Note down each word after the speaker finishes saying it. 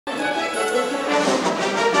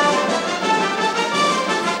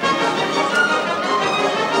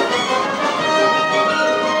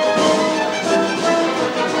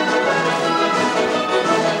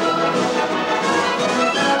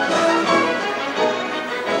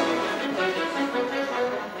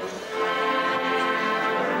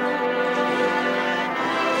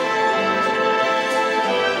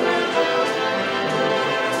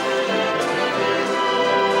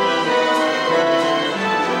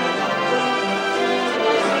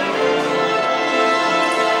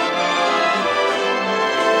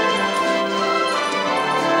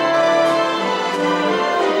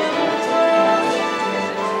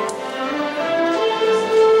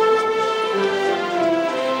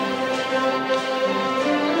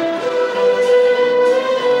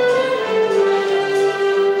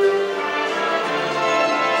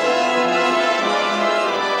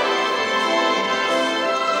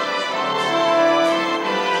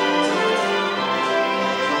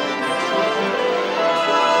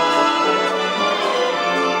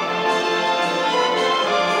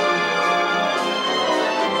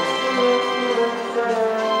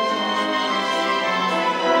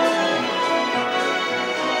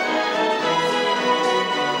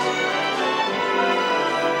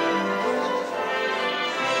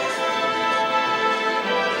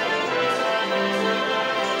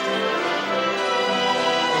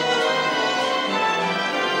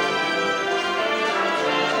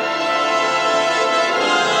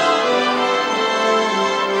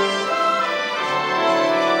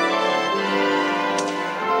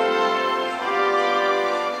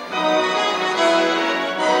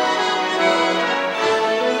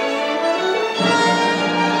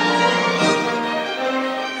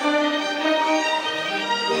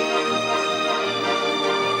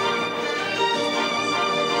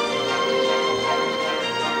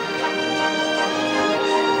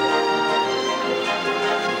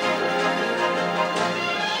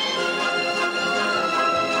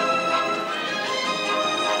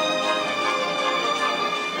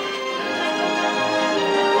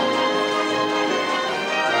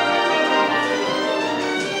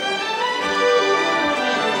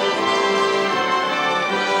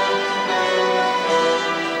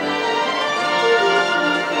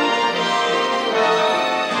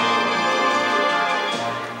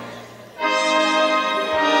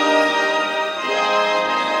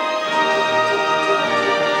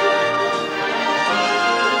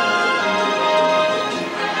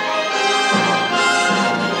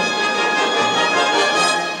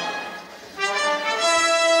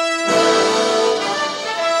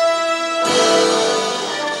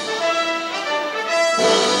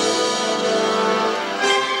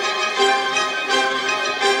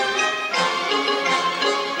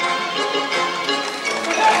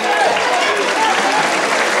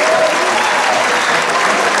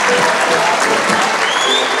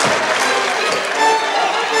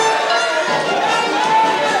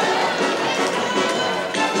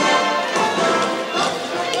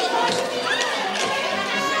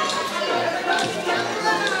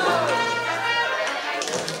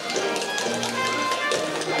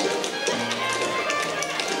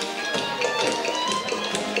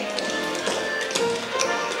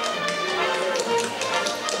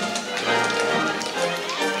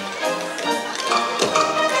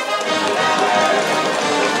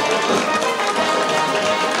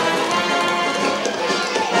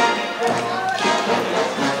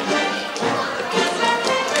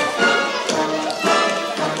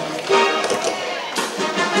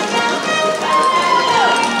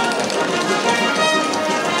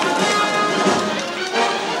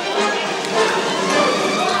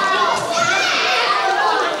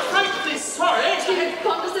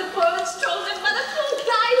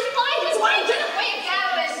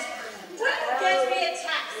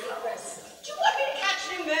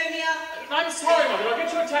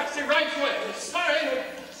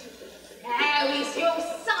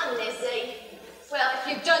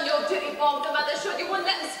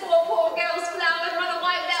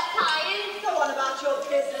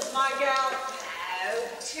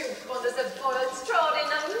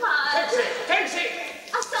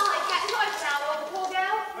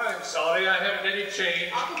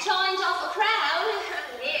change? I can change off a crown.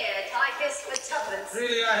 Here, take this for tuppence.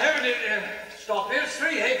 Really, I haven't it. Stop. Here's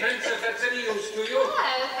 3 halfpence if that's any use to you.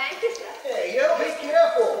 Oh, thank you, sir. Hey, you be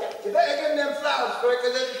careful. You better give him them flowers quick,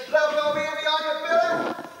 because it's floating over here behind your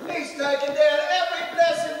pillar. He's taking down every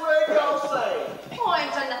blessed word y'all say. Oh, I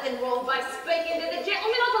ain't done nothing wrong by speaking to the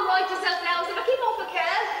gentleman. I've a right to sell flowers if I keep off a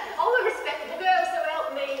curb. I'm a respectable girl, so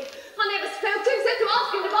help me. I never spoke to him except to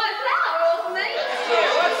ask him to buy a flower off me.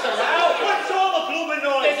 Yeah, what's the row? What's all the blooming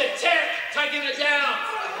noise? There's a tech taking it down.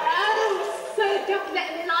 Oh, sir, don't let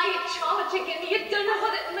him lie at charge again. You don't know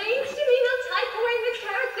what it means to me. They'll take away the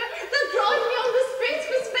character. They'll drive me on the streets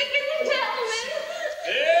for speaking to gentlemen.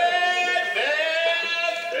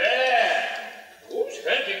 There! Who's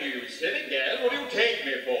hurting you, silly girl? What do you take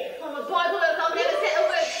me for? I'm a Bible oath. I'll never say a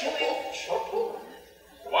word to him. Shut up.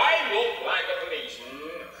 Do I look like a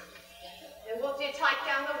policeman? Then what do you take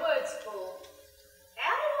down the words for?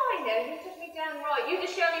 How do I know you took me down right? You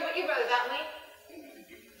just show me what you wrote about me.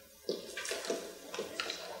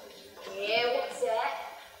 Yeah, what's that?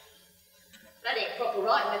 That ain't proper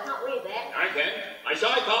writing, I can't read that. I can. I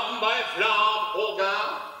saw it cotton by a flower, poor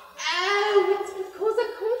girl. Oh, it's because I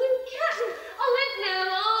called him Captain. I meant no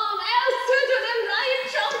harm. How soon do they lay in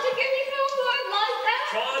charge to give me for a word like that?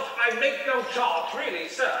 Charge? I make no charge, really,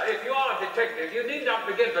 sir. If you are a detective, you need not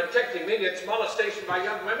begin protecting me against molestation by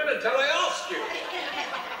young women until I ask you.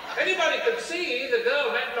 Anybody could see the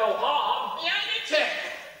girl meant no harm. He ain't a tech.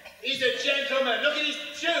 He's a gentleman. Look at his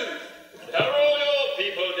shoes. How are all your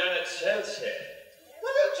people down at Chelsea?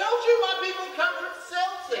 Well, who told you my people come from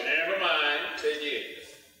Chelsea? Never mind, they did.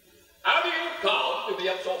 How do you come to be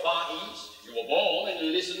up so far east? You were born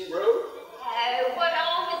in Listen Grove? Oh, what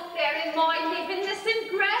harm is there in my living this in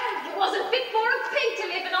ground? It wasn't fit for a pig to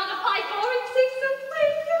live in on a pipe or in six and three.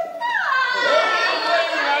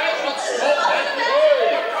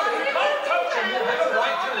 You have a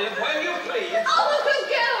right to live where you please. Oh, a good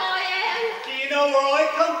girl I am. Do you know where I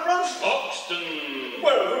come from? Hoxton.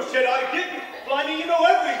 Well, who said I didn't? Blimey, you know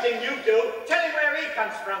everything you do. Tell him where he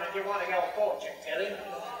comes from if you want to go fortune telling.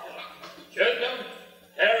 Cheltenham,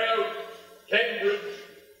 Harrow, Cambridge,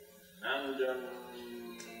 and,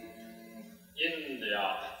 India.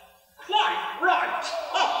 Quite right.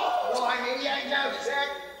 Oh, I mean, he ain't no tech.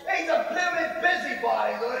 He's a blooming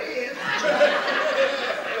busybody, what he is.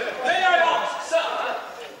 May I ask, sir,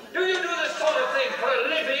 do you do this sort of thing for a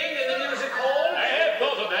living in the music hall? I have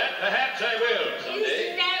thought of that. Perhaps I will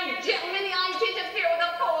someday. No, gentlemen, I ain't interfere with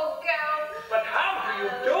a poor girl. But how do you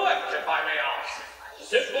do it, if I may ask?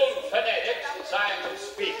 Simple phonetics, science of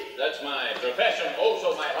speech. That's my profession,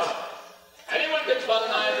 also my hobby. Anyone can spot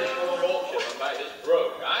an Irish or Yorkshireman by his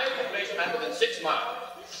brogue. I can place a man within 6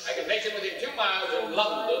 miles. I can place him within 2 miles in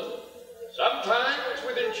London. Sometimes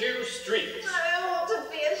within 2 streets. I ought to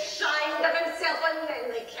be ashamed of himself, a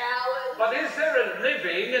lonely coward. But is there a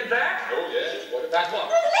living in that? Oh, yes. What about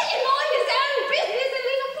what? Let him mind his own business and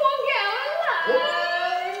leave a poor girl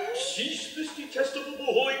alone. Cease this detestable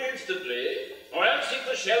boohooing instantly, or else seek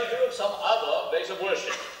the shelter of some other place of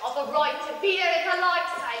worship. I've a right to be here if I like,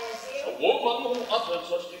 same as you. A woman who utters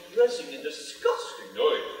such depressing and disgusting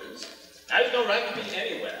noises has no right to be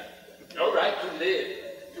anywhere, no right to live.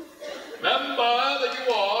 Remember that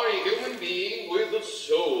you are a human being with a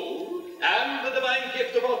soul and the divine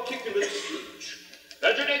gift of articulate speech.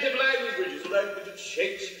 That your native language is the language of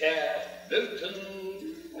Shakespeare, Milton,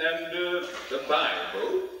 and the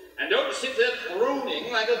Bible. And don't sit there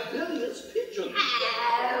crooning like a bilious pigeon.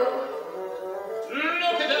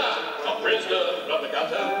 Look at her, a prisoner from the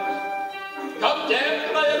gutter.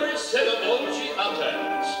 Condemned by every syllable she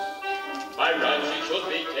utters. By right she should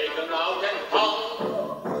be taken out and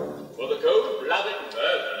hung for the cold-blooded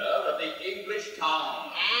murderer of the English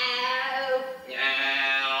tongue. Ow.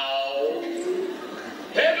 Ow.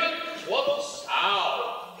 Heavens, what a sound!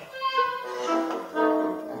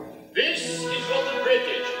 This is what the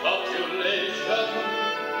British population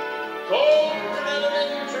call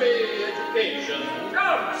elementary education.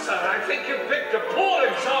 Come, sir, I think you picked a poor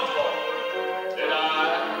example. Did I?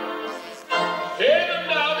 Tear them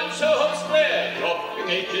down in Soho Square, dropping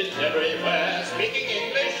H's everywhere, speaking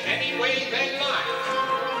English any way they like.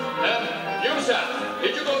 You, sir,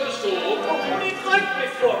 did you go to school? What do you think me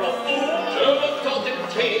for, a fool? Sherlock taught him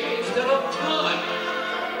take instead of time.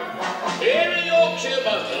 Here in Yorkshire,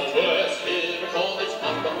 but no worse, here with all this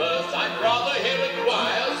humble verse, I'd rather hear it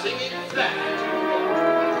while singing flat.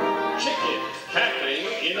 Chickens cackling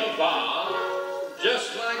in a barn,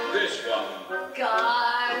 just like this one.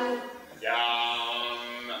 Gone. Down.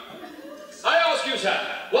 I ask you, sir,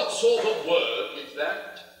 what sort of word is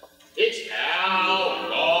that? It's how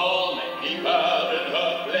gone and keep her in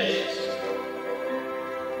her place.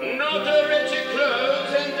 out of wretched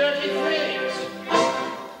clothes and dirty frames.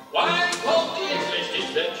 Why can't the English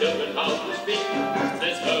teach their children how to speak?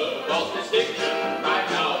 This word of distinction by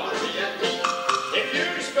now will be at peak. If you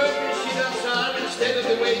spoke Rashida San instead of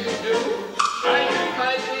the way you do, you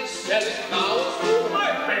might be selling flowers too.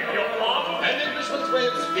 I beg your pardon. An Englishman's way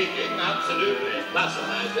of speaking absolutely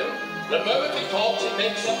fascinates him. The moment he talks, he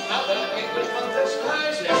makes some other Englishman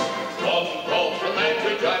despise him. One cultural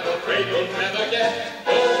language I'm afraid we'll never get.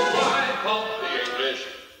 Oh, why can't the English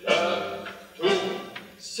learn to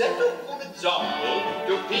set a good example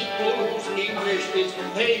to people whose English is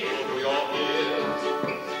painful to your ears?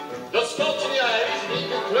 The Scotch and the Irish need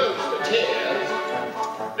to close to tears.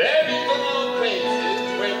 There even are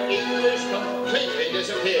places where English completely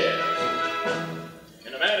disappears.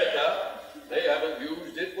 In America, they haven't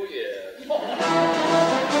used it for years.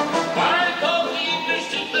 Why can't the English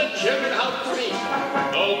teach their children how to speak?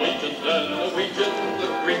 Norwegians learn Norwegian, the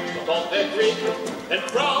Greeks taught their Greek. In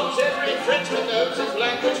France, every Frenchman knows his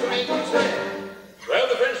language from A to Z. Well,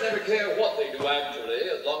 the French never care what they do actually,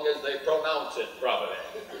 as long as they pronounce it properly.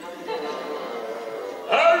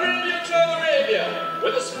 Arabians of Arabia,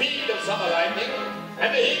 with the speed of summer lightning,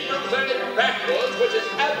 and the Hebrews learn it backwards, which is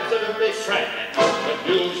absolutely frightening. But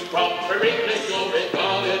used proper English, you're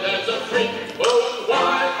regarded as a freak. Oh,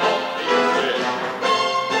 why can't the English?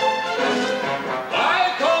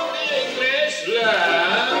 Why can't the English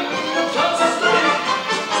learn to speak?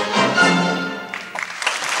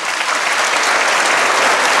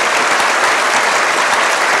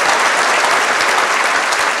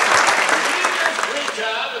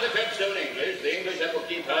 The English that will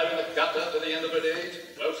keep her in the gutter to the end of her days.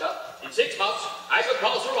 Close up. In 6 months, I could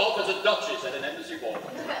pass her off as a duchess at an embassy ball.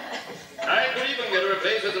 I could even get her a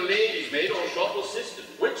place as a lady's maid or shop assistant,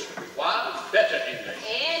 which requires better English.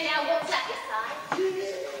 Now what's that beside?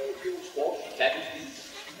 Squash, cabbage,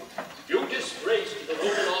 you disgrace to the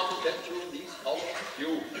Roman architecture of these columns.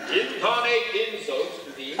 You incarnate insults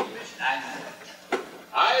to the English language.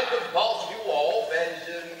 I could pass you off as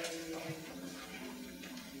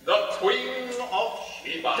the Queen of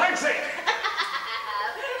Sheba. Taxi!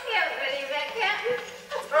 Can't believe that, Captain.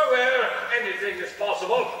 Oh, well, anything is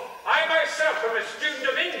possible. I myself am a student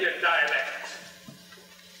of Indian dialect.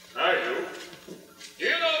 Are you? Do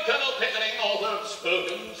you know Colonel Pickering, author of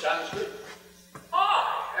Spoken Sanskrit?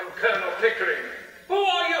 I am Colonel Pickering. Who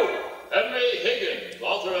are you? Henry Higgins,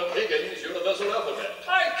 author of Higgins' Universal Alphabet.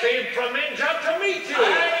 I came from India to meet you.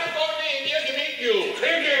 I am going to India to meet you.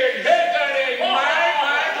 Higgins, Pickering, my.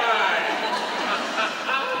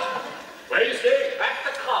 Where you staying? At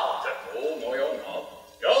the Carlton. Oh, no, you're not.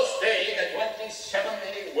 You're staying at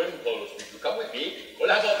 27A Wimpole Street. You come with me. We'll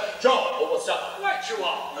have a job over supper. What you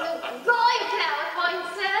are? Look, buy a flower, kind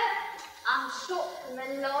sir. I'm short from the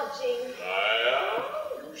lodging.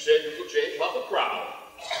 You said you could change half a crown. Oh,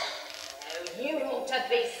 you ought to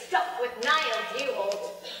be stuck with nails, you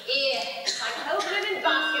ought. Here, I'm holding them in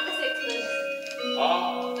basket for 6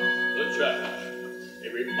 months. The church. A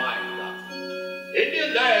reminder.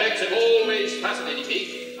 Indian dialects have always fascinated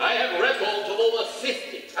me. I have records of over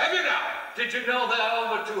 50. Have you now? Did you know there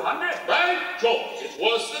are over 200? By George, it's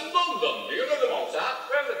worse than London. Do you know them all, sir?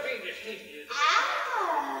 Well, the thing is, Indians.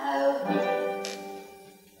 Ow!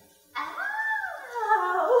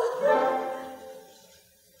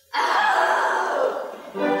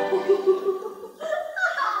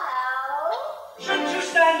 Shouldn't you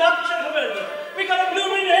stand up, gentlemen? We got a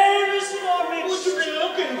blooming air this morning. Would you be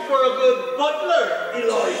looking for a good butler,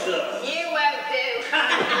 Eliza? You won't do.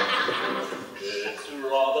 It's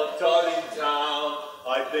rather dull in town.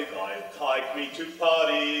 I think I'll take me to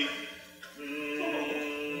party.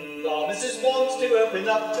 The missus wants to open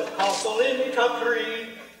up the castle in Capri.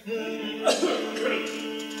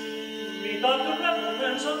 We got the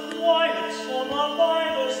remnants of quiet summer by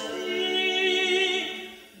the sea.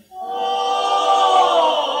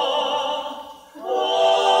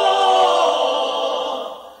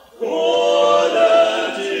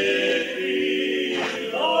 Wouldn't it be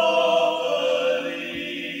lovely?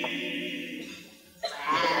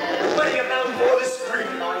 What are you bound for this spring,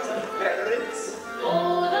 Eliza? Parents?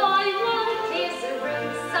 All I want is a room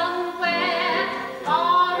somewhere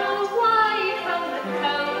far away from the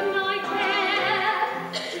cold night air,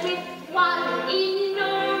 with one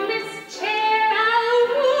enormous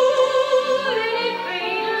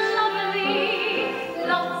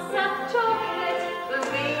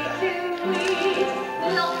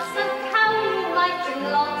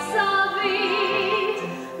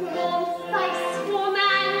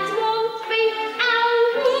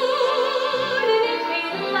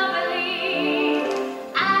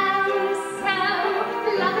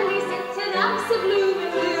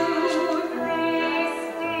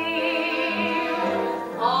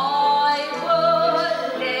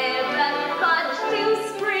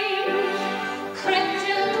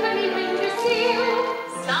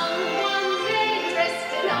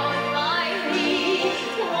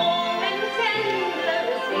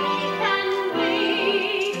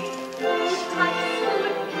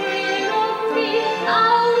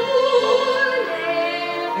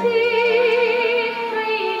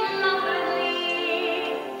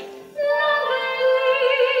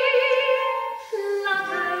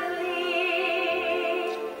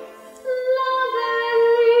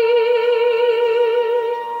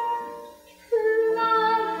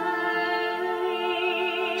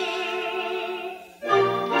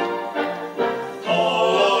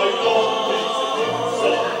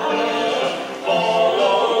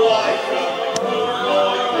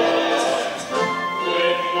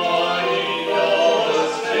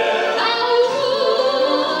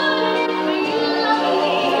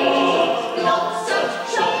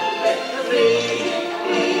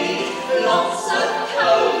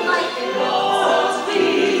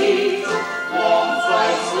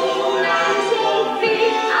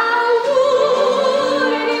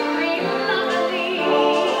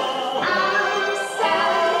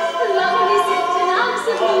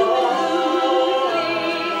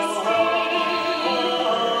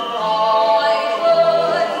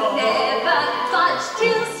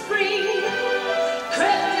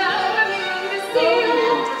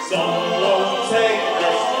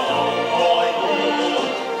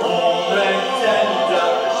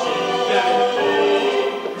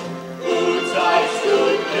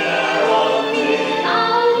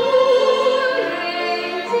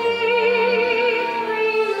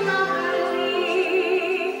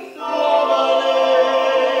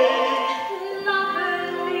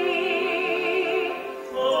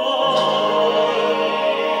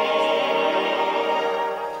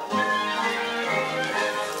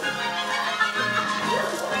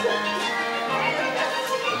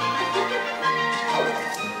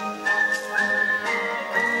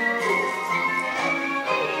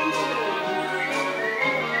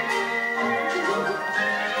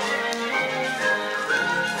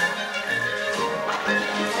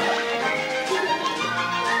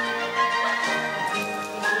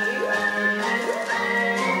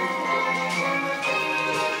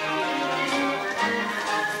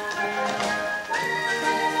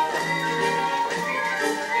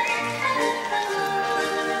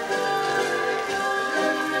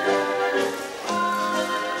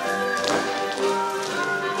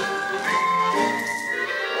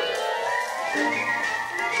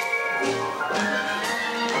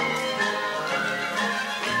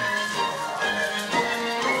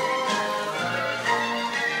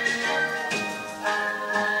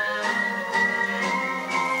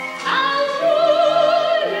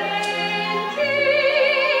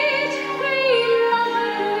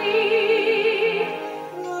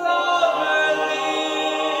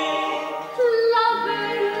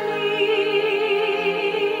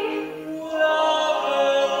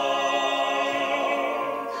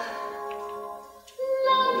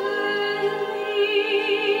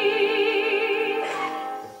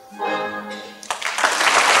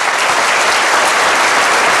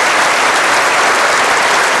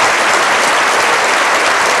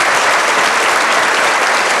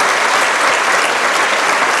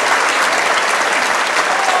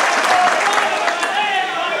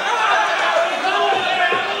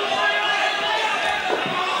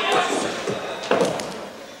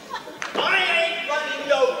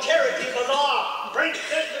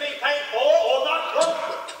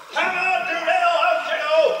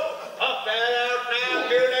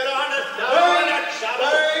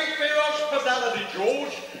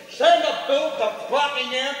George. Send a bill to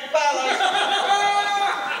Buckingham Palace.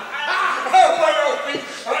 Well,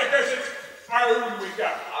 I guess it's home we go.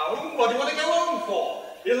 Home? What do you want to go home for?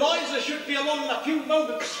 Eliza should be along in a few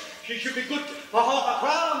moments. She should be good for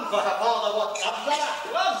 £1/4 for her father. What loves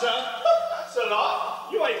her? Loves her? That's a lot.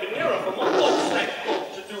 You ain't been near her for months. What's that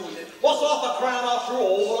got to do with it? What's £1/4 after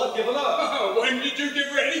all I've given her? When did you give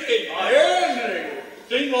her anything? I only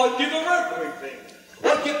think I'd give her everything.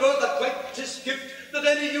 I'd give her the greatest gift that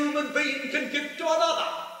any human being can give to another.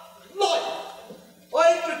 Life.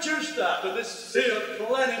 I introduced her to this here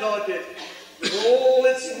planet I did, with all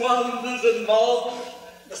its wonders and marvels,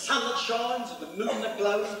 the sun that shines and the moon that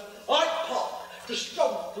glows. I'd pop to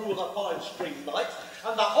stroll through the fine spring night,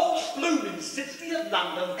 and the whole blooming city of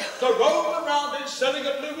London to roam around in selling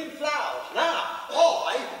a blooming flowers. Now,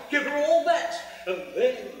 I give her all that, and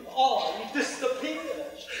then I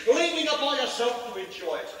disappears, leaving her by herself to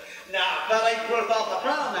enjoy it. Now, that ain't worth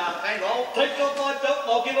 £1/4 now, Kane. I'll take off my belt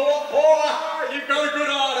and I'll give her what for her. You've got a good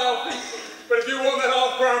heart, Alfie. But if you want that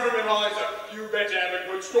 £1/4 from Eliza, you better have a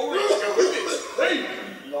good story to go with it. Hey,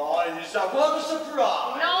 Eliza, what a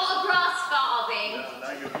surprise. Not a brass farthing.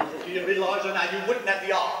 Now, you realise now you wouldn't have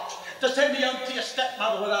the art to send me home to your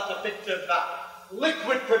stepmother without a bit of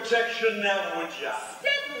liquid protection now, would ya?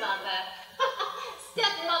 Stepmother.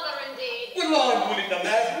 Stepmother indeed. Well, I'm willing to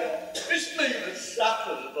marry her. It's me that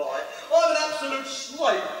suffers by it. I'm an absolute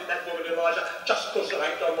slave to that woman, Eliza, just because there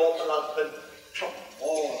ain't no more than husband. Come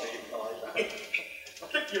on, Eliza. I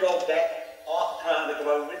think you're old dad. £1/4 to go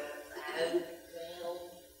home with. Oh, well.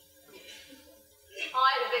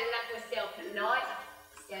 I'd have been left myself tonight.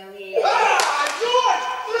 So here. George!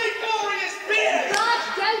 3 glorious beers! George,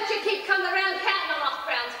 don't you keep coming around counting on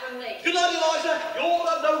 £1/4 from me. Good night, Eliza. You're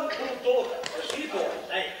a noble daughter. See, boy,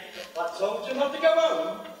 hey, I told you not to go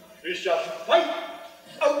home. It's just wait.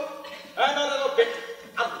 Oh, and a little bit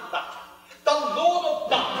of that. The Lord of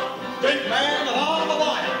God, big man of all the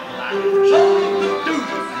lion. Something to do.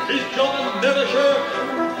 His job and never shirk.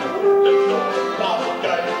 The Lord of God,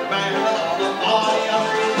 big man of all the lion.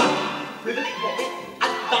 With a little bit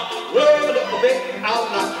of that. With a little bit of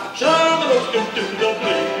that. Some of us can do the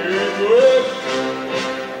big work.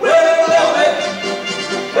 With a little bit.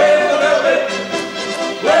 With a little bit.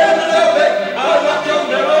 With a little bit. I want you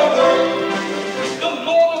never work. The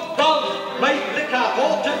Lord of God made liquor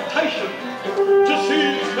for temptation, to see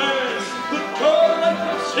if man could turn and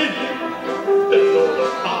sin. The Lord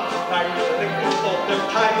of God made liquor for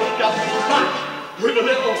temptation, but with a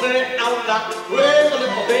little bit of luck, with a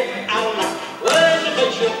little bit of luck, when the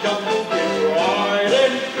nation comes to get right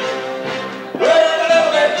in. With a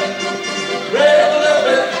little bit, with a little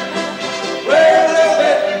bit, with a little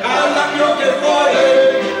bit, of luck you'll get right in.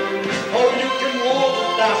 Oh, you can walk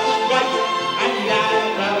down the right and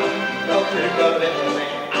down, the river little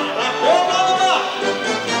bit.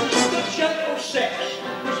 The gentle sex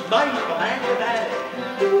was made for man and daddy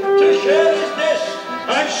to share his nest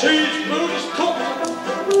and see his food is cooked.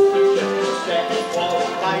 The gentle sex was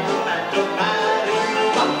made for man to marry,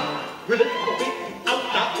 but with a little bit of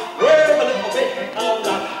that, with a little bit of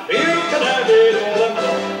that, you can have it all and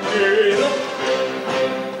not give it up.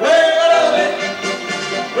 With a little bit,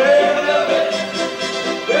 with a little bit,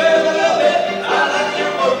 with a little bit, I like you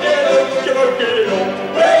won't get it, you won't get it all.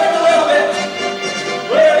 With a little bit,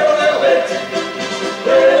 with a little bit,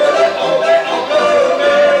 with a little bit of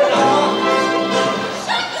moving on.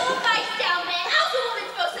 Shut your face down there. How's a woman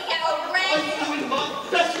supposed to get a I'm rest? doing my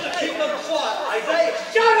best to keep them quiet, I say.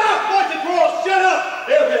 Shut up, Mighty Cross, shut up!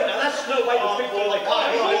 Here, now that's no way to speak to like that.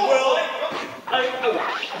 I will.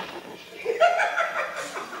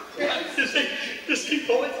 You see,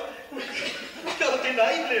 boys, we've got to be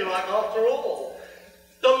neighbourly like after all.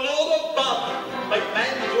 The Lord of God made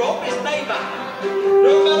man drop his neighbour,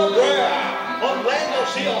 no matter where, on land or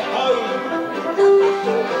sea or home. The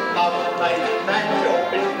Lord of God made man drop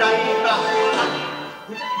his neighbour.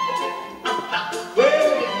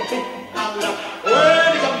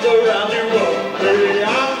 When he comes around, you won't be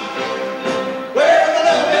on. With a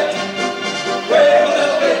little bit, with a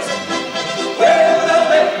little bit, with a little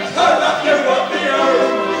bit, I love you up the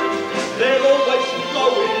earth. There's always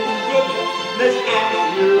flowing goodness at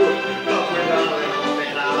you, but with a little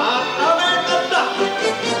bit of enough.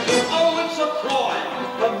 Oh, it's a crime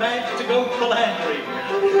for man to go philandering,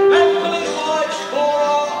 and for his life's for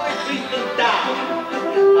all is beaten down.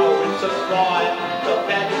 Oh, it's a crime for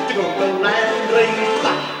man to go philandering,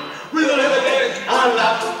 but with a little bit of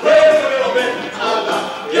love, with a little bit of love,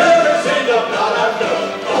 you can see the blood and dirt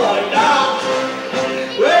falling down.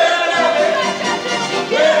 With a little bit,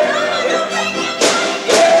 with a little bit,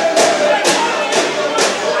 with a little bit.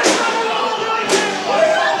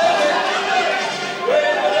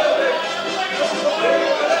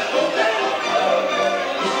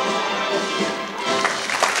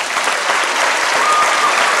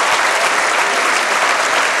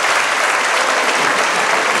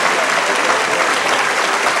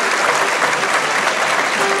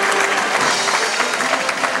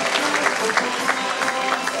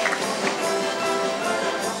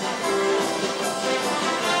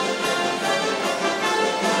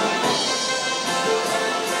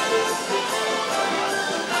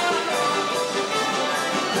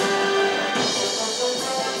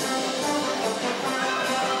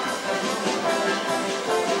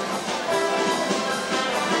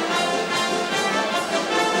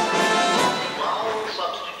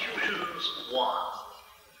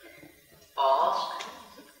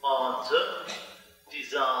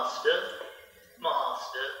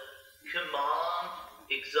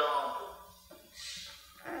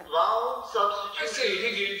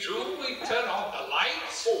 fading into, we turn on the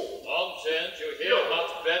lights. Oh, nonsense. You hear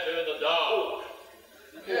much better in the dark.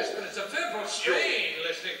 Yes, but it's a fearful strain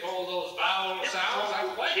listening to all those vowel sounds.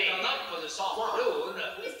 I'm quite done up for this afternoon.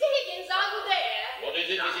 Mr. Higgins, are you there? What is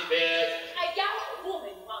it, Mrs. Beard? A young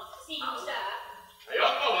woman wants to see you, sir. A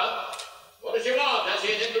young woman? What does she want? Has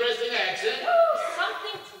she an interesting accent? Oh,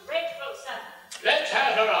 something dreadful, sir. Let's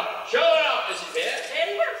have her up. Show her up, Mrs. Beard.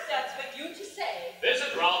 Very well, sir, it's for you to say. This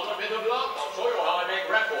is rather a bit of luck. I'll show you how I make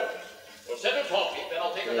records. We'll set her talking, then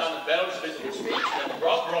I'll take her down in Bell's visible speech, then we'll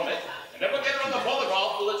drop from it, and then we'll get her on the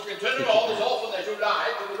phonograph so that you can turn her on as often as you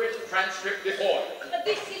like with the written transcript before you. But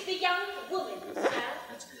this is the young woman, sir.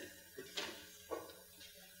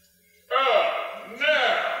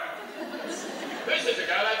 Now. This is the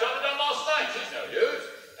girl I jotted down last night. She's no use.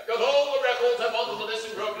 I've got all the records I want to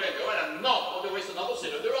listen properly to, and I'm not going to waste another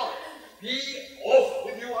cylinder on it. Be off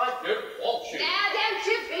with you, I don't want you. Now, don't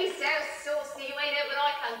you be so saucy. You ain't heard what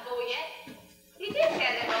I come for yet. You do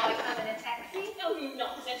care that I come in a taxi? Oh,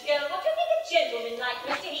 nonsense, girl. What do you think a gentleman like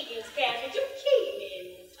Mr. Higgins cares what you came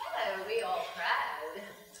in? Oh, we are proud.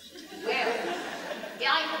 Well, he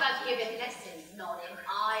ain't about giving lessons, not him.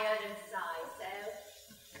 I heard him say so.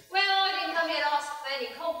 Well, I didn't come here to ask for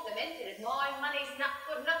any compliment, and if my money's not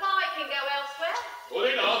good enough, I can go elsewhere.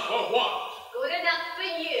 Good enough for what? Good enough for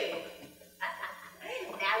you.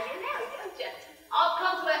 Now you know, don't you? I've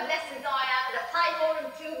come to have lessons I have to pay for them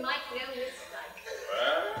too, make no mistake.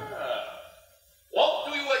 Well, what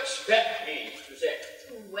do you expect me to say?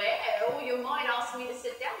 Well, you might ask me to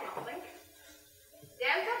sit down, I think.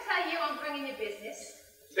 Don't I tell you I'm bringing you business?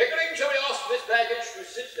 Pickering, shall we ask Miss Baggage to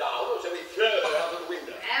sit down, or shall we throw her out of the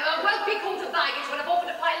window? I won't be called a baggage when I've offered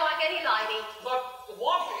to pay like any lady. But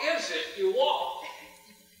what is it you want?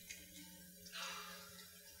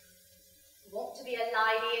 Want to be a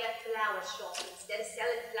lady in a flower shop instead of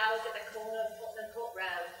selling flowers at the corner of Tottenham Court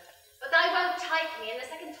Road. But they won't take me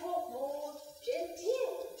unless I can talk more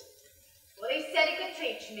genteel. Well, he said he could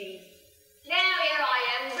teach me. Now here I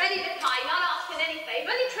am, ready to pay, not asking any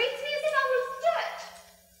favour, and he treats me as if I was dirt.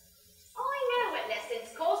 I know what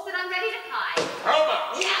lessons cost, and I'm ready to pay. How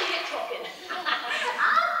much? Now you're talking.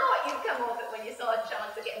 I thought you'd come off it when you saw a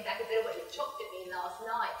chance of getting back a bit of what you chucked at me last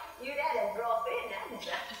night. You'd had a drop in, hadn't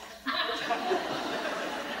you?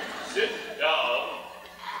 Sit down.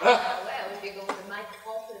 Well, if you're going to make a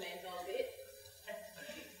compliment of it.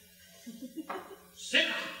 Sit.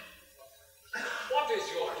 What is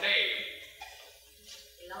your name?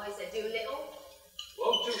 Eliza Doolittle.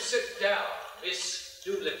 Won't you sit down, Miss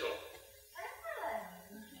Doolittle?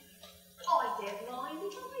 I don't mind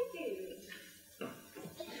if I do.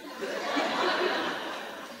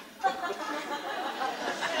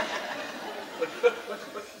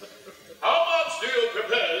 How much do you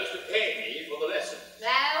propose to pay me for the lesson?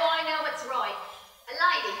 Now I know what's right. A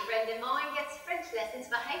lady friend of mine gets French lessons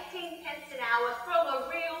for 18 pence an hour from a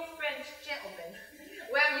real French gentleman.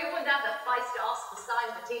 Well, you wouldn't have the face to ask the same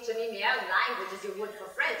for teaching me my own language as you would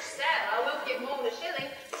for French, so I won't give more than a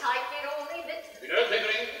shilling. Take it or leave it. You know,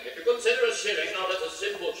 Pickering, if you consider a shilling not as a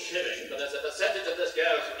simple shilling, but as a percentage of this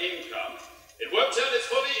girl's income, it works out it's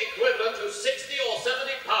fully equivalent to 60 or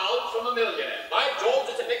 70 pounds from a millionaire. By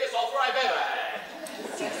George, it's the biggest offer I've ever had.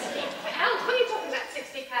 60 pounds? What are you talking about,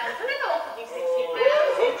 60 pounds? I never offered you 60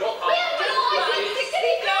 pounds. Hold your Well, but I tongue. said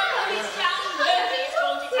 60 pounds. This young lady is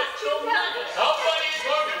going to touch your money. Somebody's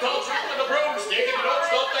going to touch you with a broomstick if you don't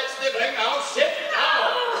stop that sniveling. Now sit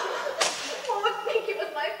down. Oh, I think it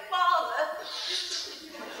was my father.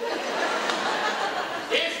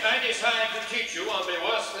 If I decide to teach you, I'll be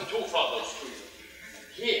worse than two fathers to you.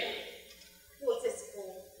 Here, What's this for?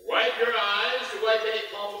 wipe your eyes to wipe any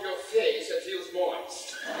part of your face that feels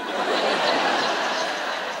moist.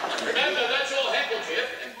 Remember, that's your handkerchief,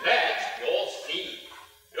 and that's your sleeve.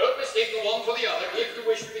 Don't mistake the one for the other if you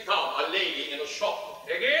wish to become a lady in a shop.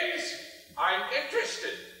 Higgins, I'm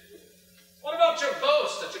interested. What about your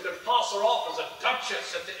boast that you could pass her off as a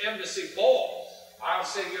duchess at the embassy ball? I'll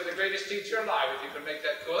say you're the greatest teacher alive if you can make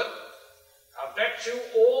that good. I'll bet you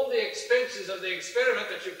all the expenses of the experiment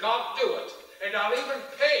that you can't do it, and I'll even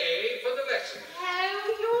pay for the lesson.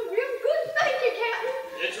 Oh, you're real good. Thank you, Captain.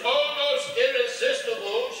 It's almost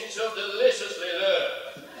irresistible. She's so deliciously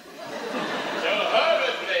learned. So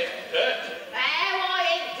hurriedly dirty. Oh, I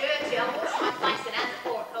ain't dirty. I'll wash my face and have the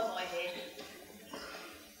fork on my head.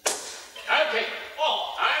 Okay. Oh,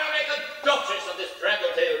 I'll make a duchess of this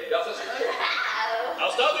draggle-tailed duffus. Oh.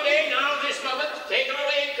 I'll start today, now, this moment. Take her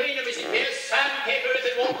away and clean her, Missy Pierce. Sandpaper if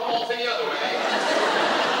it won't come off any other way.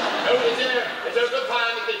 No, is there a good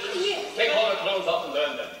time in the kitchen? Yes. Take all her clothes off and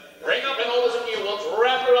learn them. Bring up and always some new ones.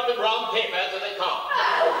 Wrap her up in brown paper so they come.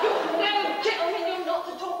 Oh, you're no gentleman, you're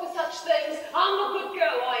I'm a good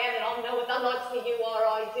girl, I am, and I know what the likes of you are,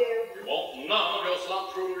 I do. You want none of your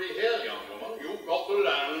slumproolery here, young woman. You've got to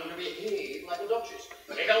learn to behave like a duchess.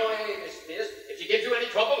 Take her away, Miss Pierce. If she gives you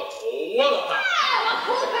any trouble, well up. I'll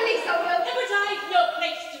call the police, I will. But I've no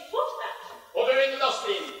place to put her. Put her in the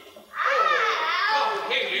dustbin.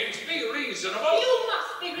 Oh, Higgins, be reasonable. You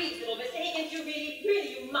must be reasonable, Mr. Higgins. You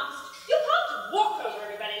really, you must. You can't walk over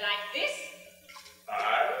everybody like this.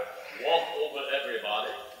 I walk over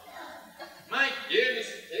everybody. My dear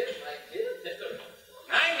Mrs. Pierce, my dear Dicker,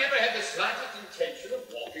 I never had the slightest intention of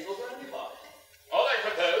walking over anybody. All I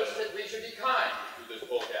propose is that we should be kind to this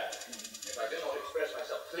poor cat. If I did not express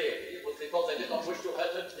myself clearly, it was because I did not wish to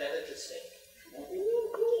hurt her delicacy.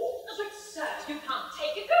 But, sir, you can't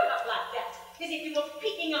take a girl up like that, as if you were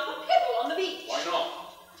picking up a pebble on the beach. Why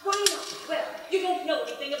not? Why not? Well, you don't know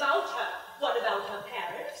anything about her. What about her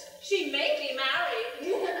parents? She may be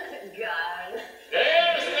married. Gone.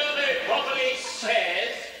 There's nobody properly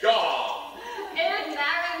says gone. And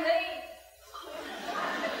marry me.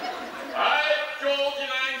 By George,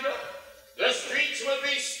 Eliza, the streets will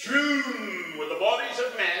be strewn with the bodies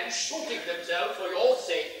of men shooting themselves for your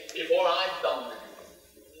sake before I've done with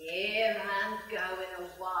you. Here I'm going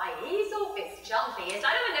away. He's off his jumpy. I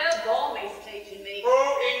don't know Gormley's teaching me.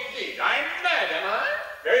 Oh, indeed. I'm mad, am I?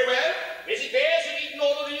 Very well. Mrs. Pierce, you needn't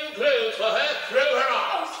order the new clothes for her. Throw her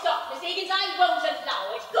Oh, out. stop, Miss Higgins. I won't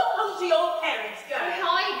allow it. Go home to your parents, girl.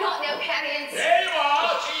 I ain't got no parents. There you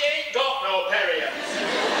are. She ain't got no parents.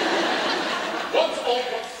 What's all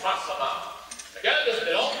the fuss about? The girl doesn't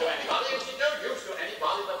belong to anybody, and she's no use to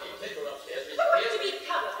anybody but the take her upstairs, Mrs. What's Pierce. to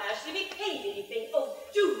become of her? Should be paid anything? Oh,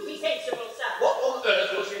 do be sensible, sir. What on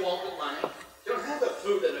earth will she want with money? She'll have her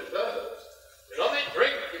food and her clothes. She'll only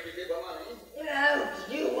drink if you give her money. Oh,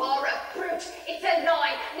 you are a brute. It's a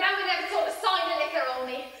lie. No one ever saw a sign of liquor on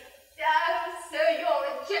me. Oh, sir, you're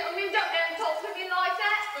a gentleman. Don't ever talk to me like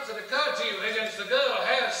that. Does it occur to you, Higgins, the girl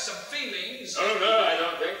has some feelings? Oh, no, I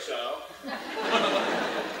don't think so.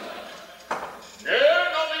 No,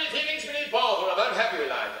 not many feelings we need bother about, have you,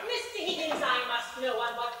 Eliza? Mr. Higgins, I must know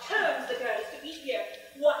on what terms the girl is to be here.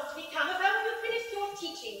 What's to become of her when you've finished your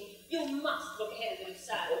teaching? You must look ahead of you,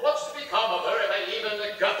 sir. Well, what's to become of her if I leave her in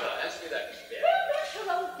the gutter? Answer me that, Miss Pierce. Well, that's her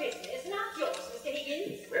own business, not yours, Mr.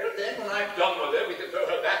 Higgins. Well, then, when I've done with her, we can throw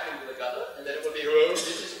her back into the gutter, and then it will be her own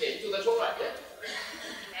business again, so that's all right, yeah?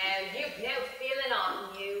 Now, you've no feeling on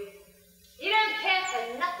you. You don't care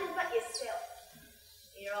for nothing but yourself.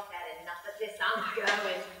 You're off had enough of this. I'm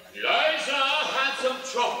going. Eliza, have some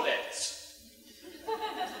chocolates.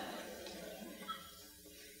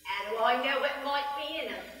 How do I know what might be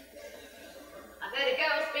in them? I've heard a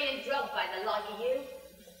girl's being drugged by the like of you.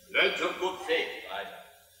 That's a good thing, Eliza.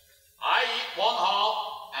 I eat one half,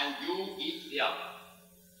 and you eat the other.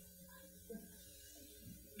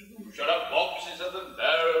 You shall have boxes of them,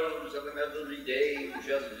 barrels of them every day. You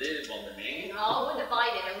shall live on the main. I wouldn't have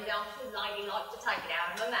bided them down too ladylike to take it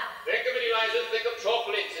out of my mouth. Think of it, Eliza. Think of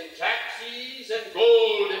chocolates and taxis and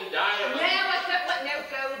gold and diamonds. Now I don't want no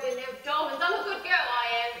gold and no diamonds. I'm a good girl, I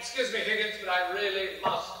am. Excuse me, Higgins, but I really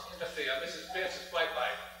must interfere. Mrs. Pierce is quite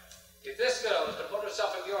right. If this girl is to put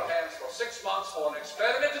herself in your hands for 6 months for an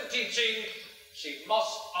experiment in teaching, she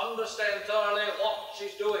must understand thoroughly what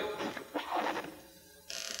she's doing.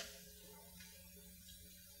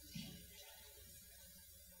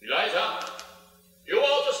 Eliza, you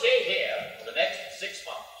ought to stay here for the next 6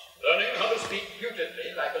 months, learning how to speak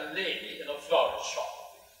beautifully like a lady in a florist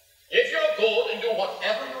shop. If you're good and do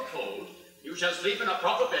whatever you're told, you shall sleep in a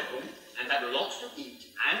proper bedroom and have lots to eat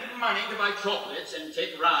and money to buy chocolates and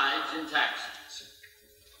take rides in taxis.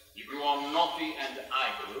 If you are naughty and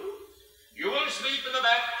idle, you will sleep in the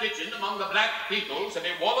back kitchen among the black beetles and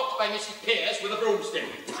be walloped by Mrs. Pierce with a broomstick.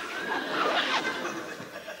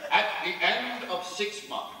 At the end of 6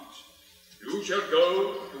 months, you shall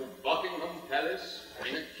go to Buckingham Palace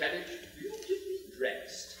in a carriage beautifully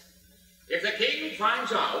dressed. If the king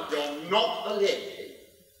finds out you're not a lady,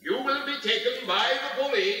 you will be taken by the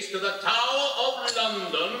police to the Tower of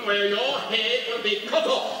London, where your head will be cut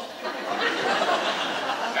off.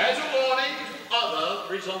 As a warning to other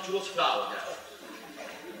presumptuous flower girls.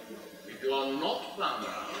 If you are not found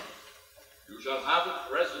out, you shall have a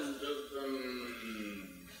present of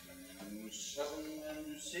 7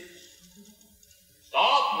 and 6.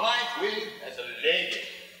 Start life with as a lady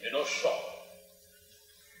in a shop.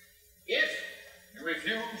 If you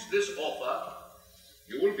refuse this offer,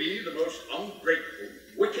 you will be the most ungrateful,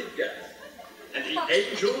 wicked girl, and the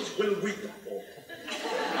angels will weep for you.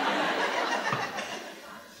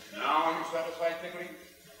 Now are you satisfied, Pickering?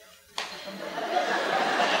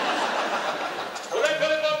 Will I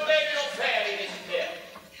put it up lady or fairly, Mrs. Pierce?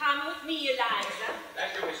 Come with me, Eliza.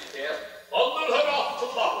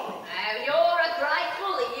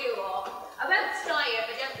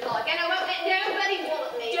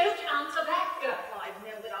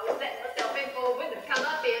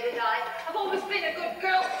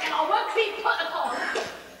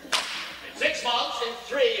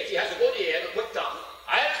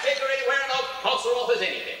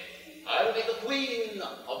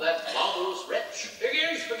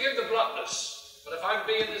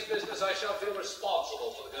 this business, I shall feel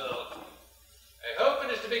responsible for the girl. I hope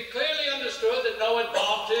it is to be clearly understood that no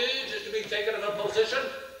advantage is to be taken of her position.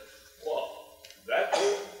 What?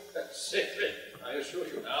 That's sacred, I assure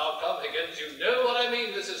you. Now, come, Higgins, you know what I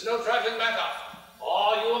mean. This is no trifling matter.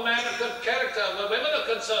 Are you a man of good character where women are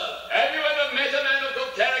concerned? Have you ever met a man of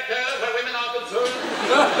good character where women are concerned?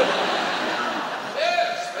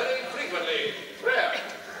 Yes, very frequently. Well,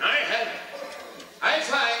 I have. I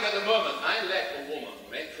find that the moment I let a woman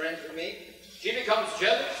make friends with me, she becomes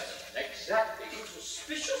jealous, exactly,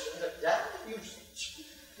 suspicious, and a damn nuisance.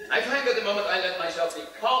 I find that the moment I let myself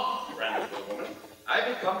become friends with a woman, I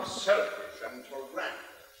become selfish and tyrannical.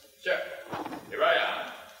 So, here I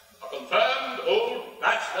am, a confirmed old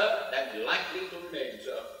bachelor and likely to remain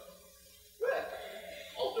so. Well,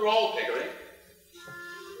 after all, Pickering,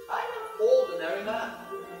 I'm an ordinary man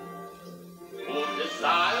who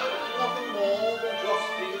desires nothing more than just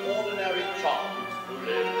the ordinary child who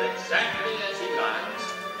lives exactly as he likes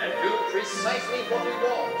and do precisely what he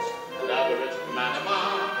wants, an average man of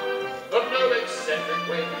mine, but no eccentric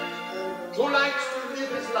ways, who likes to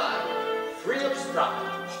live his life free of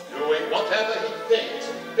strife, doing whatever he thinks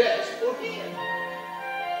is best for him.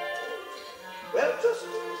 Well, just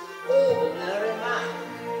ordinary man.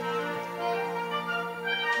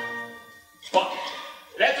 But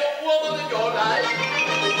let a woman in your life,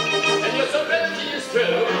 and your sovereignty is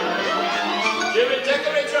true. She will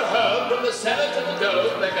decorate your home from the cellar to the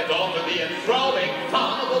dome, make it all to the enthralling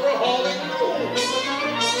fun of overhauling the room.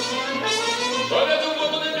 But let a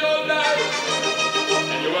woman in your life,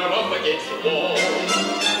 and you are up against the wall.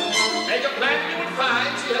 Make a plan, you will find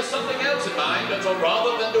she has something else in mind, and so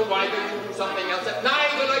rather than do either, you do something else that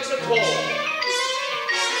neither likes at all.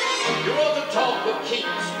 You want to talk of Keats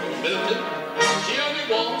or Milton, she only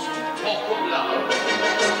wants to talk of love.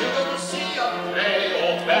 You go to see a play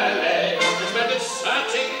or ballet, to spend it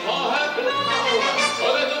searching for her glove.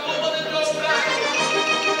 Or there's a woman in your life,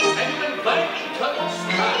 and you invite me to your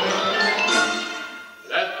style.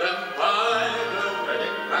 Let them buy the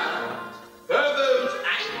wedding band for those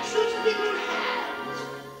anxious little hands.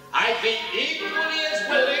 I'd be equally as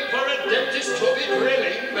willing for a dentist to be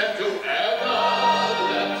drilling than to ever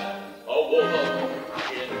let a woman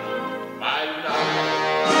in my life.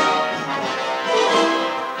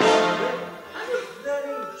 I'm a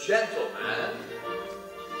very gentle man,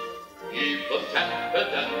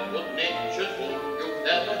 even-tempered and good-natured, whom you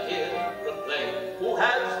never hear complain, who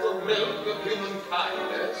has the milk of human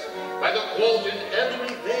kindness by the quart in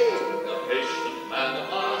every vein, a patient man of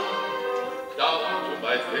mine, down to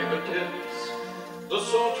my fingertips, the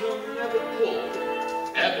sort who never would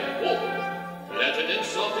let an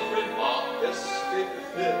insulting remark escape his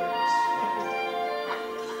lips.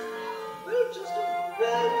 Well, just a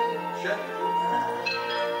very gentle man.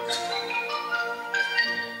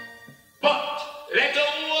 But let a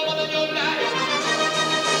woman in your life,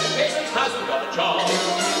 patience hasn't got a job.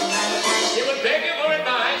 She will beg you for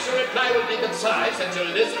advice, her reply will be concise, and she'll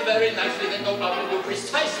listen very nicely, then go out and do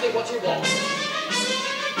precisely what you want.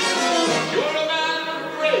 You're a man of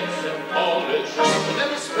grace and polish, who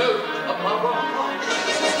never spoke above her heart.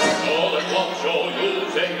 All at once you're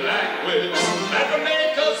using language that will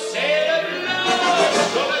make her say it loud.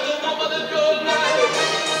 So there's a woman in your life,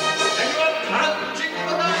 and you are plunging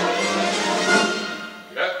the night.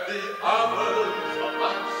 Let the others of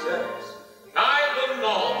my sex tie the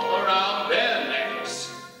knot around their necks.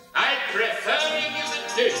 I prefer the new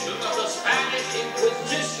edition of the Spanish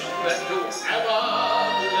Inquisition than to ever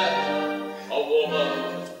let a woman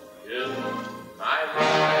in my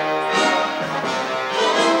life.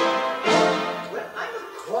 Well, I'm a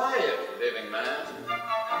quiet living man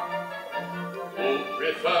who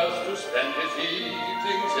prefers to spend his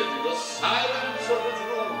evenings in the silence of his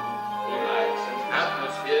room, who likes an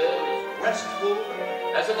atmosphere as restful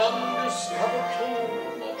as an undiscovered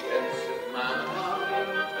tomb, a pensive man of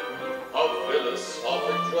mind, of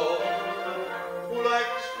philosophic joy, who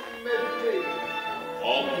likes to meditate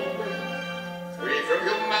on the way, free from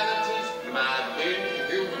humanity's mad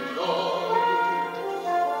inhuman noise.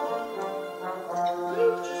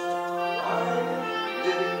 Just a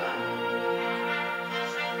living man.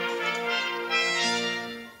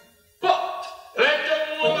 But let a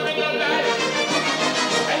woman in your life,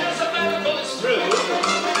 and your sabbatical is through,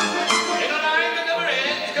 in a life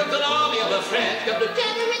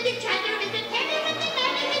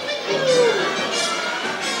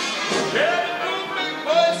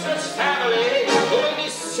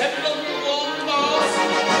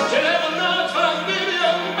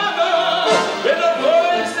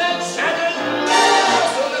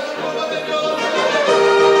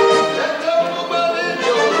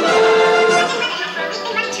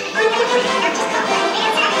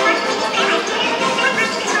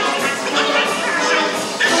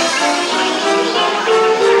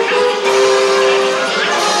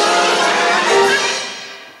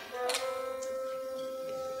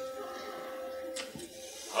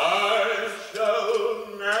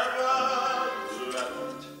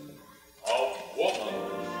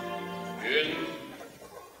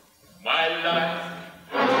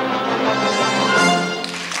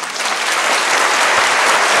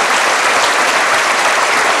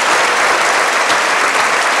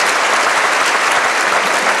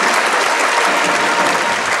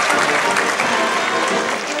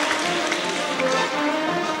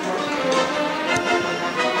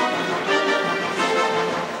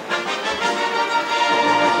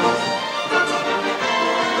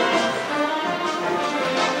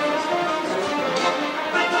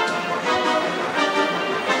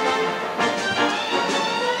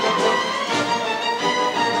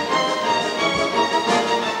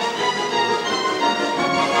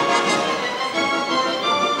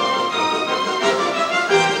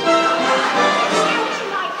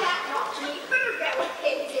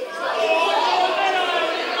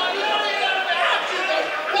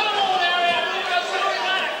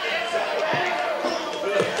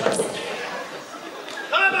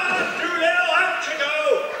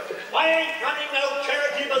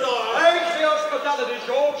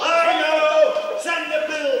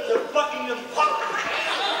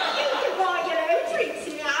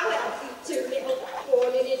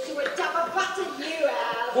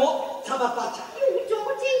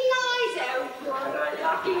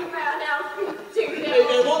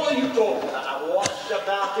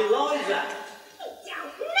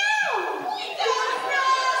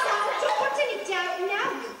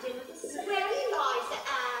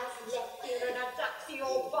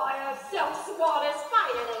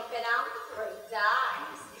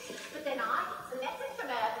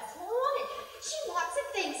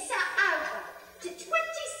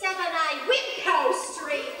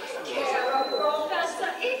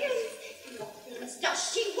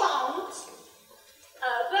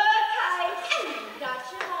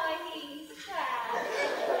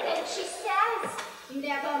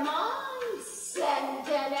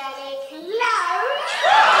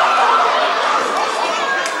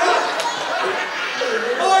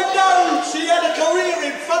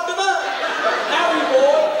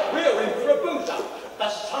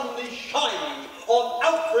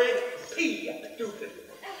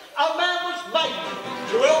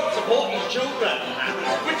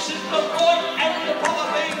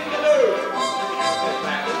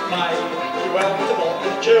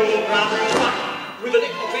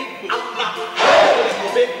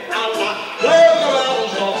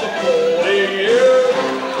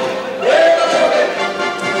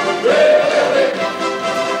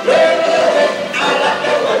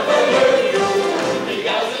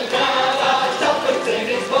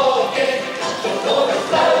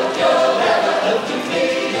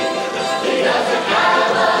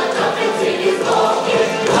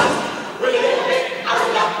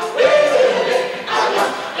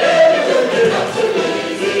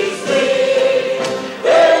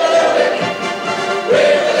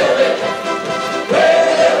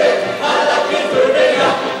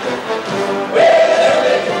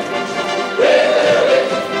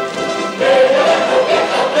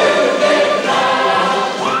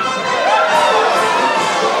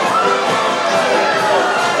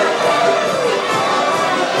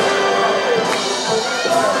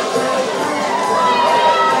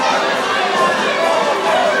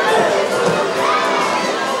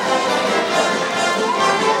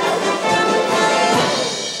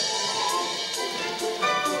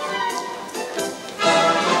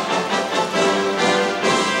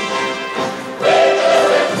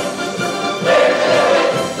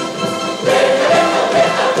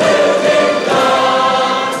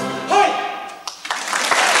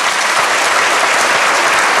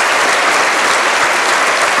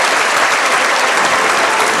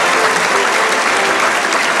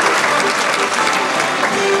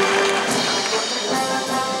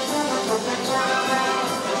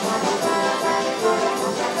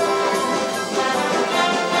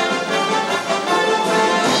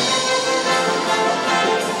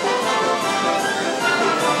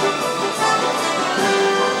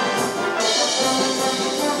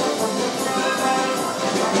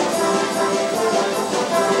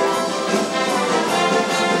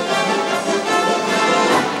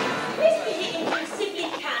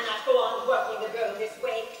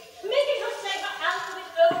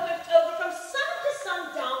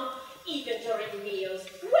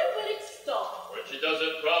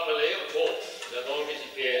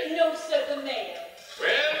No, sir, the mayor.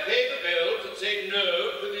 Well, pay the bills and say no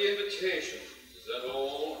to the invitations. Is that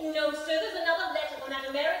all? No, sir, there's another letter from that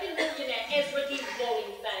American millionaire, Ezra D.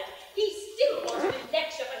 Wallingford. He still wants to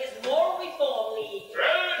lecture for his Moral Reform League. Throw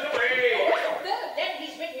it away! Oh, it's the third letter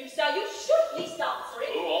he's written you, sir. You should at least answer it.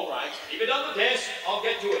 Oh, all right. Leave it on the desk. I'll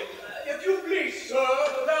get to it. If you please, sir,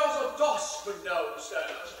 there's a dustman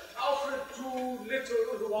downstairs. Alfred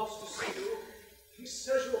Doolittle, who wants to see you. He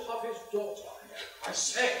says you have his daughter here. I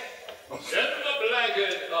say. Send the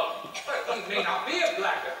blackguard up. Well, he may not be a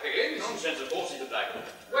blackguard, Higgins. Nonsense, of course he's a blackguard.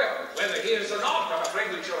 Well, whether he is or not, I'm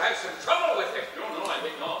afraid we shall have some trouble with him. No, I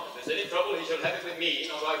think not. If there's any trouble, he shall have it with me,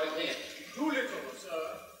 not I with him. Doolittle,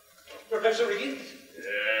 sir. Professor Higgins?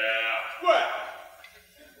 Yeah. Well,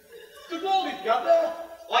 good morning, Governor.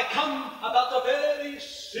 I come about a very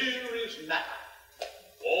serious matter.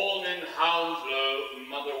 Born in Hounslow,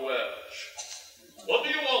 Mother Welch. What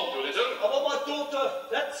do you want, Doolittle? I want my daughter.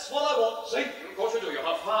 That's what I want, see? Of course you do. You're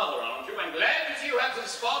her father, aren't you? I'm glad to see you have some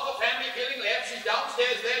spark of family feeling left. She's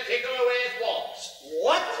downstairs there. Take her away at once.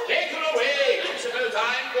 What? Take her away. You suppose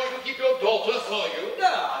I'm going to keep your daughter for you?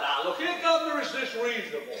 Now, look here, Governor, is this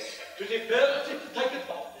reasonable? Is it fair to take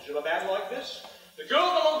advantage of a man like this? The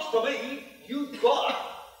girl belongs to me. You got her.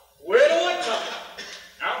 Where do I come?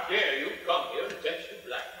 How dare you come here and attempt to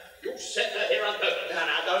blackmail? You sent her here on purpose. No,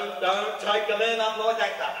 don't take a man up like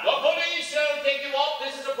that, Governor. The police shall take you up.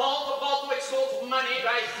 This is a plot to extort money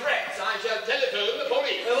by threats. I shall telephone the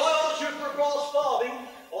police. If I ask you for a brass farthing,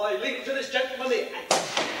 I leave it to this gentleman here.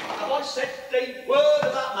 Have I said a word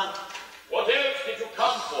about money? What else did you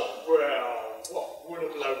come for? Well, what would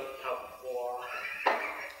a bloke come for?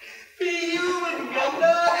 Be human,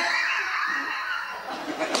 Governor!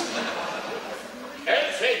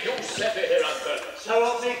 Hell said you sent her here on purpose. So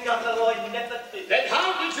I think, Governor, I never did. Then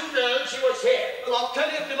how did you know she was here? Well, I'll tell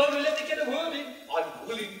you if you'll only let me get a word in. I'm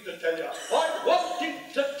willing to tell you. I'm wanting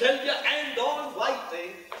to tell you, and I'm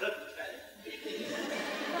waiting to tell you.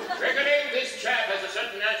 Reckoning this chap has a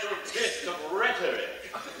certain natural gift of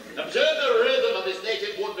rhetoric. Observe the rhythm of this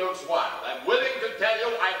native woodnote's wild. I'm willing to tell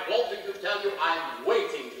you, I'm wanting to tell you, I'm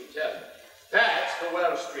waiting to tell you. That's the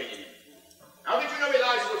well stream. How did you know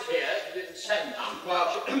Eliza was here? You didn't send her.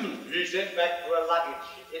 Well, she sent back for a luggage,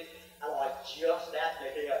 she did, and I just had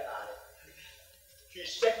to hear about it. She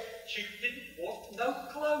said she didn't want no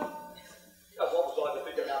clothes. Now, what was I to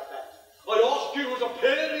think about that? I asked you as a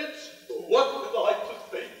parent, what would I to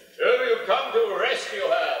think? So you've come to rescue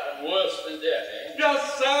her from worse than death, eh?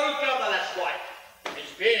 Just so, Governor, that's right.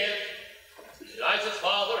 Miss Pierce, Eliza's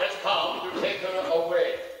father has come to take her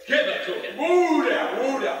away. Give her to him. Woo there,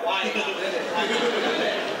 why not?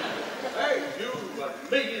 Hey, you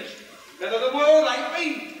and me is better the world ain't me.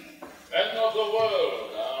 And not the world,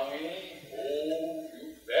 are we? Oh, you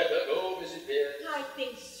better go, Mrs. Pierce. I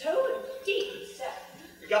think so indeed, sir.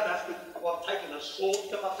 Governor, I've taken a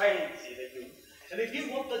sort of a fancy to you. And if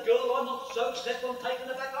you want the girl, I'm not so set on taking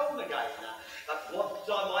her back home again. But what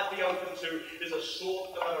I might be open to is a sort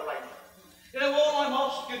of an arrangement. You know, all I'm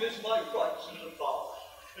asking is my rights as a father.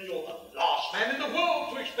 And you're the last man in the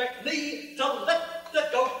world to expect me to let the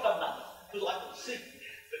go for nothing. Because I can see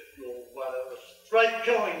that you're one of the straight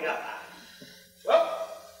going, Governor. Well,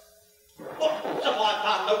 what's a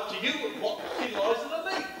 £5 note to you and what's Eliza to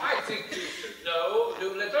me? I think you should know,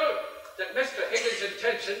 Doolittle, that Mr. Higgins'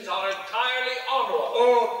 intentions are entirely honourable.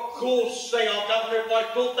 Oh, of course they are, Governor. If I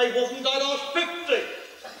thought they wasn't, I'd ask 50.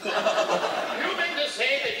 You mean to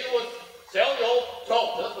say that you would sell your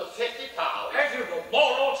daughter for £50? Have you no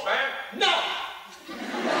morals, man? No!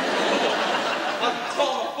 I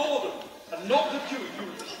can't afford them. And not that you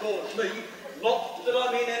use as small as me. Not that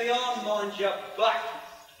I mean any harm, mind you, but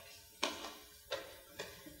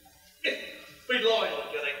if Eliza's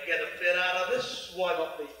going to get a bit out of this, why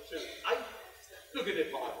not me too, eh? Look at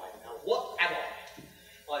it my way now. What am I?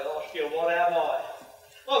 I ask you, what am I?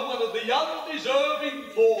 I'm one of the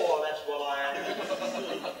undeserving poor, that's what I am.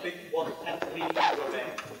 I think what that means to a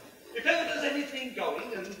man. If ever there's anything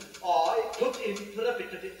going and I put in for a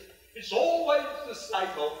bit of it, it's always the same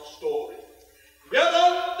old story. You're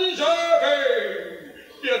undeserving!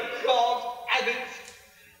 You can't have it!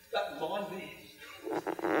 But my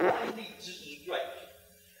needs is as great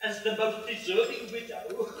as the most deserving widow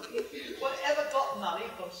who ever got money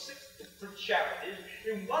from 6 different charities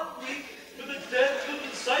in 1 week for the death of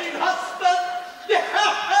the same husband!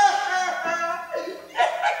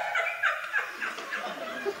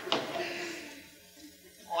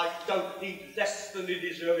 I don't need less than a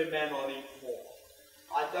deserving man, I need more.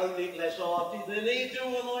 I don't need less hearty than he do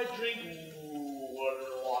when I drink. Ooh,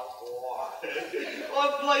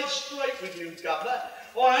 I play straight with you, Governor.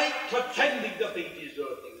 I ain't pretending to be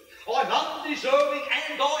deserving. I'm undeserving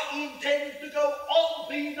and I intend to go on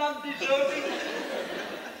being undeserving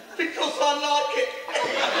because I like it.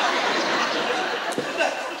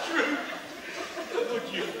 That's the truth. Would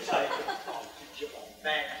you take advantage of a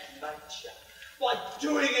man's nature by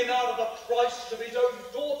doing him out of the price of his own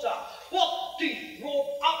daughter? What he's brought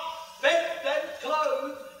up, fed and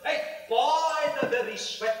clothed, and by the very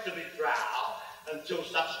sweat of his brow, until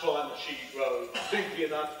such time as she grows big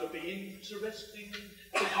enough to be interesting to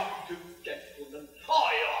you two gentlemen.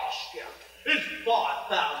 I ask you, is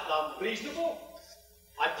 £5 unreasonable?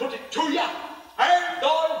 I put it to you, and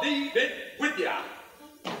I leave it with you.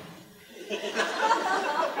 Pickering,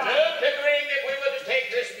 if we were to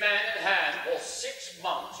take this man in hand for 6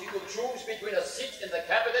 months, he will choose between a seat in the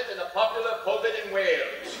cabinet and a popular pulpit in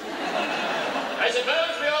Wales. I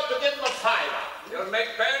suppose we ought to give him a fiver. You'll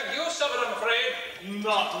make bad use of it, I'm afraid.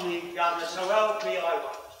 Not me, Governor, so help me I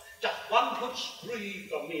won't. Just one good spree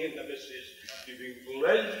from me and the missus, giving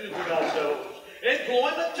pleasure to ourselves,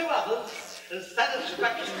 employment to others, and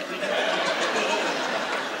satisfaction to the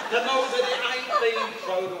to know that it ain't being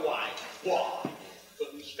thrown away. Why?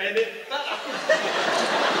 Couldn't spend it better.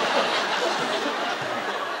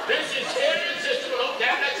 This is irresistible.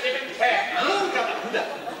 Cammack's giving care. No, Governor.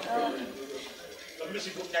 The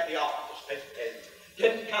missus looked at the article, spent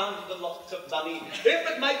 £10 a lot of money. It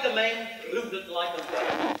would make the man prudent like a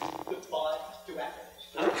man. Goodbye to apples.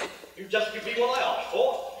 You just give me what I asked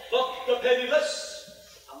for. Not the penniless.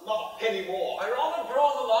 I'm not a penny more. I rather draw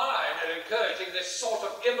the line at encouraging this sort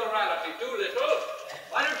of immorality, Doolittle.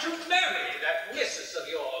 Why don't you marry that missus of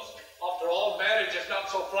yours? After all, marriage is not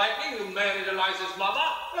so frightening. You married Eliza's mother.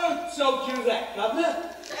 Who told you that, Governor?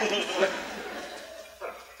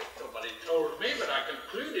 Nobody told me, but I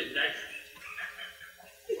concluded that.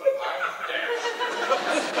 But I'm damned.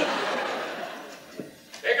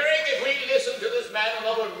 Pickering, if we listen to this man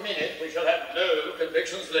another minute, we shall have no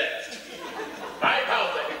convictions left. £5,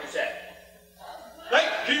 I think you said.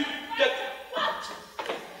 Thank you, gentlemen.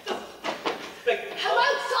 Hello,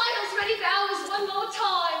 Silas, ready for hours one more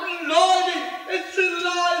time. Blimey, it's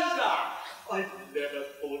Eliza. I never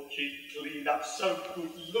thought she'd clean up so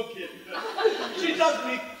good looking. She does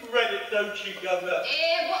me credit, don't she, Governor?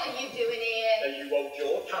 What are you doing here? And you hold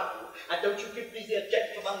your tongue, and don't you give me the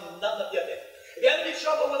gentleman none of your lip. If you have any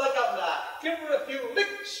trouble with a governor, give her a few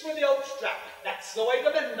licks with the old strap. That's the way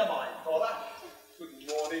to mend the mind, Father. Good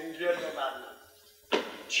morning, gentlemen.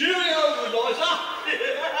 Cheerio, Eliza.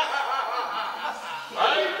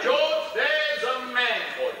 By George, there's a man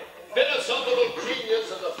for you. Philosophical genius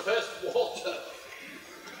of the first water.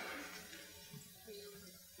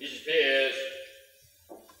 Mrs. Pierce,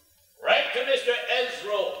 write to Mr.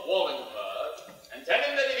 Ezra Wallingford and tell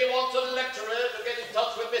him that if he wants a lecturer to get in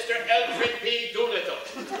touch with Mr. Alfred P. Doolittle.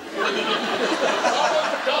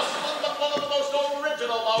 Robert Dustin, one of the most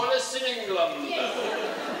original novelists in England.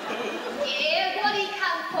 What he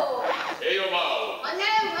come for? Say your vows. I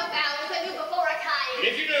know my vows, I knew before I came.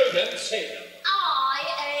 If you know them, say them.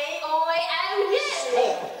 I-A-I-O-U.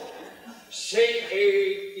 Stop. Say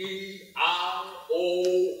A-E-R-O-U.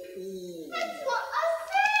 That's what I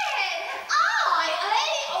said.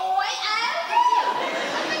 I-A-I-O-U.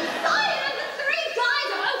 I've been sighing under 3 times.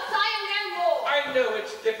 I won't sigh him no more. I know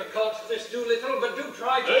it's difficult, Miss Doolittle, but do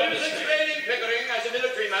try to There's understand. explaining, Pickering. As a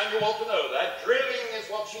military man, you ought to know that. Drilling is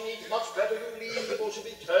what she needs much better. You leave before she'll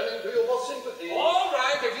be turning to you for sympathy. All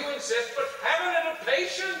right, if you insist, but have a little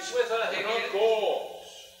patience with her, Higgins. Of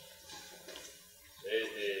course. Say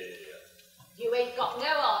here. You ain't got no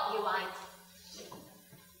heart, you ain't.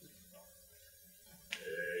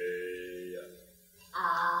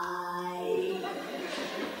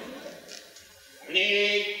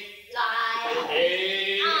 Need.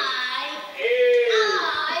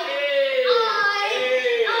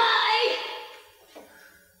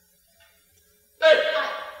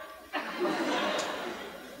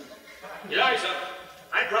 Eliza,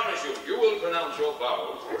 I promise you, you will pronounce your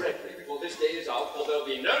vowels correctly before this day is out, or there'll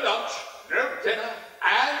be no lunch, no dinner,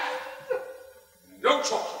 and no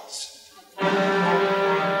chocolates.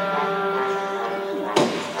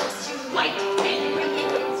 Just you wait, Henry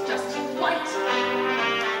Higgins, just you wait.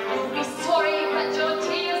 You'll be sorry, but your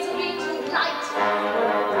tears will be too light.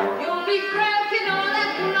 You'll be broken all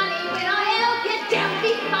that money when I help you. Don't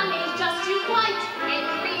be funny, just you wait,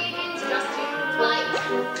 Henry Higgins, just you wait.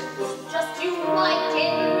 Just you wait,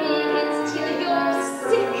 Henry Higgins, till you're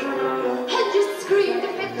sick. And you scream to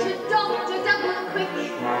fetch your doctor double quick.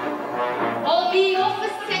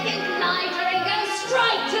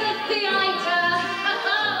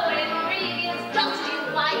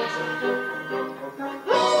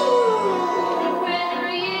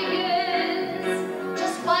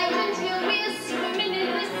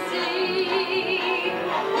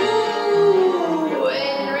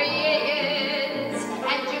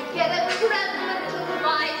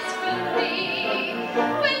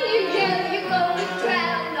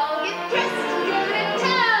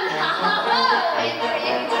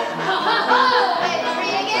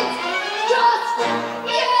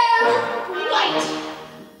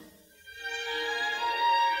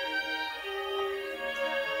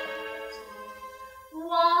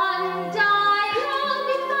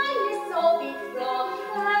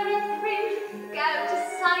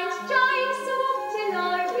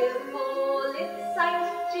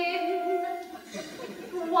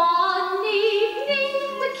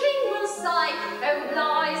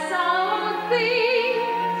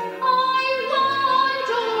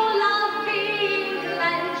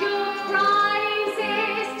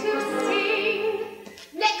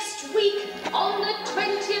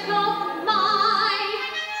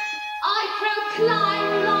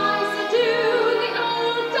 climb, Liza, do the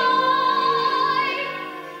old dive.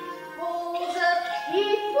 All the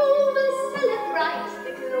people will celebrate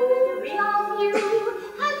the glory of you,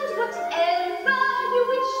 and whatever you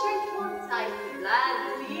wish and want, I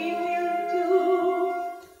gladly will do.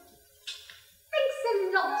 Thanks a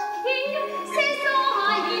lot, King, says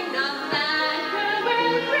I, in a manner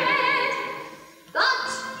well bred, but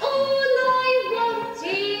all I want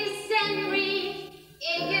is Henry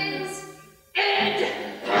Higgins' head.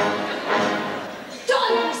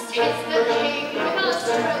 Don, says the King with a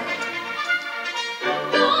stroke,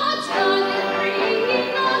 God's gonna bring in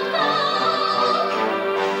the fog.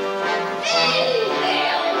 Then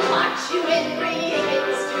they'll march you Henry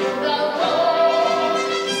Higgins to the wall,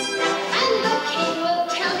 and the King will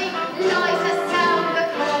tell me, Liza, sound the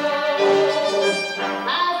call.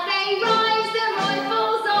 As they rise their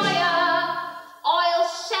rifles higher, I'll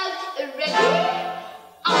shout, ready,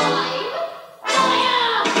 I'm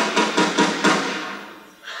fire!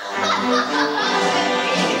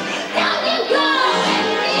 Down you go,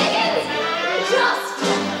 Henry Higgins! Just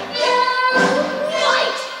you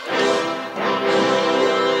fight!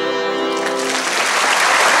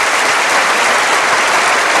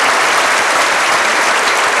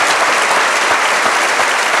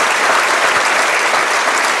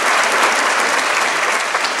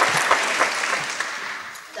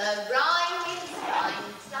 The rhyme is fine,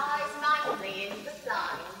 stars mindly in the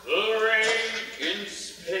flying. The rain in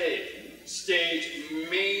Spain stayed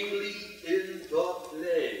mainly in the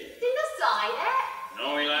play. Didn't I say that?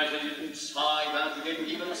 No, Eliza, you didn't sigh that. You didn't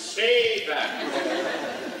even say that.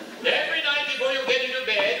 Every night before you get into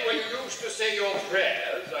bed, where you used to say your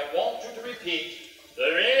prayers, I want you to repeat, the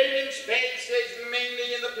rain in Spain stays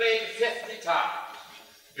mainly in the plane 50 times.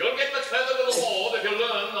 You'll get much further with the war if you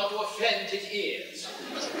learn not to offend his ears.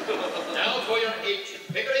 Now for your ancient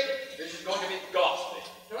Pickering, this is going to be ghastly.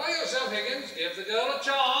 Try yourself, Higgins. Give the girl a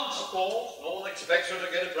chance. Of course, no one expects her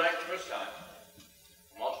to get it right the first time.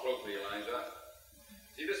 Watch closely, Eliza.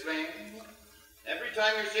 See this flame? Every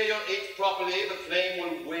time you say your H properly, the flame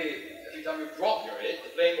will wave. Every time you drop your H,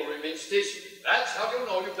 the flame will remain stationary. That's how you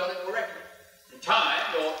know you've done it correctly. In time,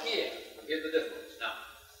 your ear will give the difference. Now,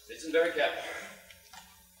 listen very carefully.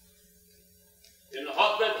 In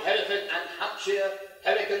Hotbed, Hereford, and Hampshire,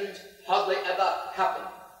 hurricanes hardly ever happen.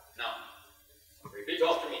 Now, repeat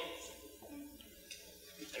after me.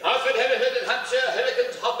 In Hartford, Hereford, and Hampshire,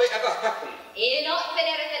 hurricanes hardly ever happen. In Oxford,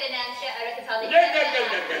 Hereford, and Hampshire, hurricanes hardly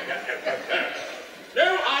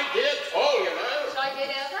No, I did at all, you know. Shall I do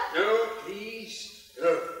it over? No, please.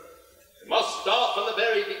 No. You must start from the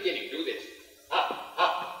very beginning. Do this. Ha, ha,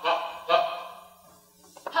 ha, ha.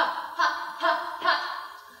 Ha, ha, ha, ha.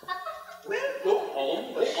 Well, go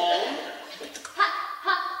on, go on. Ha,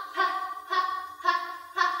 ha, ha, ha, ha,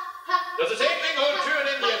 ha, ha. Does the same thing hold true in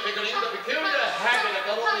India, Pickering? The peculiar habit of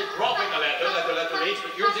not only dropping a letter like the letter H,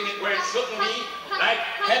 but using it where it shouldn't be, like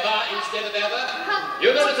heather instead of ever?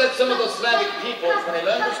 You notice that some of the Slavic peoples, when they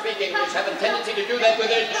learn to speak English, have a tendency to do that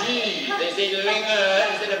with their G's. They say linger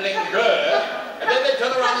instead of linger, and then they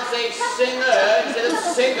turn around and say singer instead of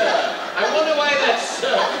singer. I wonder why that's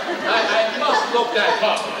so. I must look that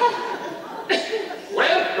up.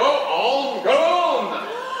 Well, go on, go on.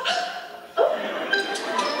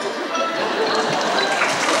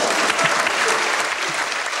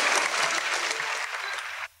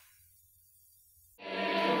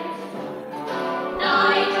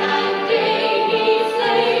 Night and day he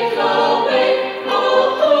slaves away,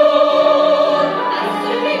 oh, as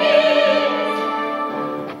the begins.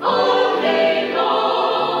 All day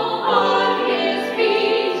long on his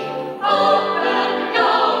feet, up and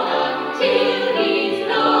down until he's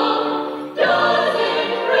numb.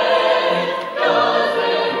 Doesn't rest,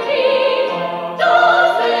 doesn't eat,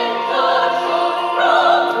 doesn't touch or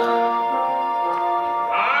from.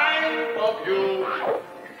 Kind of you,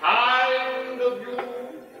 kind of you,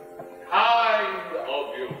 kind of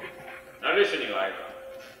you. Now listen, Eliza.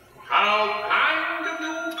 How kind of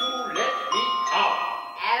you to let me come.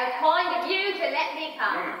 How kind of you to let me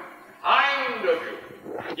come. Kind of you.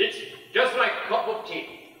 It's just like cup of tea.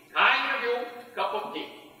 Kind of you, cup of tea.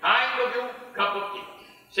 Kind of you, cup of tea.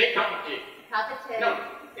 Say cup of tea. Cup of tea. No,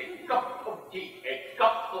 a cup of tea. A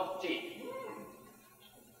cup of tea.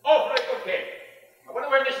 Oh, right, okay. I wonder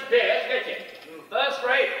where Mrs. Bears gets it. First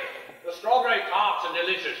rate. The strawberry tarts are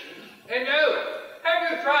delicious. And you, have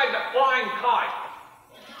you tried the flying kite?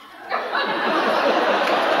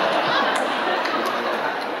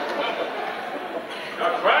 Now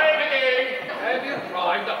try it again. Have you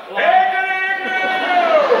tried the flying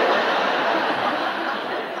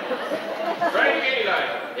Try it again,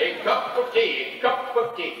 Eliza. A cup of tea. A cup of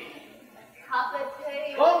tea. Cup cup of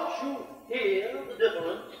tea. Can't you hear the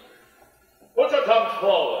difference? Put your tongue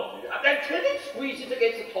forward, and then clearly squeeze it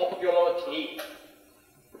against the top of your lower teeth.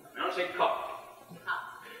 Now say cup. Cup.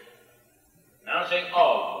 Now say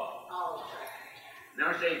oh. Oh.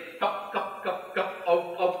 Now say cup, cup, cup, cup,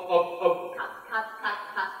 oh, oh, oh, oh. Cup, cup, cup,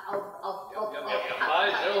 cup, oh, I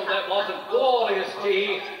told that was a glorious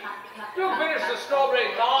tea. You finished the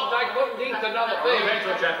strawberry tart, I couldn't eat another thing.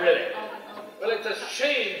 Venture chap, really. Well, it's a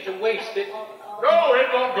shame to waste it. No,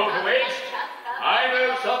 it won't go to waste. I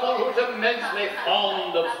know someone who's immensely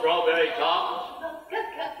fond of strawberry tart.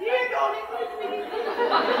 Here, darling.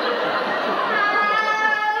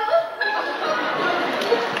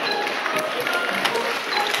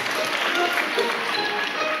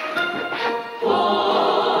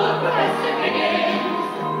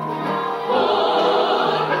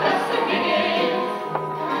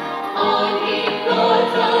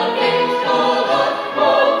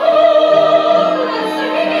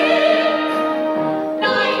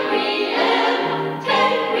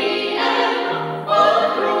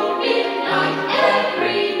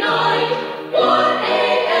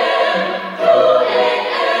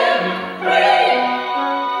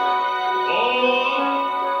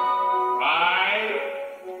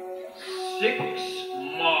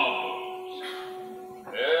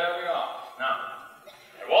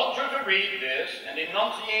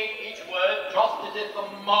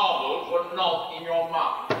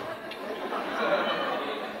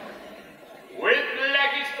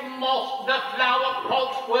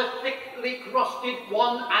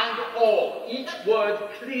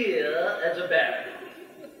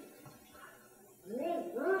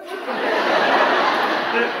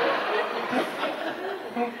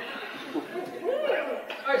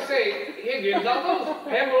 I say, Eugene, are those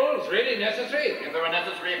pebbles really necessary? If they were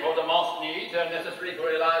necessary for the moss needs, they're necessary for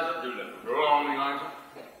Eliza Doolittle. Go on, Eliza.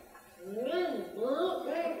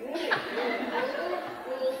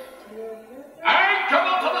 I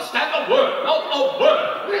cannot understand a word, not a word.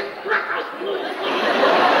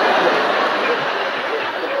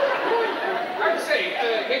 I say,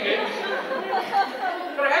 Higgins,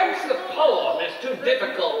 perhaps the poem is too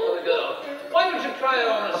difficult for the girl. Why don't you try it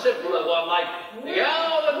on a simpler one like The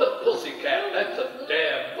Owl and the Pussycat? That's a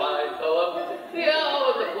damn fine poem. The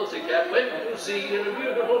Owl and the Pussycat went to see a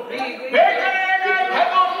beautiful pea green. I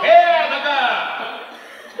cannot hear the girl.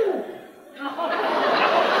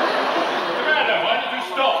 What's the matter? Why did you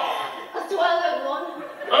stop? I swallowed one.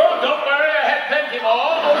 Oh, don't worry, I had plenty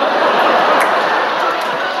more.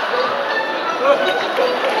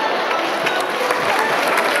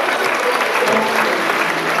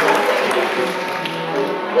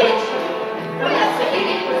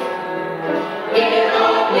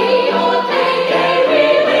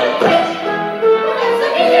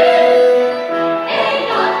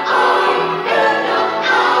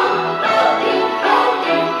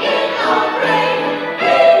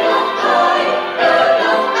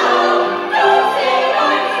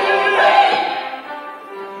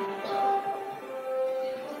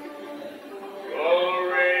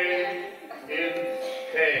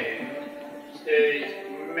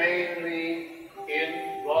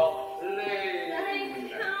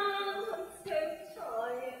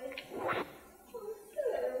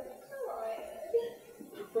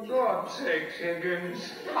 For God's sake,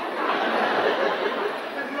 Higgins. It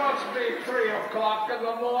must be 3 o'clock in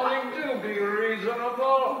the morning. Do be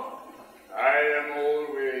reasonable. I am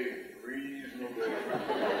always reasonable.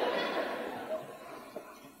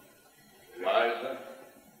 Eliza,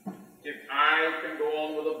 if I can go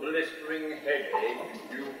on with a blistering headache,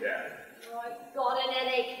 you can. Oh, I've got an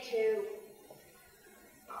headache too.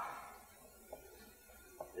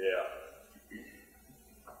 Yeah.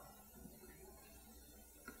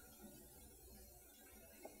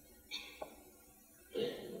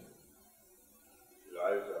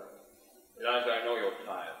 Eliza, I know you're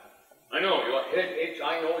tired. I know your head aches.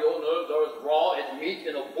 I know your nerves are as raw as meat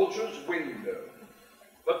in a butcher's window.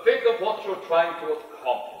 But think of what you're trying to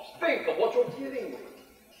accomplish. Think of what you're dealing with.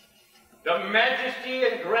 The majesty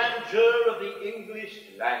and grandeur of the English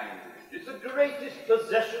language is the greatest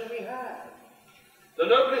possession we have. The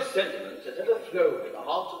noblest sentiments that ever flowed in the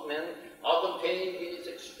hearts of men are contained in its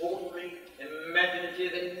extraordinary,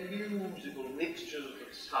 imaginative, and musical mixtures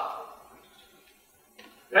of sound.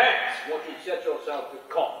 That's what you set yourself to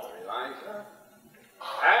conquer, Eliza.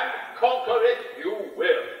 And conquer it you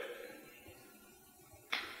will.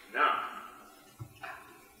 Now,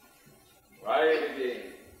 try it again.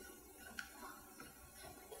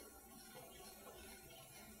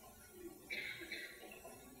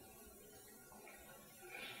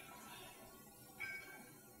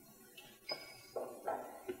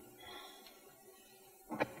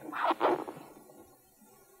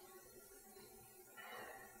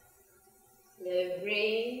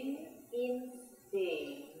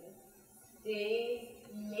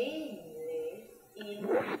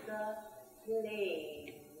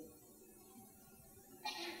 plain.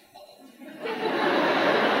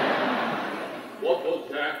 What was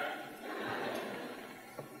that?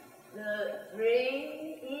 The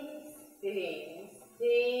brain in Spain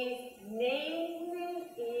stays mainly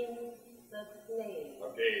in the plain.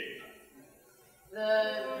 Okay. The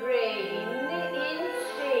brain in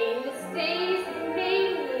Spain stays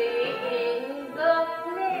mainly in the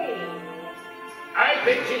plain. I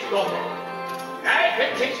think she's got it. I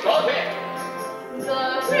think she's got it. The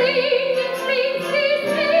brain in Spain stays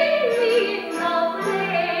mainly in the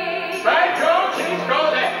plain. By God, she's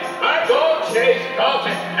got it. By God, she's got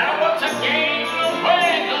it. Now once again,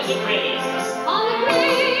 where does it rain? On the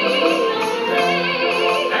plain, on the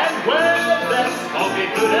plain. And where's that smoky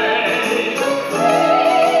today?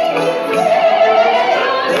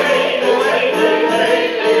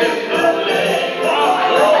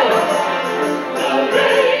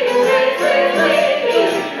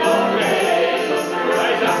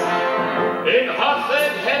 In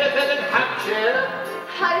Hotford, Hereford, and Hampshire.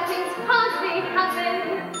 How things hardly happen.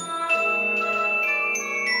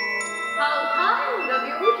 How kind of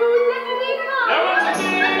you to let me come. Now once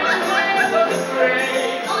again, where does it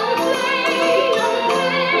rain? On the plain, on the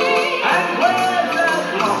plain. And where's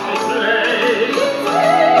that smoky today?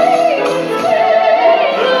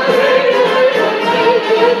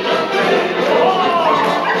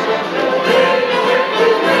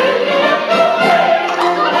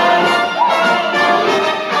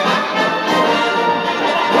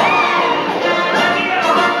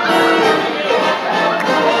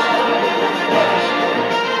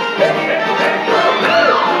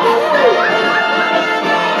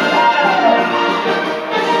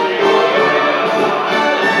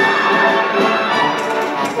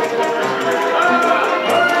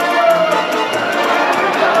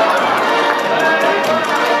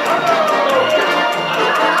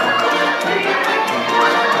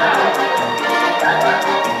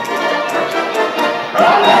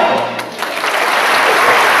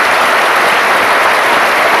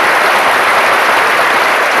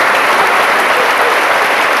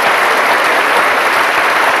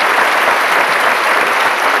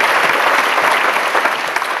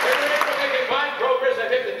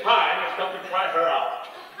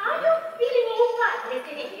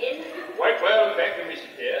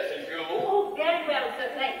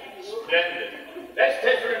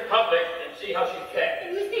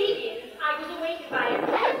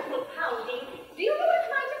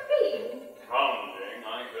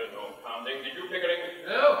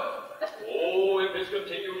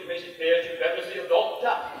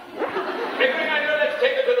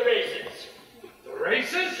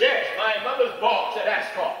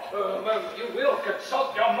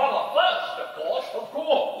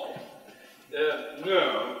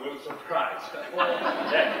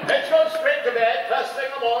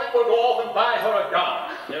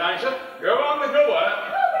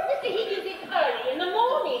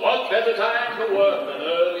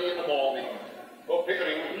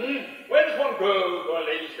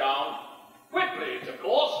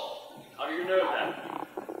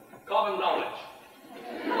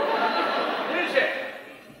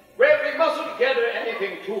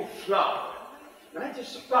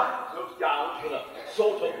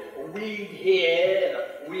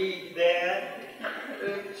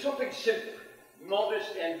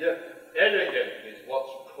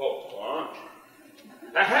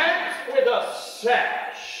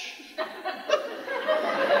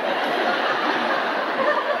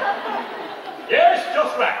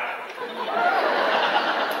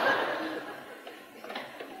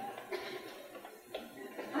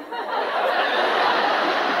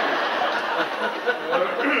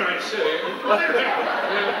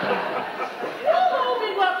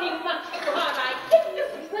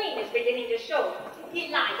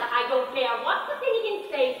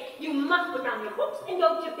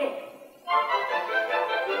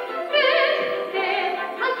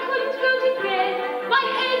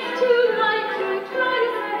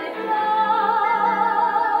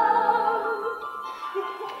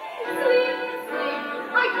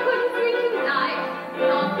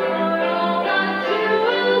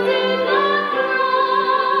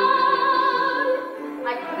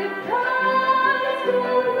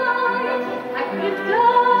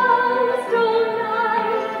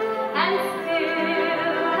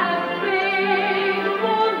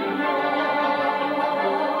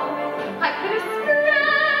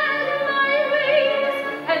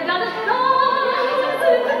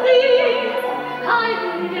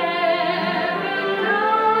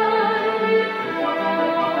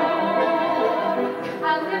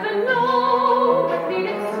 I'll never know what made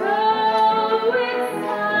it so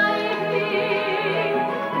exciting.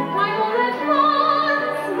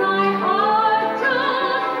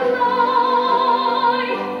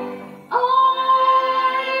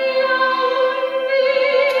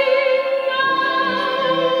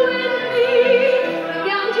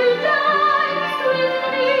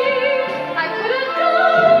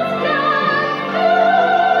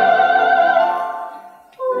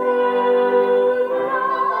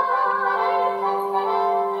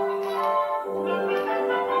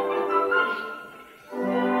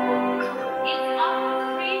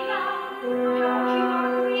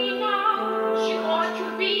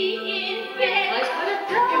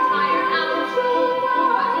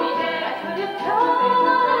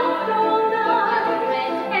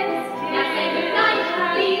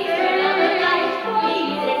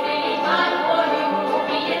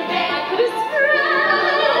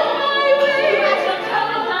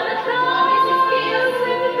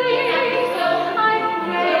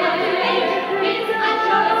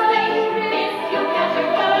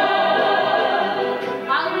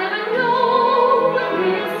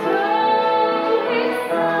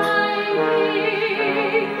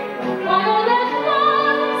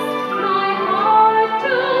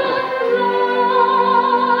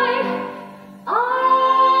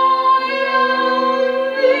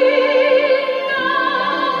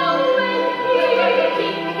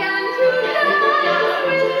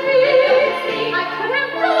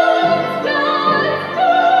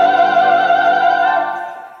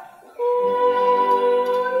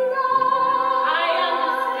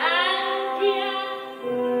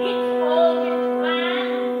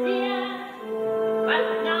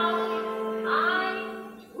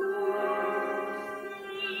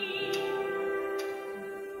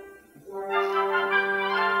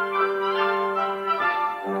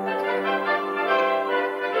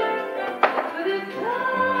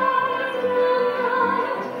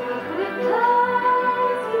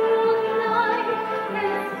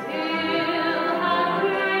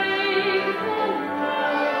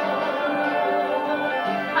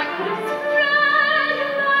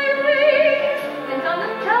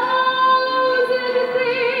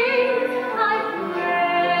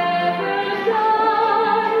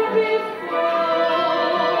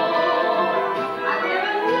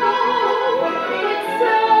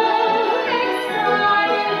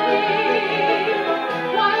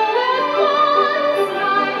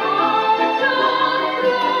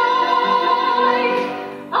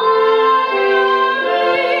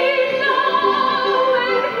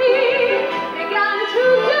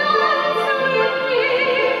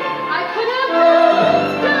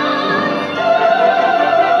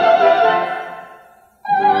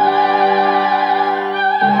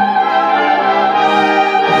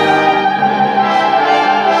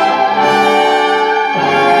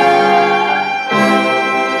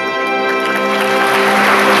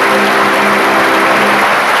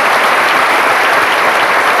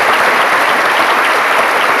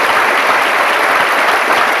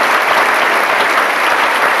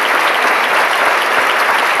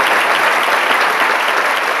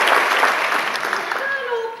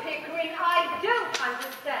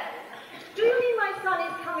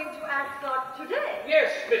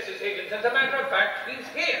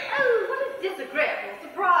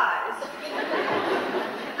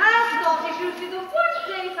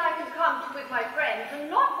 come to with my friends and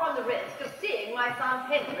not run the risk of seeing my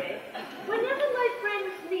son Henry. Whenever my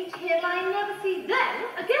friends meet him, I never see them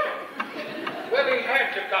again. Well, he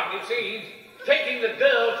had to come, you see. He's taking the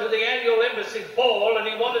girl to the annual embassy ball, and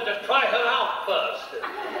he wanted to try her out first.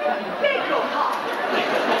 Beg your pardon.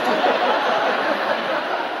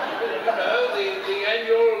 You know, the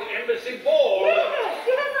annual embassy ball.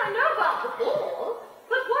 Yes, I know about the ball.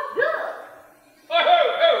 But what girl?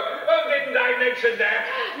 Oh, didn't I mention that?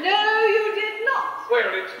 No, you did not.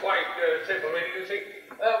 Well, it's quite simple, really, you see.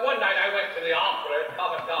 One night I went to the opera at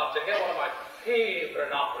Cammack to hear one of my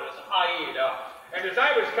favorite operas, Aida. And as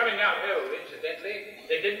I was coming out, incidentally,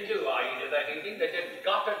 they didn't do Aida that evening, they did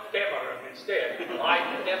Götterdämmerung instead.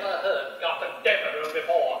 I'd never heard Götterdämmerung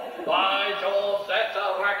before. By George, that's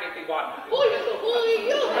a rackety one. What a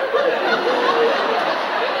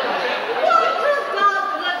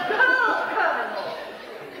godless girl, Colonel!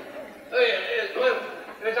 Well,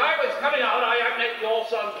 as I was coming out, I had met your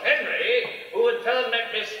son Henry, who in turn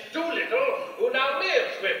met Miss Doolittle, who now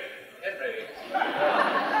lives with Henry.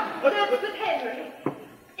 That's with Henry.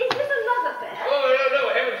 Is this a love affair? Oh, no,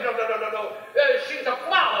 heavens, no. She's a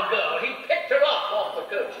flower girl. He picked her up off the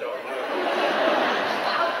curbstone.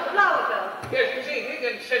 A flower girl? Yes, you see,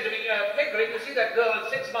 Higgins said to me, Pickering, you see that girl in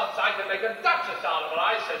 6 months, I can make a duchess out of her.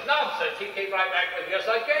 I said, nonsense. He came right back with, yes,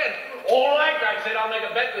 I can. All right, I said, I'll make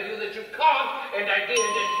a bet with you that you can't, and I did,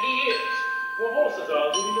 and he is. Your horses are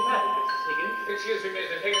leaving the paddock, Mrs. Higgins. Excuse me,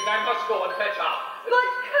 Mrs. Higgins, I must go and fetch up. But,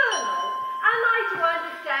 Colonel, am I to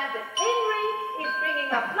understand that Henry is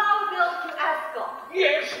bringing a flower girl to Ascot?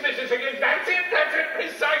 Yes, Mrs. Higgins, that's it,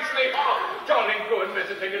 precisely. Oh, jolly good,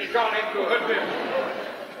 Mrs. Higgins, jolly good.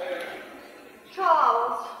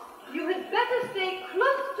 Charles, you had better stay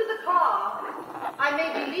close to the car. I may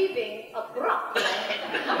be leaving abruptly.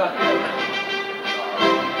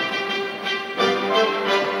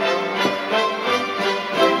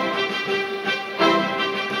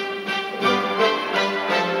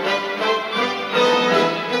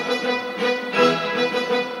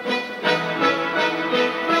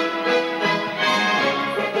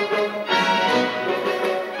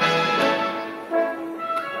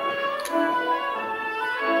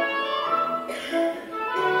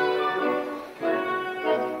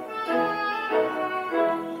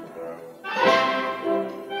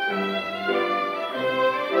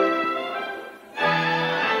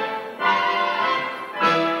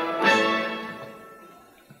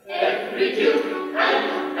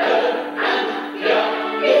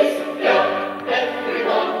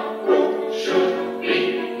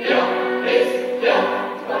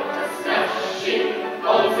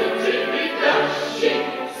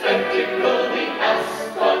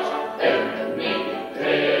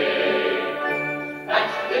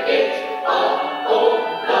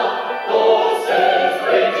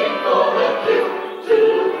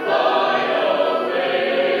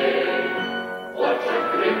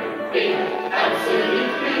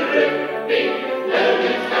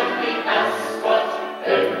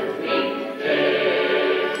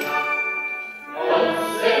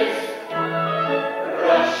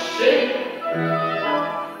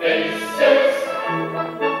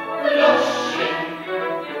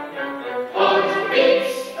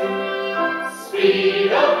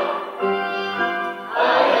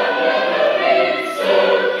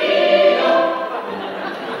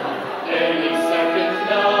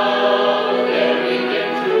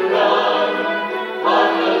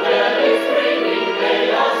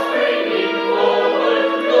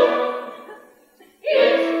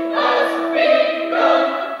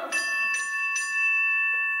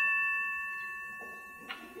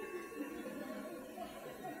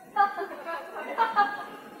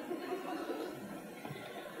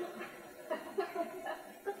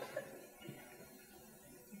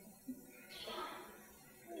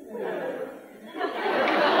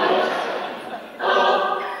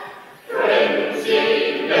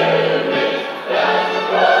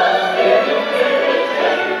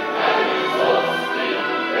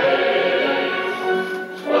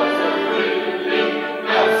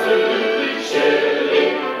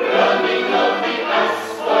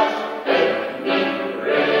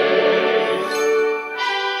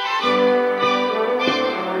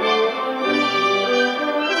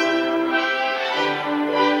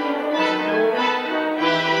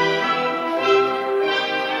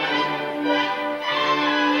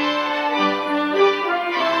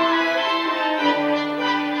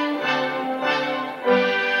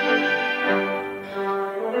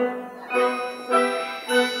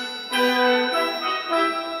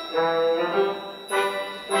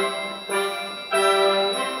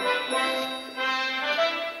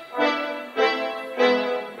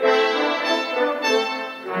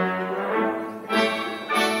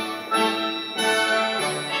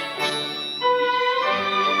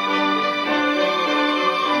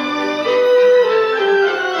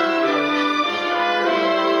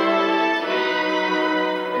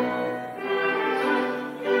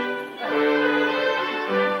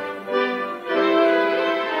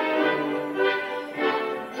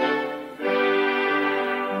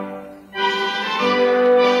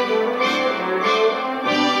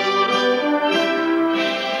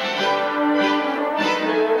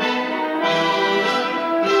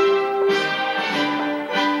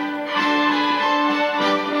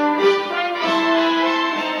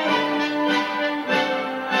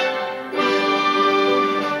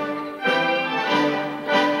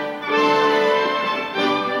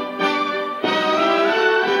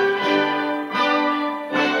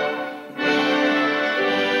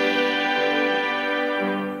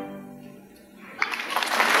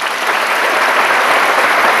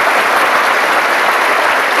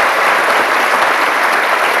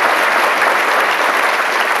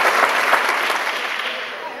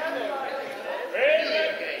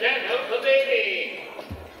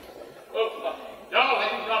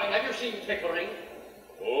 seen Pickering?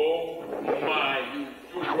 Oh, my, you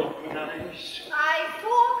do look nice. I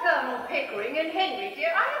saw Colonel Pickering and Henry, dear.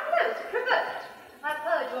 I am most provoked. I've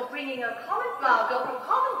heard you're bringing a common flower girl from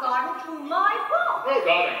Covent Garden to my farm. Oh,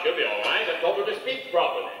 darling, she'll be all right. I taught her to speak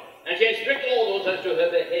properly. And she has strict orders as to her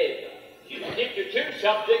behavior. She's to keep to two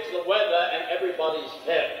subjects, the weather and everybody's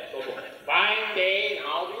health. So, fine day,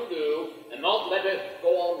 how do you do? And not let her go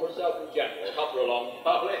on herself in general. Help her along,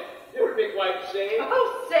 darling. You'll be quite safe.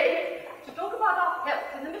 Oh, safe? To talk about our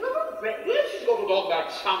health in the middle of a race? Yes, she's got to talk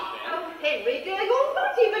about something. Oh, Henry, dear, you're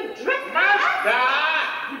not even dressed. Master!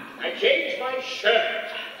 I changed my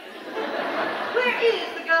shirt. Where is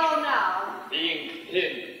the girl now? Being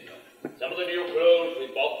pinned. Some of the new clothes we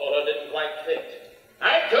bought for her didn't quite fit.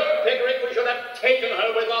 I told Pickering we should have taken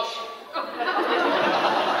her with us.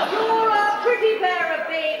 You're a pretty pair of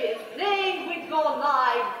babies playing with your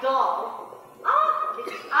live doll. Ah,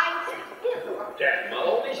 Mrs. Einstein. Damn, Mother,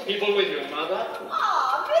 all these people with you, Mother.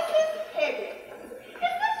 Ah, Mrs. Higgins. Is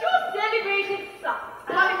this your celebrated son?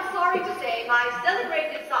 I'm sorry to say my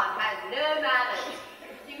celebrated son has no manners.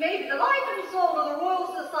 He may be the life and soul of the Royal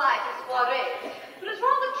Society soiree, but it's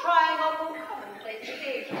rather trying on more commonplace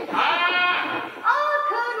occasions.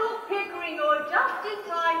 Colonel Pickering, you're just in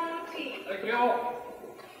time for tea. Thank you.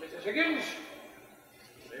 Mrs. Higgins,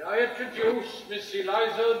 may I introduce Miss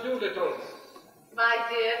Eliza Doolittle? My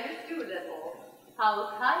dear Miss Doolittle,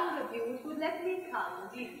 how kind of you to let me come.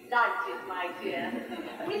 Delighted, my dear.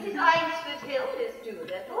 Mrs. Einsford Hill, Miss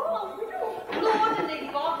Doolittle. Lord and Lady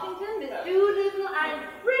Washington, Miss Doolittle, and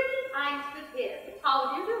Brittany Einsford Hill. How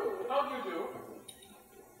do you do? How do you do?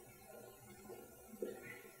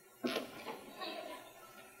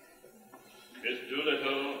 Miss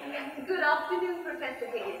Doolittle. Good afternoon, Professor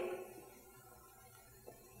Higgins.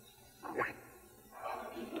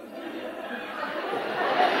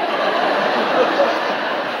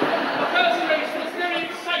 The first race was very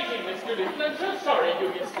exciting, Miss Doolittle. I'm so sorry you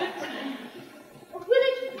missed it. Will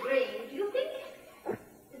it rain, do you think?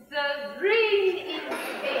 The rain in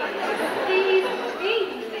Spain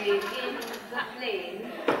stays mainly in the plain.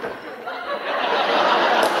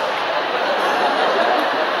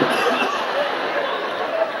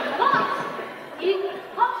 But in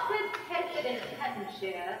Hartford, Hertford, and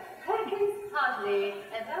Hampshire, hurricanes hardly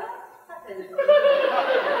ever happen.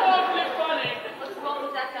 Awfully funny. What's wrong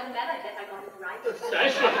with that young man? I guess I got it right.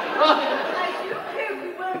 Especially. I do hope we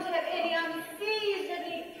won't have any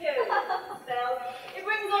unseasonably cold spell. It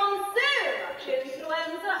brings on so much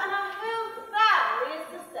influenza, and I hope the family is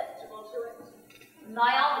susceptible to it.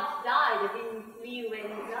 My aunt died of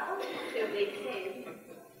influenza, so they say.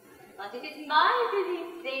 But it is my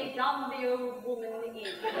belief they done the old woman in.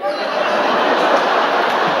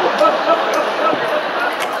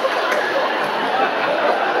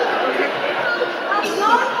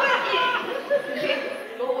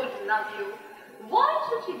 Lord love you. Why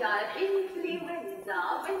should she die of influenza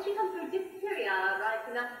when she comes through diphtheria right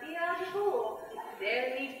enough the year before?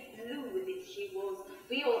 Very blue that she was.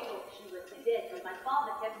 We all thought she was dead, but my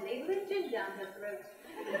father kept neighboring gin down her throat.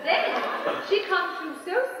 Then she comes through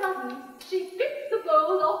so sudden, she spit the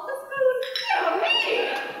bowl off the spoon. Dear me!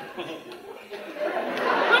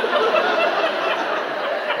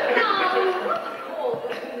 Now, what all the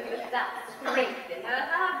woman with that strength in her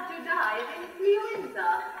had to die of influenza?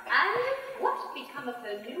 And what become of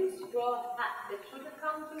her new straw hat that should have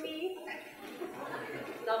come to me?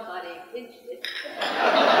 Somebody pinched it.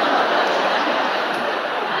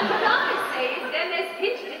 And what I say is them as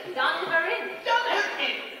pinched it done her in. Done her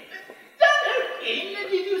in? Done her in,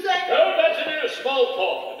 did you say? Oh, that's a mere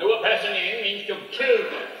smallpox. To do a person in means to kill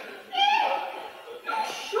them.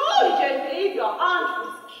 Surely you don't believe your aunt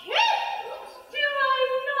was killed? Do I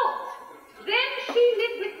not? Then she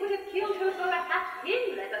would have killed her for a hat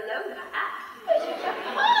pin, let alone a hat. But you can't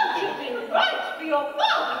have been right for your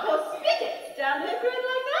father for spit down her throat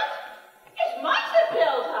like that. It might have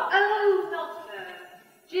killed her. Oh, not her.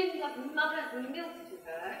 Jim was mother's milk to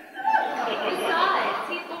her. Besides,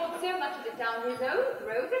 he poured so much of it down his own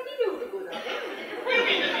throat that he knew the good of it. You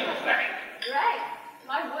mean that he drank? Right.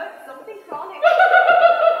 My word's something chronic.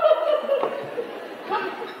 What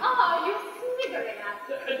are you sniggering at?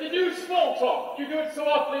 The new small talk. You do it so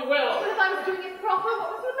awfully well. But if I was doing it proper, what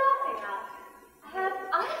was you laughing at? Have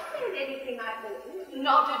I said anything I oughtn't?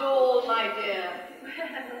 Not at all, my dear.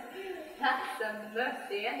 That's a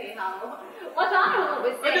mercy, anyhow. What I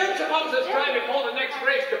always say... But don't suppose it's time before the next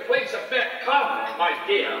race to place a bet. Come, my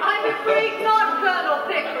dear. I'm afraid not, Colonel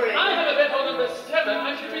Pickering. I have a bet on number 7.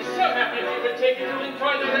 I should be so happy if you would take me to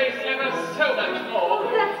enjoy the race ever so much more.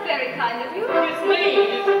 That's very kind of you. Miss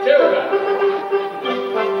Lee is a joker.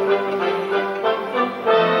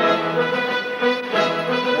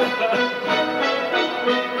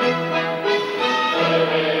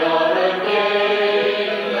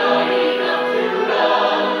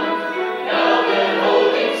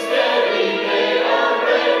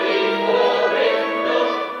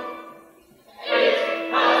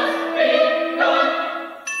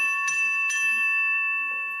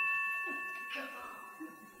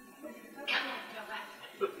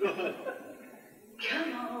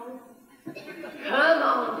 Come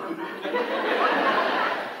on, Dover.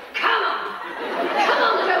 Come on. Come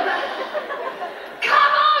on, Dover.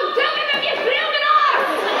 Come on, do it if you feel it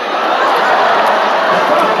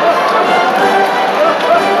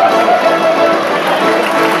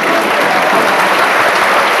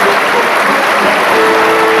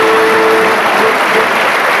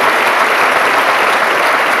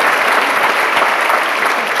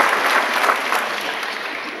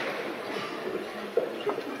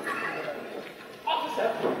Officer,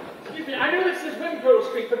 excuse me, I know this is Wimpole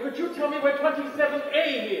Street, but could you tell me where 27A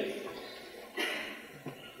is?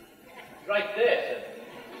 Right there, sir.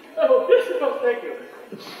 Oh, yes, of course, thank you.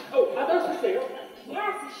 Oh, are those for sale?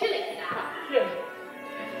 Yes, shillings now. Yes.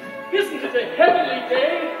 Isn't it a heavenly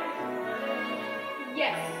day?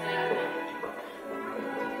 Yes, sir.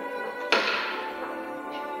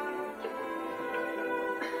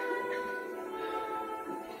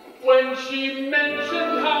 When she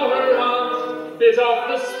mentioned how her aunt bit off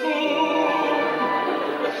the spoon,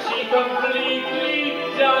 she completely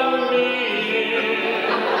done me in,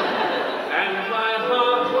 and my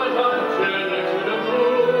heart went on journey to the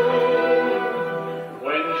moon.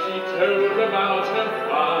 When she told about her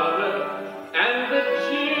father and the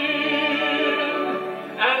gin,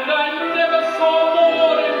 and I never saw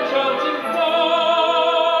more enchanting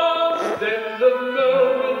thoughts than the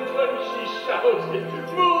moment when she shouted,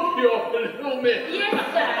 "Move your blooming!" Yes,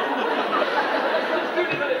 sir.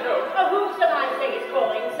 Judy, let it go. Oh, who shall I say is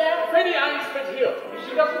calling, sir? Freddie Einsford here. If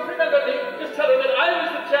she doesn't remember me, just tell her that I was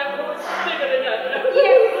the chap who was sniggering at her.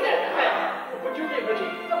 Yes, sir. Would you give her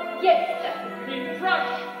tea? Oh, yes, sir. In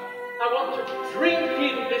Thrush, I want to drink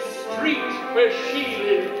in this street where she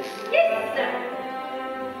lives. Yes, sir.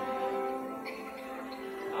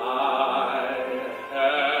 I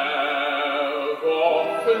have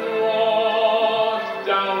often walked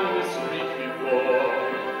down the street before,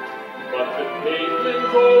 but the pavement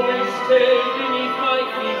always stayed beneath my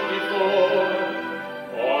feet before.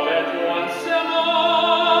 All at once am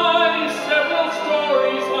I several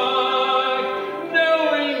stories high,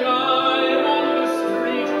 knowing I'm on the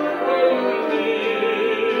street where you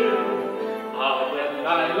live. Are there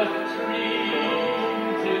lilac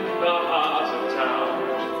trees in the heart of town?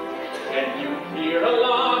 Can you hear a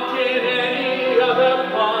lark in any other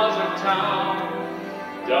part of town?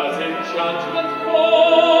 Does enchantment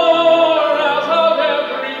pour out of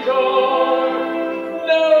every door?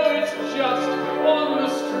 No, it's just on the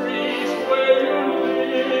street where you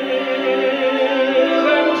live.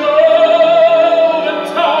 And oh, the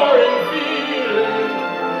towering feeling,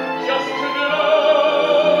 just to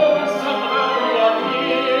know somehow you're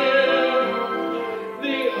here.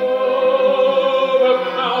 The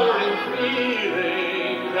overpowering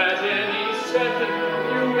feeling that any second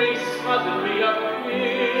you may suddenly appear.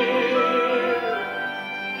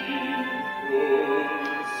 People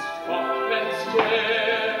stop and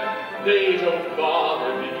stare, they don't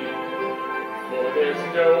bother me, for there's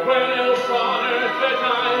nowhere else on earth that I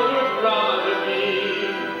would rather be.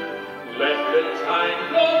 Let the time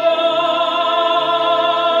go by,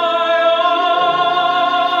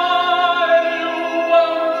 you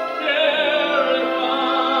won't care if I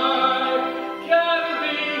can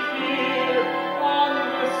be here on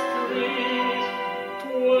the street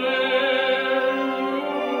where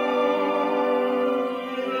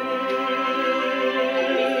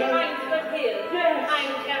Mr. Einsford here. Yes.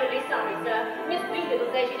 I'm terribly sorry, sir. Miss Doolittle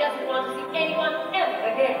says she doesn't want to see anyone ever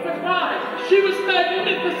again. But why? She was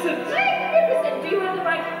magnificent! Magnificent! Do you have the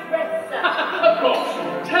right address, sir? Of course!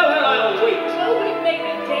 Tell her I'll wait! Oh, it may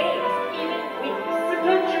be days, even weeks. But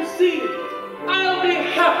don't you see? I'll be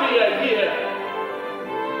happier here!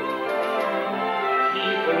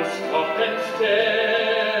 People stop and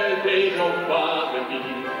stare, they don't bother me,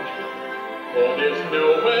 for there's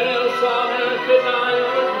nowhere else on earth that I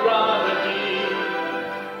would rather be.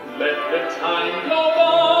 Let the time go by.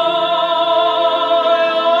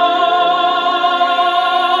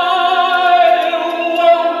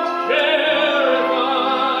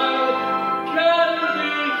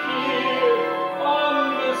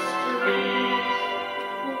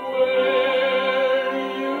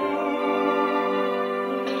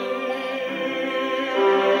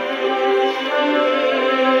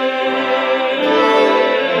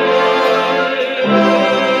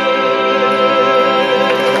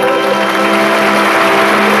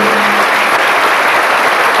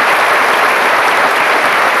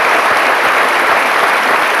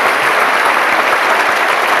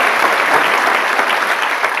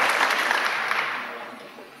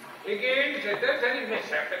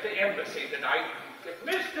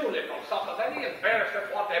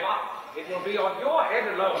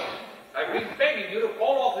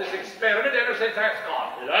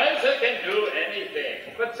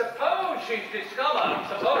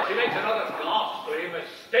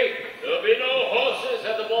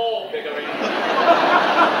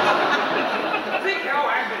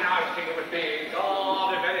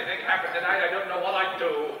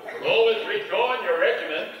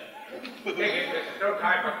 Higgins, this is no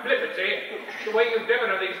time for flippancy. The way you've driven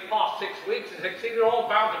her these past 6 weeks has exceeded all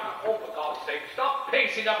bounds of... Oh, for God's sake, stop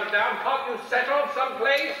pacing up and down. Can't you settle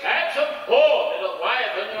someplace? Have some port. It'll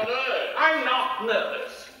quieten your nerves. I'm not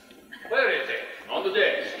nervous. Where is it? On the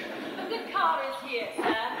desk. The car is here,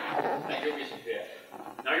 sir. Thank you, Mrs. Pierce.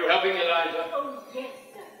 Now you helping me, Eliza? Oh, yes,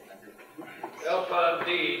 sir. Help her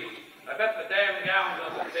indeed. I bet the damn gown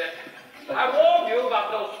doesn't fit. I warned you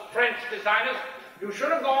about those French designers. You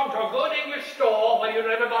should have gone to a good English store where you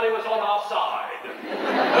knew everybody was on our side.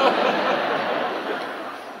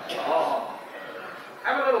 Oh.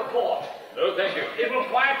 Have a little port. No, thank you. It will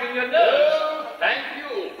quieten your nerves. No, thank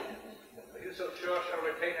you. Are you so sure she'll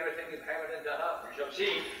retain everything you've hammered into her? We shall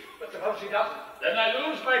see. But suppose she doesn't? Then I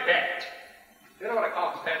lose my bet. You know what I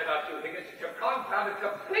can't stand about you, Higgins? It's your confounded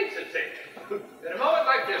complacency. In a moment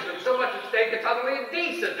like this, with so much at stake, it's utterly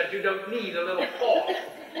indecent that you don't need a little port.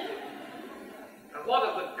 And what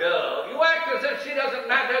of the girl? You act as if she doesn't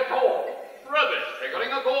matter at all. Rubbish.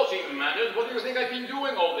 Pickering, of course she matters. What do you think I've been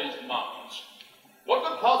doing all these months? What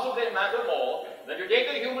could possibly matter more than to take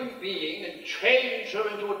a human being and change her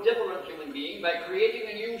into a different human being by creating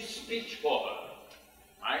a new speech for her?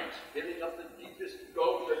 Mine's filling up the deepest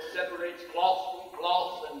gulf that separates cloth from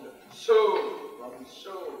cloth and soul from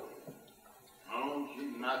soul. Oh, she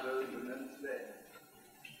matters immensely.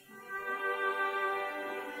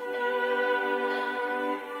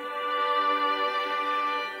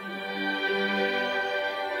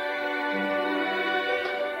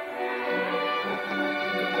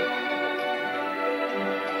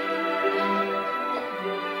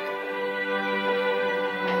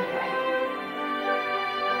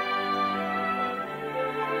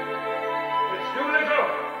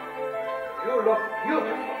 You look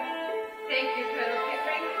beautiful. Thank you, Colonel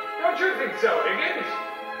Pickering. Don't you think so, Higgins?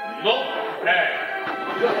 Not bad.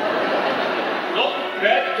 Not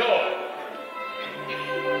bad at all.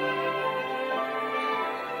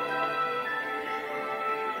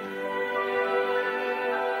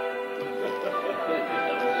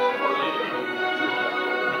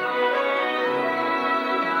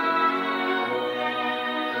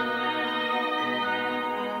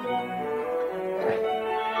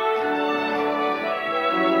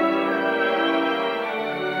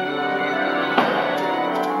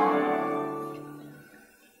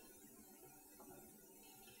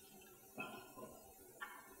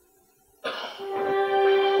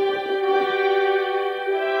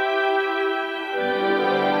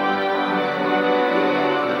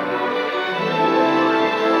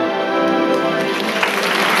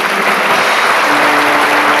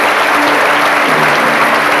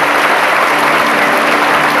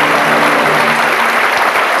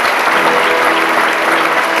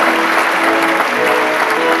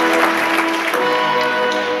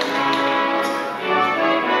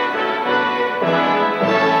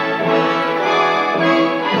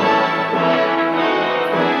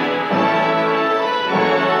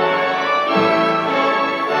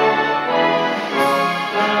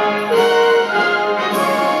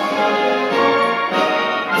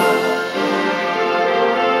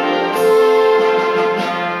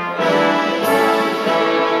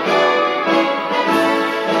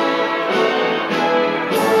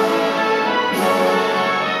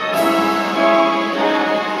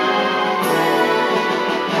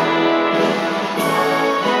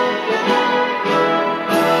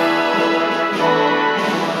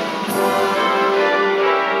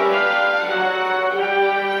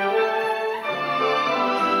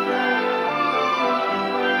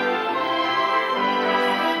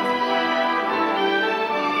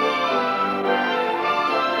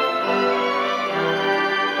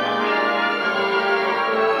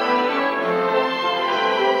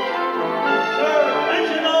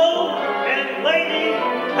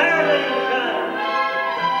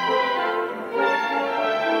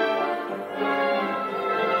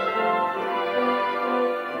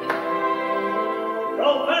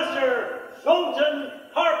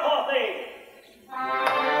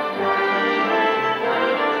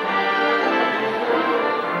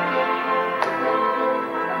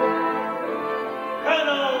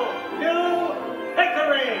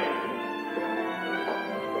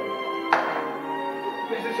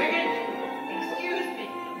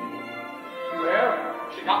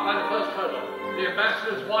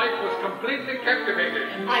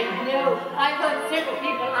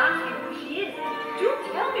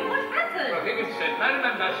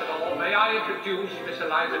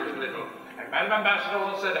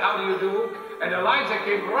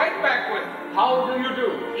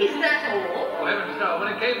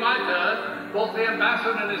 Both the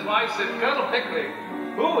ambassador and his wife said, Colonel Pickering,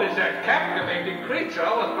 Who is that captivating creature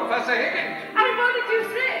with Professor Higgins? And what did you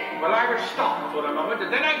say? Well, I was stopped for a moment,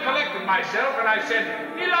 and then I collected myself, and I said,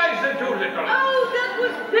 Eliza Doolittle. Oh, that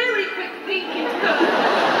was very quick thinking.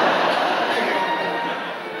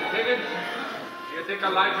 Higgins, do you think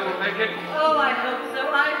Eliza will make it? Oh, I hope so.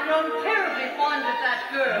 I've grown terribly fond of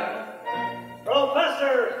that girl.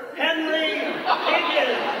 Professor Henry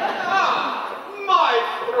Higgins. Ah,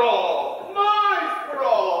 Maestro!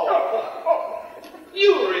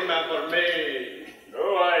 You remember me. No,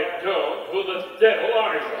 I don't. Who the devil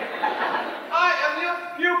are you? I am your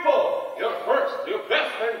pupil. Your first, your best,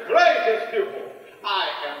 and greatest pupil. I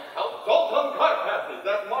am Count Zoltan Karpathy,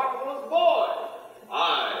 that marvelous boy.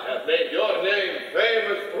 I have made your name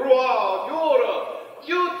famous throughout Europe.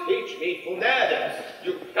 You teach me phonetics.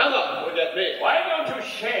 You cannot forget me. Why don't you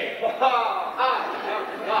shave? I have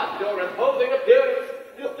not your imposing appearance.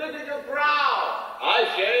 You fitted your brow. I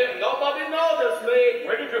shave, nobody noticed me.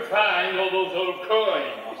 Where did you find all those old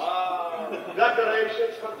coins?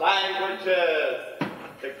 Decorations for languages.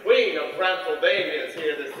 The Queen of Transylvania is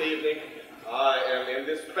here this evening. I am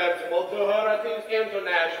indispensable to her at these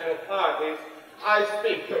international parties. I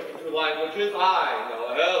speak 32 languages. I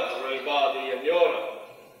know everybody in Europe.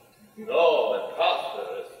 No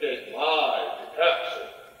imposter escaped my detection.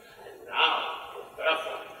 And now,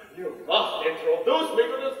 Professor, you must introduce me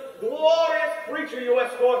to this glorious creature you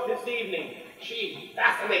escort this evening. She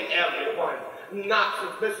fascinates everyone. Not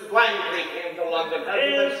since Mrs. Langley came to London has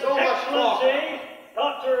there been so much talk. Excellency,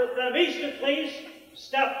 Dr. Themistocles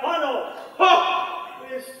Stefanos. Ha!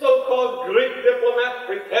 This so-called Greek diplomat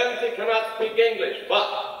pretends he cannot speak English, but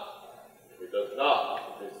he does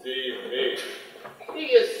not deceive me. He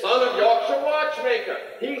is son of Yorkshire watchmaker.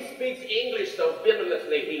 He speaks English so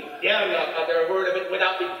venomously he dare not utter a word of it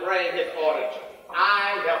without betraying his origin.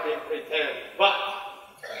 I help him pretend, but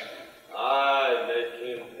I make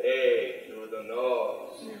him pay through the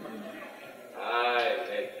nose. I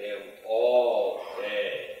make him all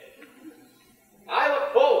pay. I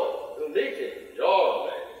look forward to meeting your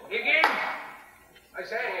lady. Higgins? I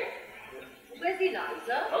say. Where's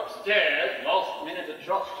Eliza? Upstairs, lost minute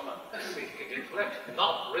adjustment. See, Higgins, let's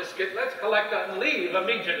not risk it. Let's collect and leave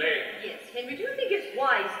immediately. Yes, Henry, do you think it's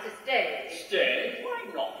wise to stay? Stay? Why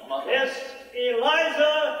not, Mother? Yes,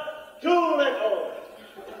 Eliza Doolittle.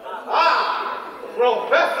 Ah,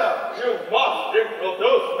 Professor, you must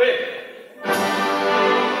introduce me.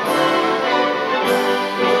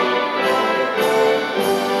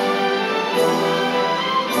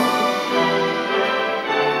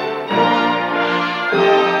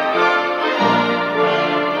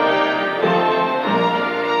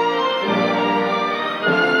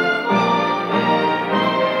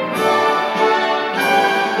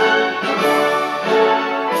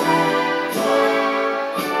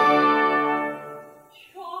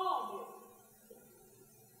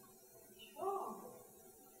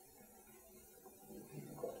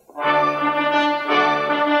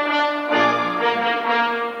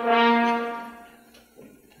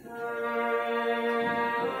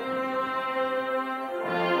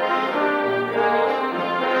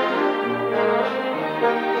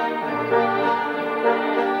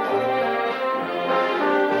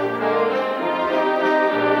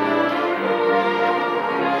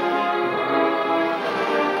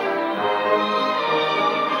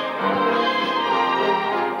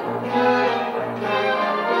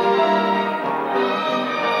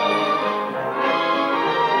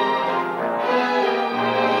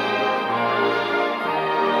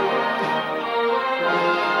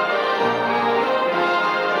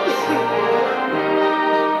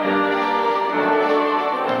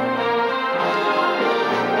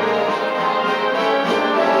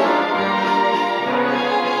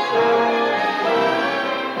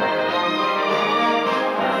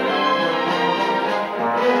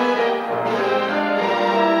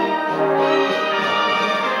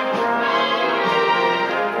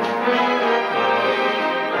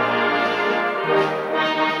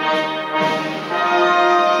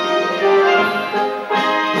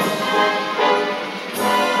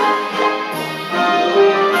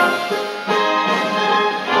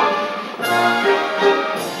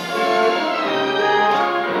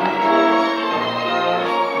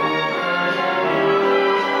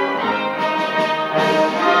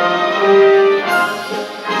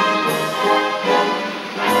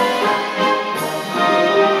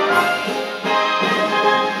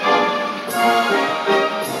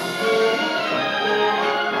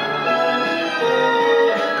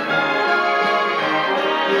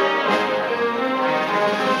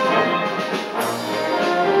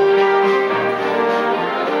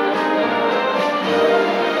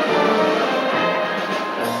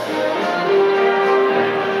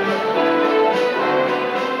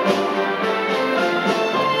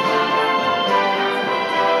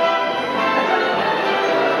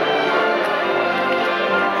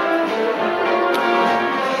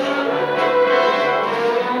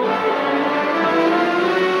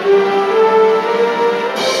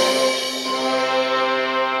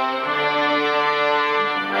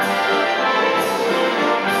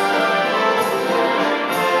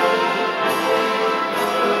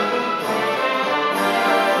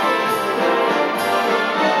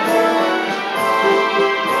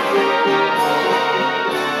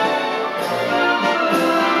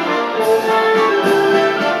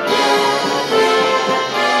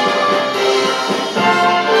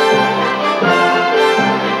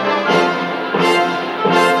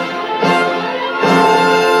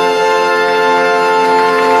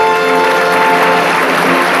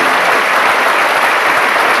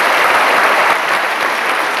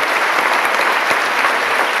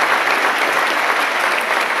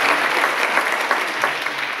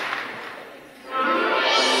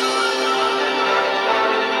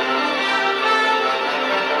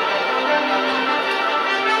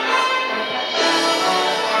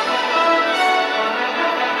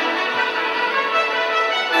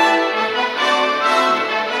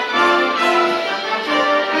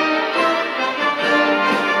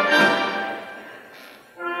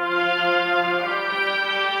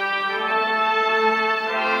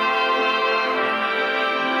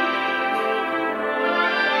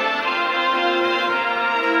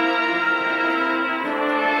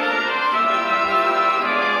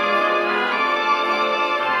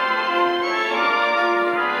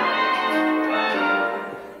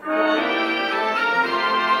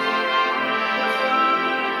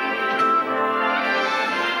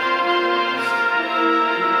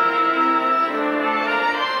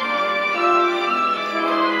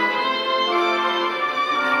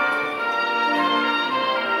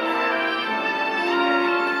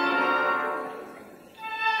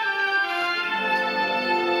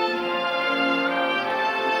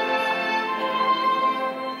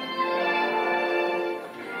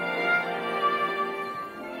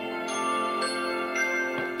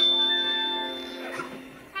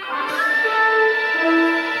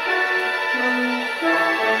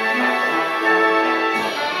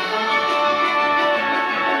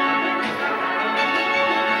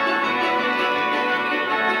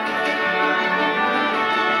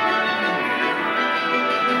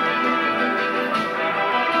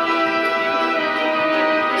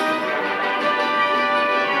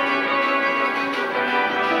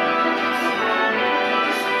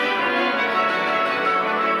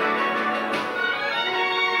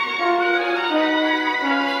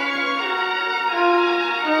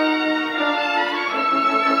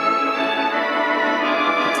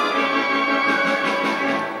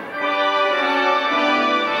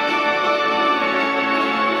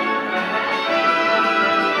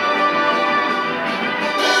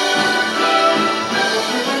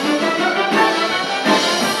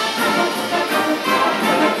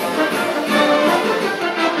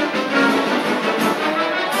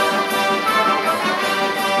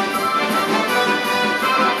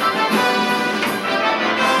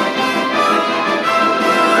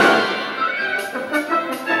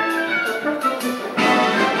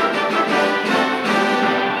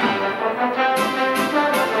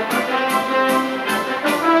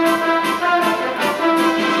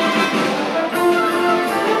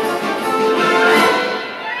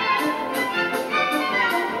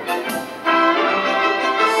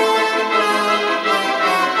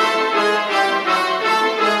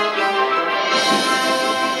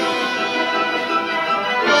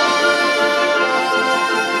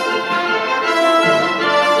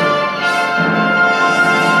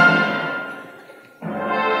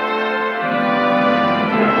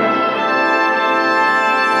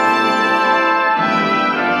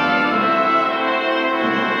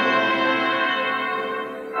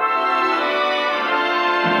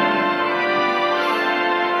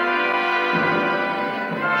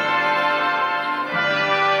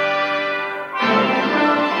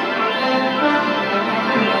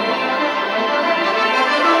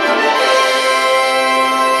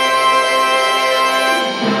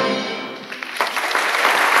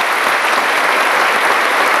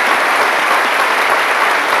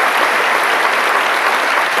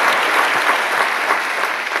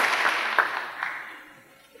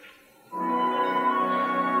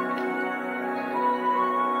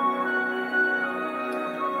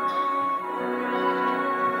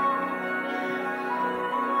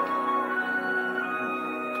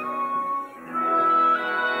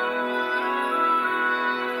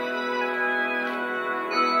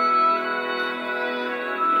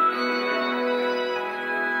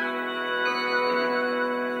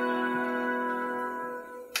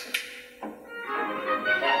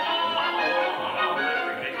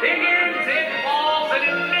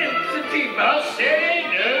 scheme. A silly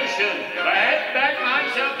notion. If I hadn't backed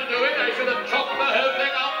myself to do it, I should have chopped the whole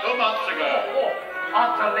thing up 2 months ago.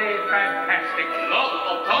 Utterly fantastic. Lot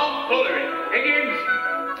of tomfoolery. Higgins,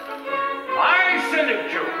 I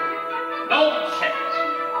salute you. Nonsense.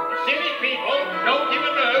 Silly people don't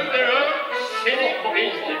even know their own silly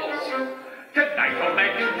business. Tonight, old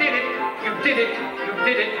man, you did it. You did it. You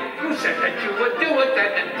did it. You said that you would do it,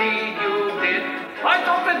 and indeed you did. I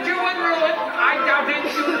thought that you would rue it. I doubted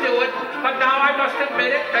you'd do it. But now I must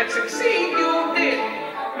admit it, that succeed you did.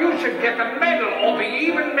 You should get a medal or be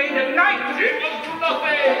even made a knight. It was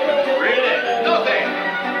nothing. Really, nothing.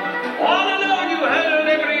 All alone you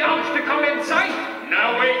held every ounce to come in sight.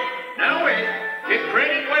 Now wait. Get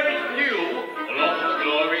credit where it's due. A lot of the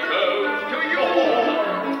glory goes to you.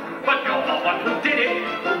 But you're the one who did it.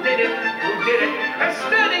 As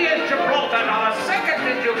steady as Gibraltar, not a second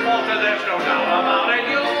did you falter, there's no doubt about it.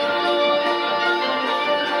 You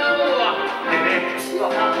did it.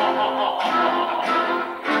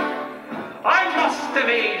 I must have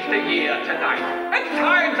aged a year tonight. At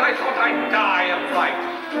times I thought I'd die of fright.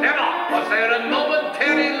 Never was there a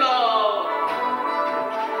momentary lull.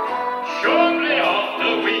 Shortly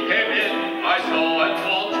after we came in, I saw at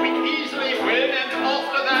once we'd easily win, and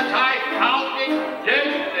after that I found it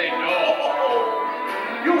deadly dull.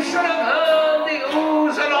 You should have heard the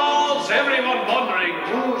oohs and ahs, everyone wondering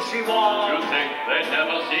who she was. You think they'd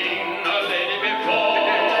never seen a lady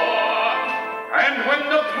before? And when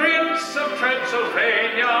the Prince of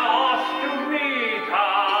Transylvania asked to meet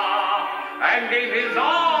her, and gave his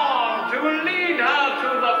arm to lead her to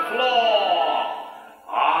the floor,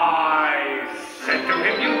 I said to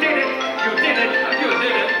him, you did it.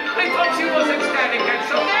 They thought she was ecstatic and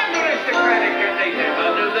so damn aristocratic, and they never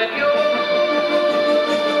knew that you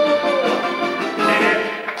did it.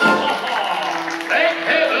 Thank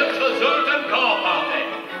heaven for Sultan Carpathy.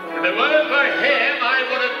 If it weren't for him, I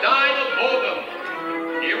would have died of boredom.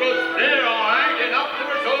 He was there, all right, and up to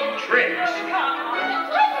his own tricks.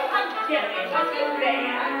 Yes.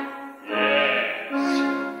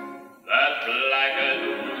 That blackguard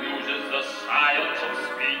who uses the science of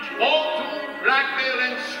speech more to blackmail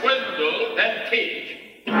and swindle than teach.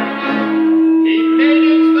 He made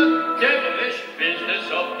it the devilish business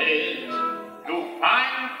of his to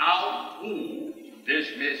find out who this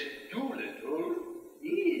Miss Doolittle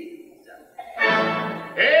is.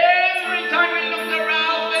 Every time we looked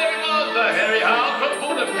around, there was the hairy hound from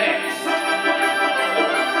Budapest.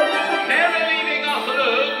 Never leaving us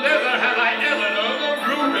alone, never have I ever known a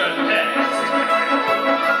ruder test.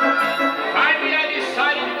 Finally, I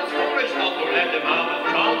decided it was foolish not to let him have a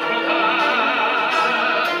chance with her.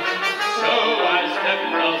 So I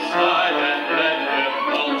stepped aside and let him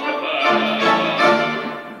dance with her.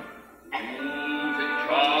 Losing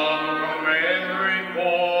charm from every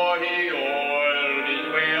pore, he oiled his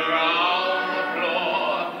way around the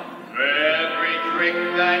floor. Every trick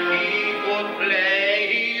that he could play,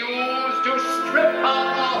 he used to strip her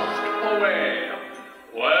mask away.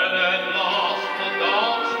 When at last the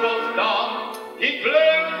dance was done, he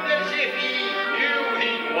glowed as if he knew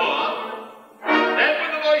he'd won. Then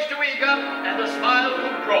with a voice too eager and a smile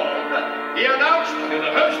too broad, he announced to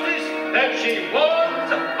the hostess that she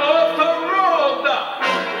was off the road.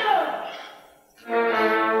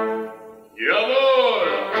 Jawohl!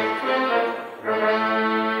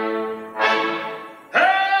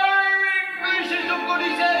 Her English is so good,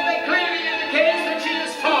 he said, that clearly indicates that she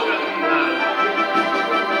is foreign.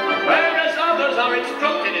 Whereas others are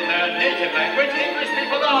instructed in their native language, English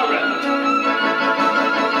people aren't.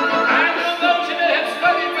 And although she may have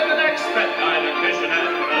studied with an expert dialectician at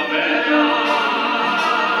Ravenna,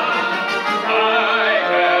 I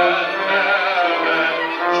can tell that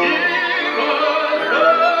she was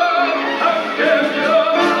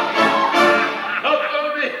not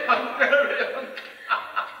only Hungarian,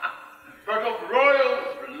 but of royal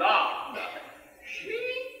blood. She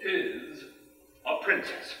is a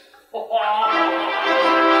princess.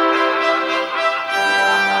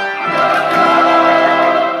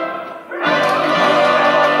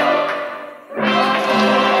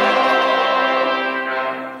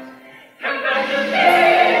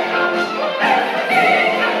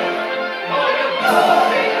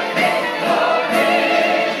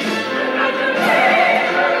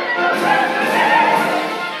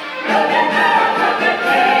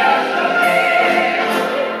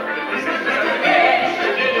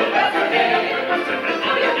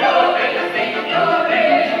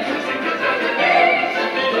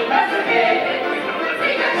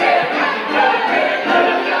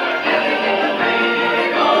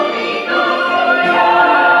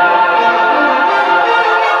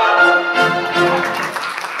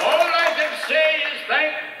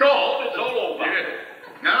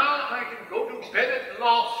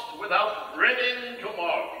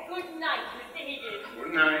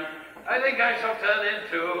 I think I shall turn in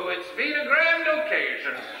too. It's been a grand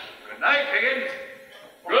occasion. Good night, Higgins.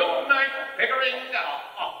 Good night, Pickering.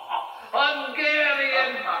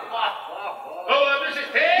 Hungarian. Oh,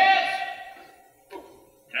 Mrs. Pierce! Oh,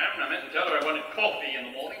 damn, I meant to tell her I wanted coffee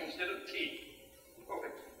in the morning instead of tea. Oh,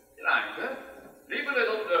 Eliza, leave a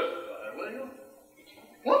little note for her, will you?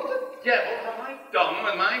 What the devil have I done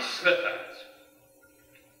with my slippers?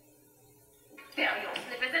 There are your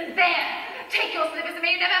slippers, and there! Take your slippers and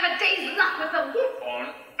may you never have a day's luck with them! What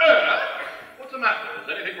on earth? What's the matter? Is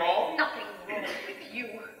anything wrong? Nothing wrong with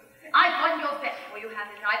you. I've won your bet for you,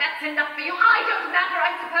 haven't I? That's enough for you. I don't matter,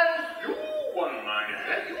 I suppose. You won my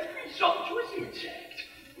bet, you presumptuous insect.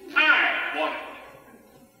 I won it.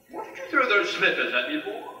 What did you throw those slippers at me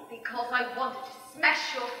for? Because I wanted to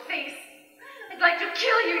smash your face. I'd like to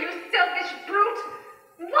kill you, you selfish brute.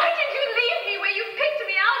 Why did you leave me where you picked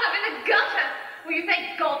me out of in the gutter? Well, you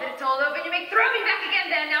thank God that it's all over and you may throw me back again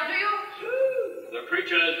there now, do you? The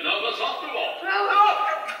creature is nervous after all.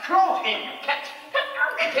 Throw him, you cat.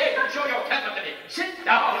 Okay, show your temper to me. Sit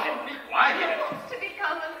down and be quiet. What's to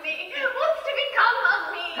become of me? What's to become of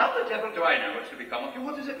me? How the devil do I know what's to become of you?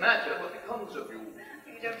 What does it matter what becomes of you?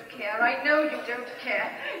 You don't care. I know you don't care.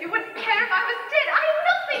 You wouldn't care if I was dead. I am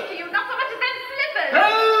nothing to you, not so much as them slippers.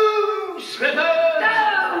 Those slippers!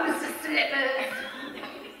 Those slippers!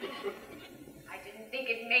 I didn't think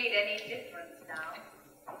it made any difference now.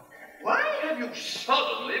 Why have you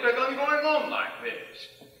suddenly begun going on like this?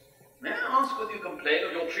 May I ask whether you complain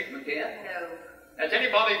of your treatment here? No. Has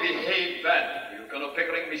anybody behaved badly to you, Colonel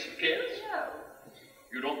Pickering, Miss Pierce? No.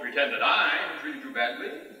 You don't pretend that I have treated you badly?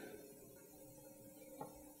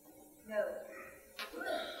 No.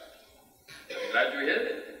 I'm glad you heard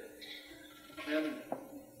it.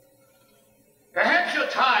 Perhaps you're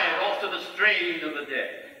tired after the strain of the day.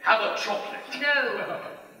 Have a chocolate. No.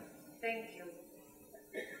 Thank you.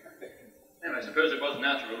 And I suppose it was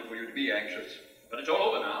natural for you to be anxious. But it's all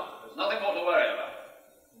over now. There's nothing more to worry about.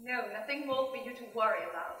 No, nothing more for you to worry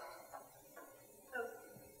about. Oh,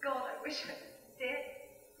 God, I wish I was dead.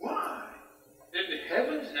 Why? In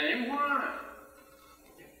heaven's name, why?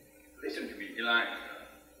 Listen to me, Eliza.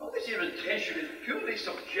 All this irritation is purely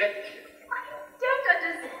subjective. I don't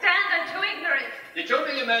understand. I'm too ignorant. It's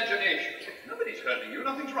only imagination. Nobody's hurting you.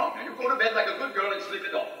 Nothing's wrong. Now you go to bed like a good girl and sleep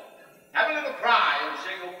it off. Have a little cry and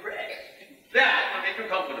say your prayers. That will make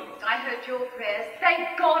you comfortable. I heard your prayers.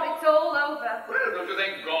 Thank God it's all over. Well, don't you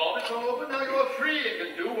thank God it's all over? Now you're free and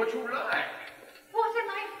can do what you like. What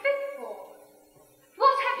am I fit for?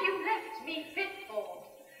 What have you left me fit for?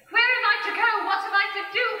 Where am I to go? What am I to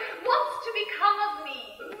do? What's to become of me?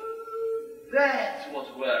 That's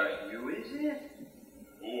what's worrying you, is it?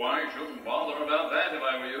 Oh, I shouldn't bother about that if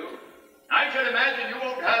I were you. I should imagine you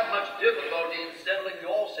won't have much difficulty in settling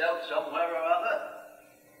yourself somewhere or other.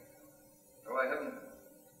 Oh, I haven't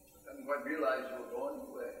quite realized you were going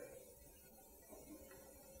away.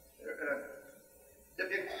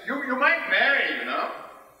 You might marry, you know.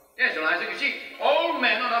 Yes, Eliza, you see, all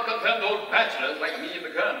men are not confirmed old bachelors like me and the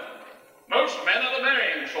Colonel. Most men are the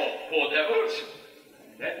marrying sort, poor devils.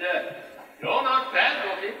 And you're not bad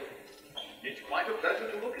looking. It's quite a pleasure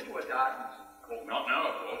to look into a darkness. Oh, not now,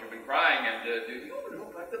 of course. You've been crying, and you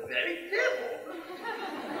look like the very devil.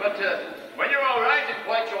 But when you're all right and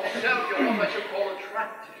quite yourself, you're what I should call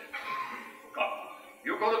attractive. Come,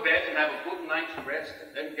 you go to bed and have a good night's rest,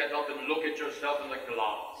 and then get up and look at yourself in the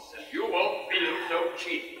glass, and you won't feel so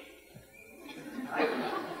cheap. I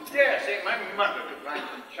dare say my mother could find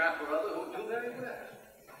some chap or other who'd do very well.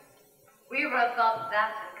 We were above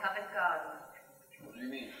that in Covent Garden. What do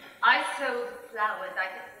you mean? I sold flowers. I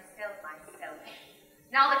didn't sell myself.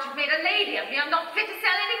 Now that you've made a lady of me, I'm not fit to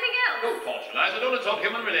sell anything else. Oh, Torch, Eliza, don't insult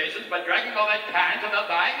human relations by dragging all that pant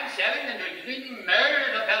about buying and selling and you're even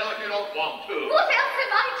marrying a fellow if you don't want to. What else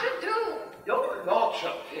am I to do? You're lots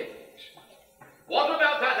of things. What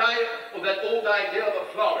about that old idea of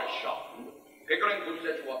a florist shop? Pickering could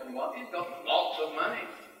set you up in one. He's got lots of money.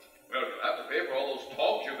 Well, you'll have to pay for all those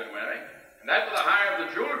togs you've been wearing. And that for the hire of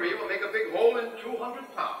the jewelry will make a big hole in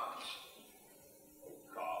 200 pounds.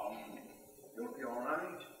 Come. You'll be all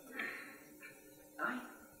right.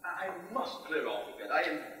 I must clear off a bit. I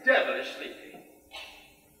am devilish sleepy.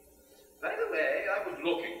 By the way, I was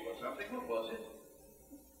looking for something. What was it?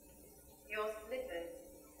 Your slippers.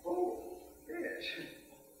 Oh, yes.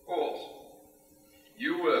 Of course.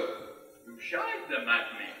 You shied them at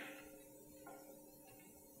me.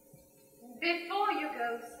 Before you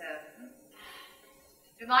go, sir,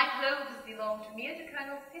 do my clothes belong to me or to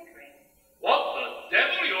Colonel Pickering? What the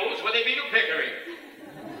devil use would they be to Pickering?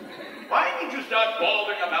 Why did you start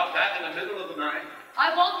bawling about that in the middle of the night?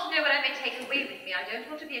 I want to know what I may take away with me. I don't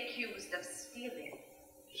want to be accused of stealing.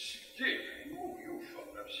 Stealing? Oh, you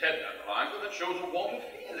shouldn't have said that, Eliza. That shows a want of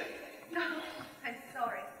feeling. No, I'm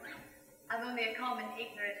sorry. I'm only a common,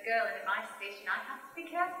 ignorant girl, and in my station I have to be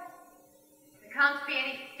careful. There can't be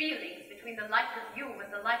any feelings between the like of you and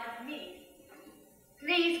the like of me.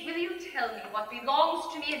 Please, will you tell me what belongs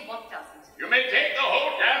to me and what doesn't? You may take the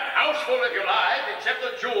whole damn house full if you like, except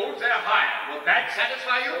the jewels they're hired. Will that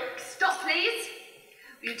satisfy you? Stop, please.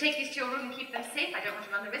 Will you take these to your room and keep them safe? I don't want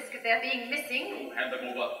to run the risk of their being missing. Oh, hand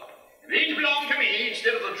them over. If these belong to me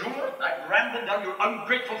instead of the jeweler, I'd ram them down your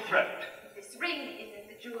ungrateful throat. This ring isn't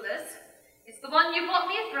the jeweler's. It's the one you bought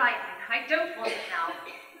me at Brighton. I don't want it now.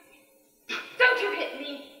 Don't you hit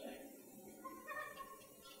me!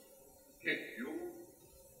 Hit you?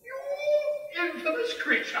 You infamous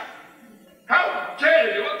creature! How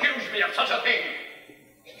dare you accuse me of such a thing?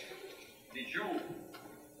 It is you who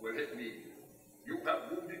will hit me. You have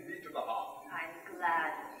wounded me to the heart. I'm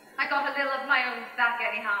glad. I got a little of my own back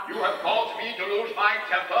anyhow. You have caused me to lose my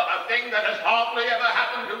temper, a thing that has hardly ever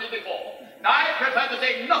happened to me before. I prefer to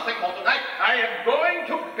say nothing more tonight. I am going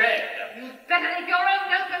to bed. You'd better leave your own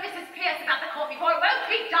note for Mrs. Pierce about the coffee, for it won't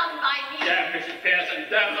be done by me. Damn Mrs. Pierce, and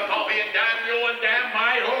damn the coffee, and damn you, and damn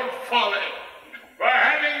my own folly. For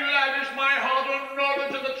having lavished my heart-earned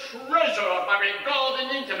knowledge of the treasure of my regard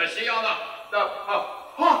and intimacy on the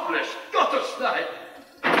heartless gutter snipe.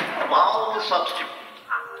 Allow the substitute.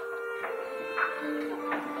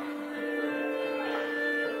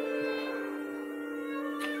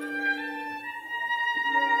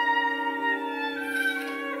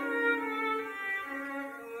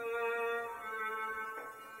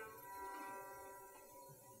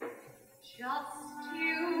 Just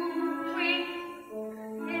you wait,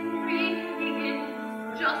 Henry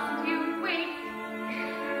Higgins, just you wait.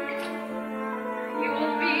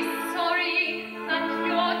 You'll be sorry that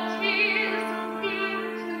your tears feel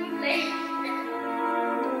too late.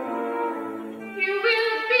 You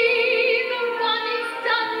will be the one it's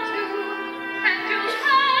done to, and you'll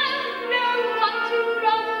have no one to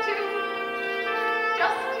run to.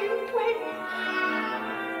 Just you wait.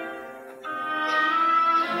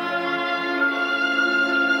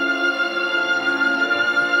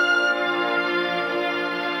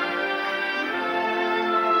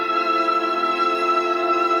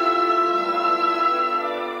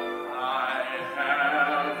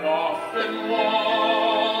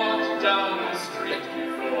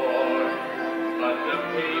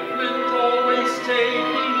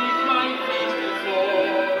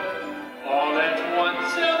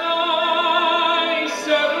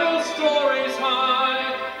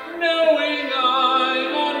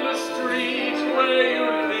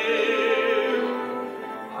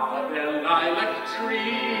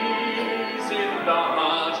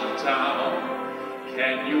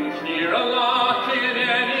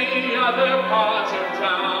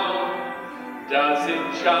 Does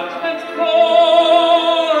enchantment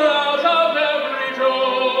pour out of every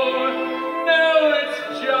door? No, it's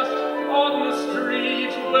just on the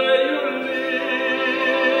street where you live.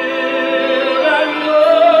 And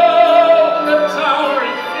oh, the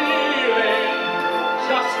towering feeling,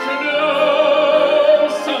 just to know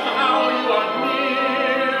somehow you are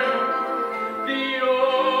near. The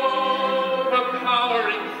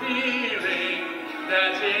overpowering feeling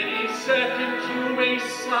that any second you may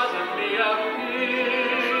suddenly appear.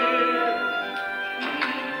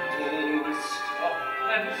 People stop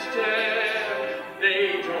and stare.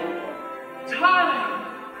 They don't. Time!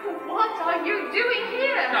 What are you doing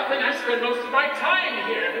here? Nothing. I spend most of my time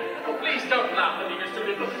here. Oh, please don't laugh at me, Mr.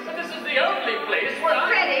 Riddle. This is the only place where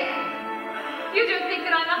Freddie, you don't think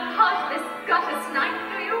that I'm a heartless gutter snipe,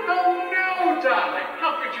 do you? Oh, no, darling.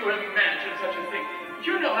 How could you imagine such a thing?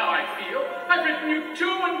 You know how I feel. I've written you 2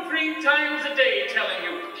 and 3 times a day telling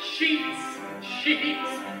you, sheets,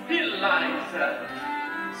 Eliza.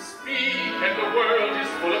 Speak, and the world is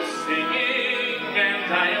full of singing,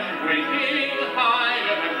 and I am waiting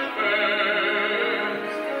higher than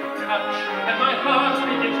birds. Touch, and my heart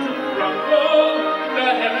begins to crumble. The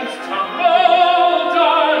heavens tumble,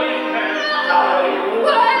 darling, and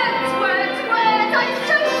Words! I'm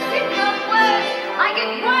so sick of words. I get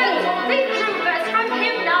words all the true verse from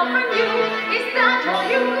him, now from you. Is that all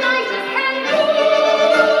you writers can do?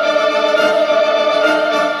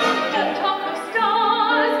 Don't talk of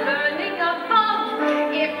stars burning above.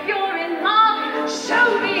 If you're in love,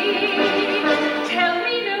 show me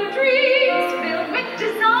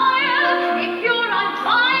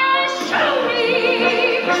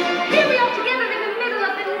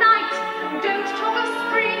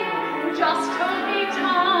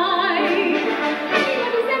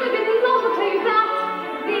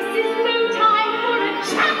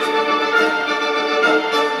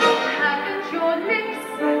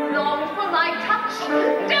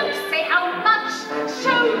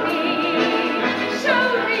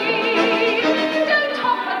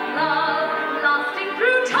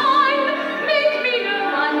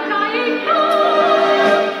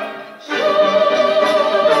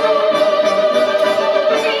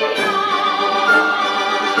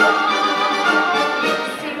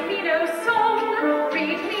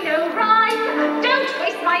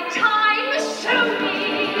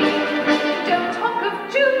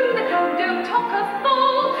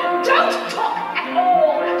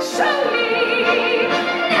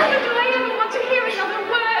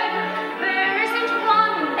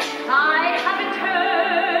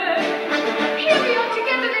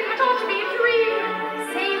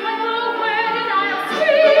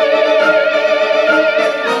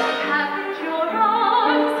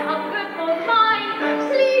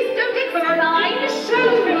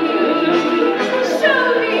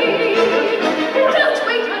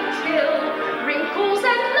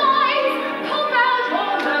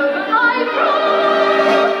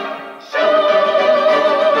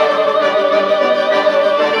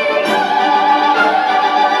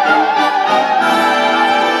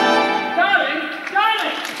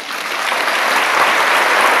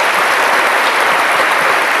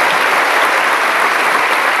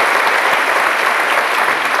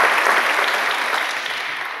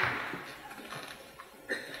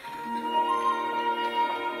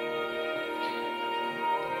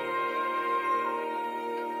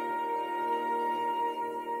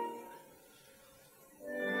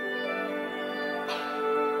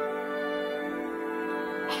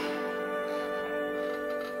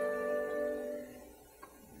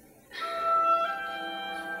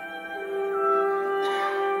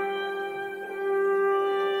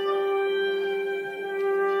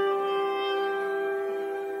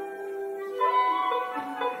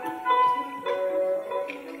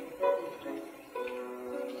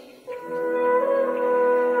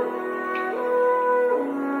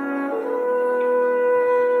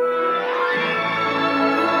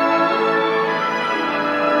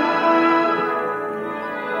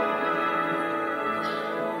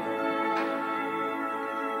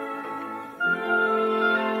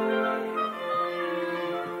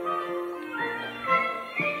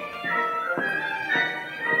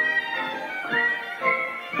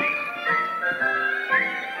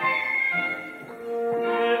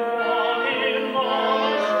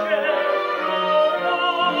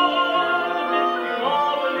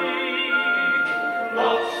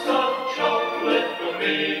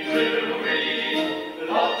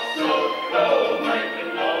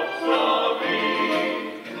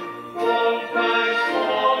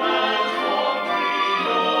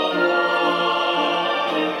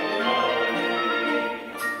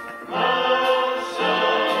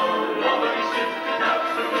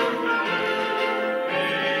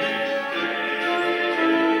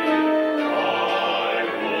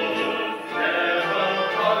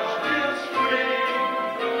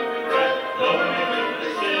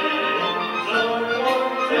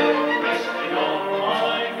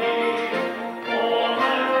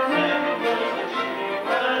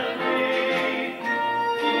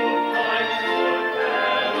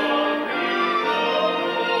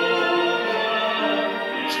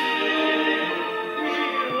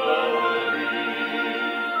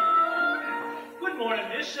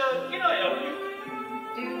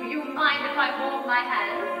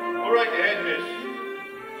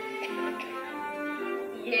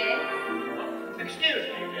Yes? Excuse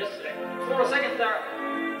me, miss. For a second there,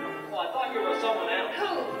 well, I thought you were someone else.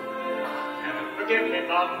 Who? Forgive me,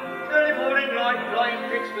 Mum. Early morning light blind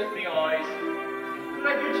tricks with me eyes. Can I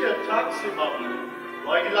get you a taxi, Mum?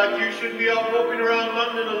 Like you shouldn't be out walking around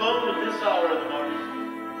London alone at this hour of the morning.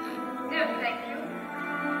 No, thank you.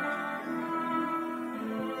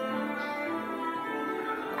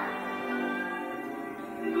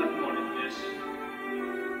 Good morning, miss.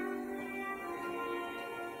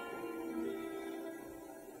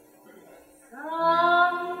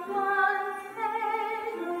 Someone's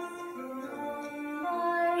head was from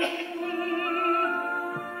my knee.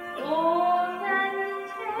 Old and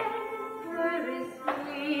tender is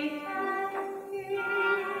sweet and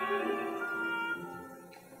near.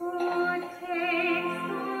 Who takes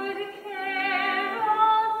good care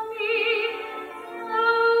of me, so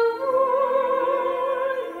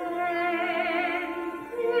wounded and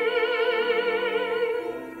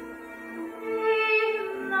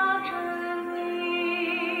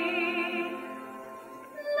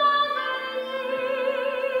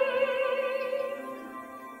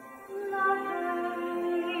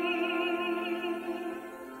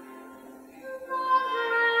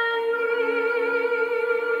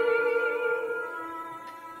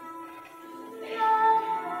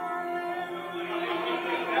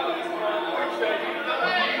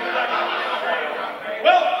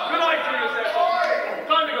Well, good night to you, sir.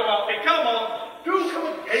 Time to go out. Hey, come on. Do come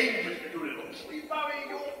again, Mr. Doolittle. We marry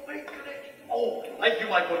your patronage. Oh, thank you,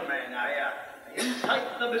 my good man. You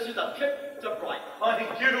take the missus a trip to Brighton.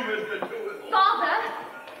 Thank you, Mr. Doolittle. Father?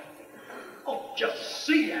 Oh, just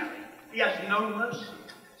see, Harry. He has no mercy.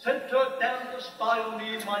 Sent her down to spy on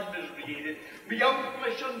me in my misery, Edith. Me own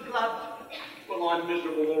flesh and blood. Well, I'm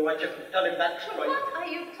miserable, all right. You can tell him that straight. What are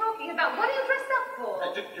you talking about? What are you dressed up for?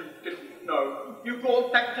 You didn't know. You go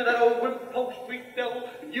back to that old Wimpole Street devil,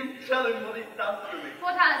 and you tell him what he's done to me.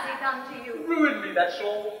 What has he done to you? Ruined me, that's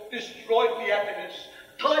all. Destroyed me happiness.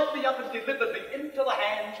 Tied me up and delivered me into the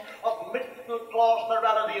hands of middle-class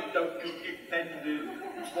morality, and don't you defend him.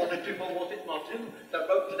 Was it him or was it not him that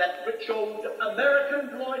wrote to that rich old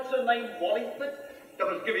American writer named Wallingford that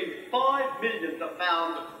was giving $5 million to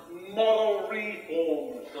found moral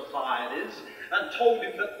reform societies and told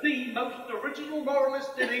him that the most original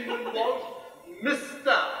moralist in England was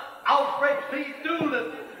Mr. Alfred P.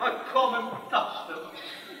 Doolittle, a common dustman.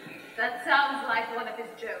 That sounds like one of his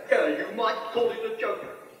jokes. Yeah, you might call it a joke,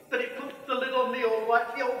 but it puts the lid on me all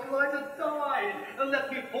right. The old blighter died and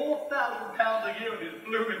left me £4,000 a year in his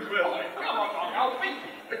blooming will. Come on, Alfie.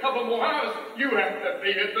 A couple more hours. You have to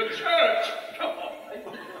be at the church. Come on.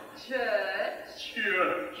 Church?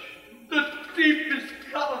 Church. The deepest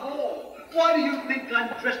cut of all. Why do you think I'm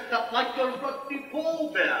dressed up like a rusty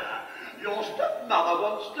pallbearer? Your stepmother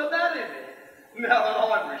wants to marry me. Now that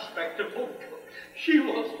I'm respectable, she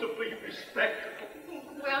wants to be respectable.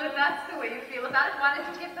 Well, if that's the way you feel about it, why don't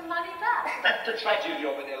you give the money back? That's the tragedy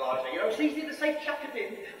of it, Eliza. You know, it's easy to say chuck it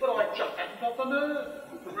in, but I just haven't got the nerve.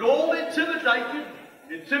 We're all intimidated.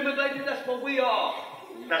 Intimidated, that's what we are.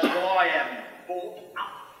 That's what I am, brought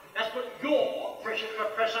up. That's what your precious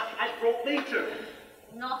professor has brought me to.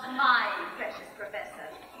 Not my precious professor.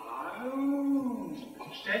 Oh,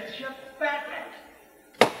 said you bad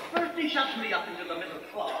lad. First he shuts me up into the middle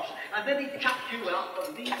class, and then he chucks you out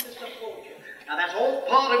for me to support you. Now that's all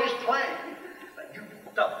part of his plan. But you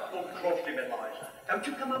double-crossed him, Eliza. Don't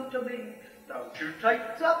you come up to me. Don't you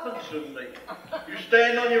take tuppence from me. You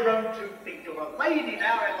stand on your own 2 feet. You're a lady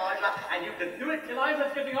now, Eliza, and you can do it.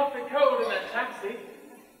 Eliza's getting awfully cold in that taxi.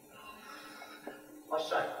 I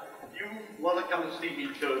say, you want to come and see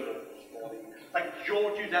me turn up this morning, like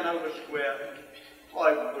George's Hanover Square?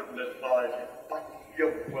 I wouldn't advise it, but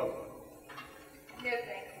you're welcome. No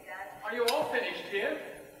thanks, Dad. Are you all finished here?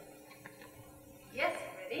 Yes,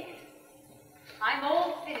 Freddie. I'm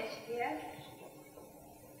all finished here.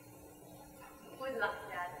 Good luck,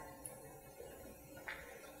 Dad.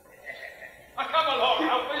 Come along,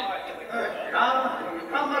 Alfie.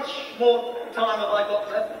 How much more time have I got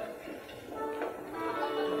left?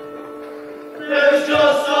 There's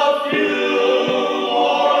just a few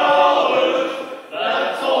more hours.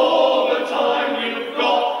 That's all the time you've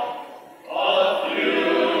got. A few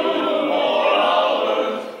more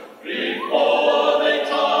hours before they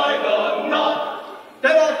tie the knot.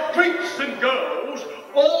 There are freaks and girls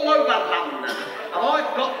all over London, and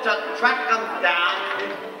I've got to track them down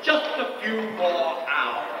in just a few more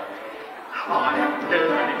hours. I'm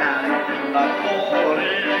dirty man in the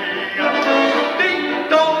morning. Ding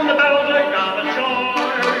dong, the bells are gonna chime.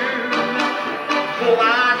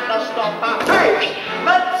 Why the stopper? Hey,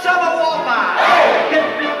 let's have a walk by. Get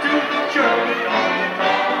me to the church on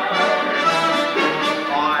time.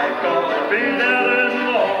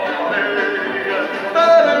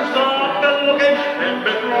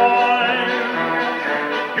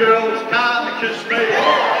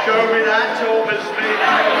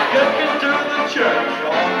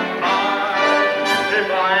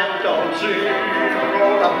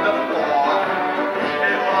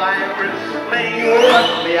 me, put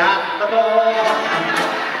me at the door.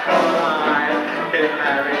 Cause I'll get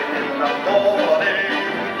married in the morning.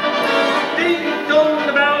 Ding-dong,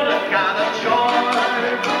 the bell has got a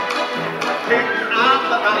charge. Pick up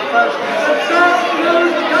the numbers, and turn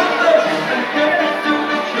loose the compass, and get into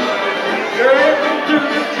the church. Get into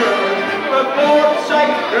the church. For God's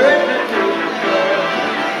sake, get into the church.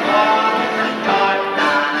 One time,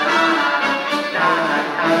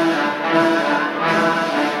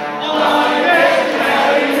 I get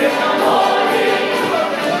married in the morning.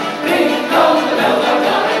 Ding-dong, the bell has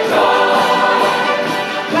got a charge.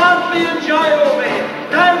 Don't be a jail me,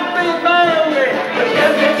 don't be a bail me, but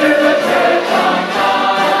get me to the church on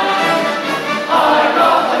time. I'd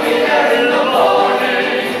rather be there in the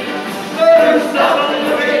morning. There's nothing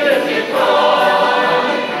to be looking for.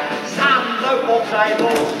 Some local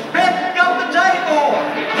tables, pick up the table.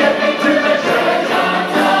 Get me to the church on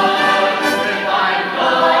time.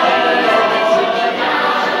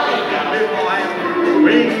 If I'm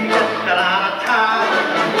moving, get out of town.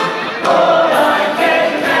 Oh, I get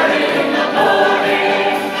married in the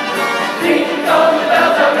morning. Ding-dong, the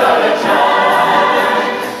bells are gonna chime.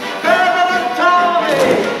 Better Tommy,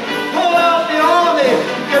 pull out the army.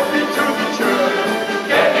 Get me to the church.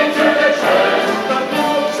 Get me to the church. The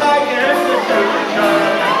Lord's saying, get me to the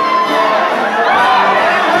church.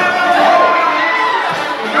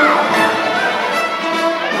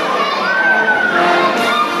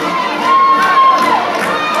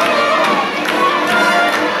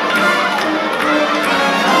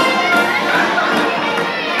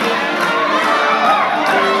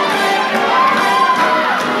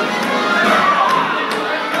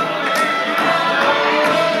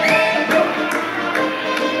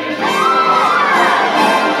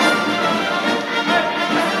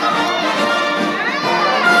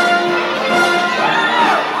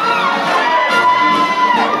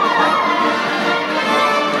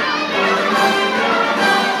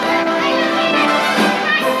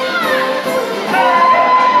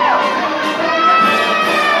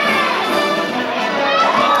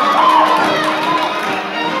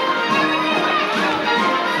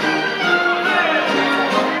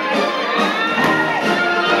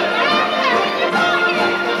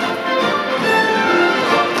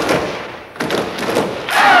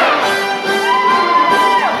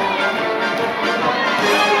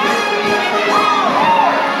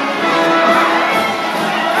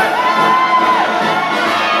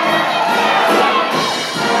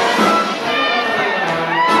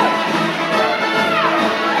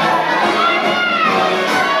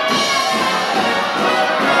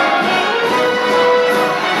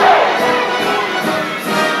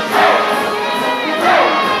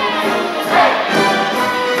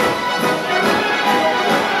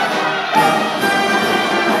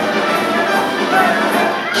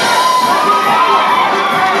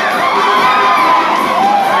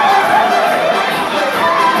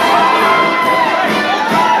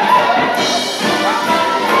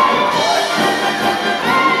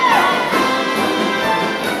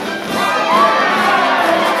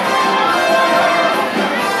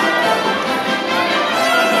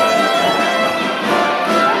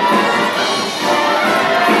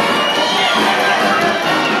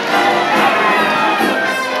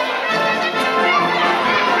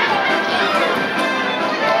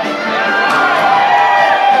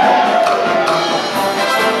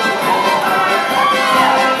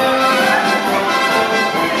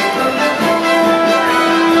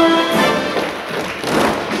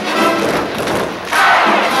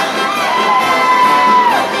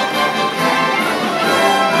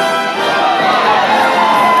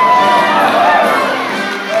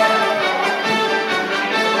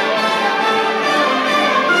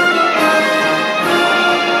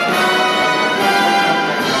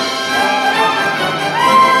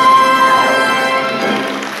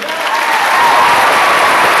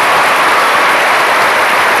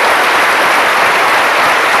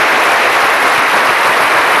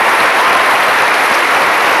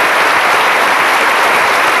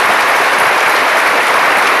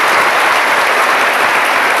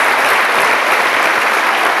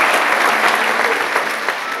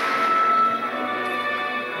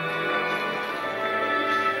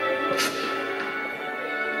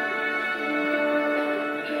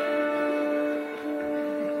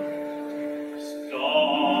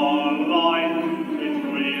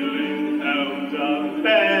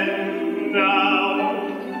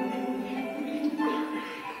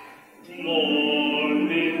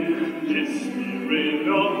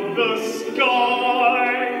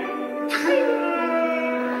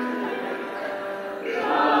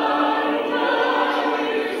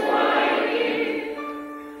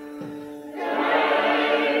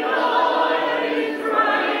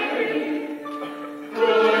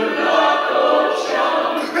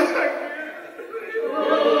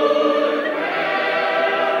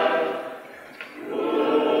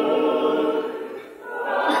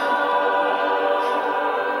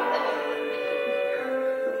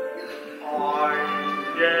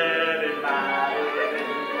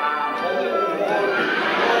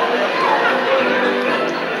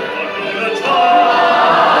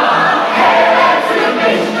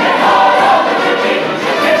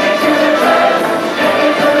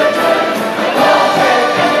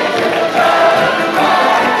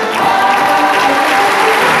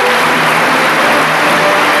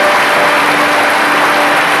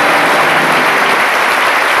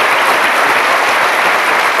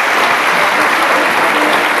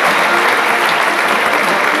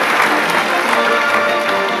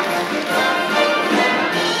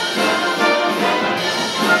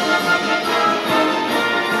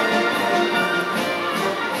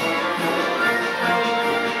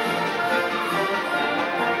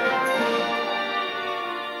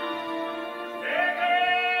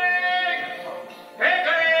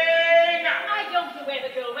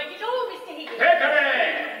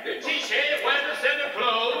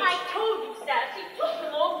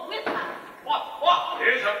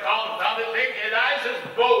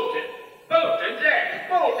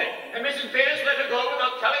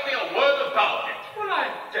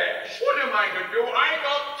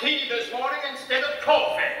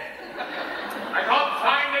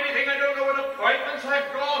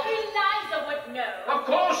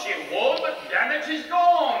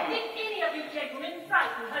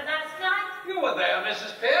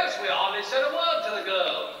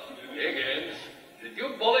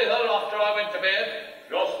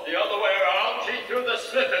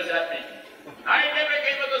 slippers at me. I never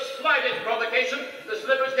gave her the slightest provocation. The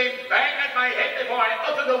slippers came bang at my head before I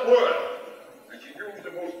uttered a word. And she used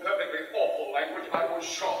the most perfectly awful language. I was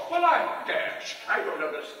shocked. Well, I'm dashed. I don't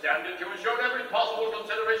understand it. She was shown every possible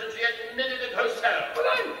consideration. She admitted it herself. But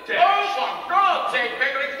I'm dashed. Oh, for God's sake,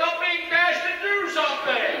 Pickering, stop being dashed and do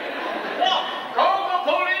something. What? Call the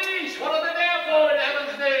police. What are they there for, in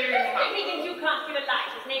heaven's name? Mr. Higgins, you can't give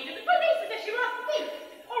Eliza's name to the police as if she were a thief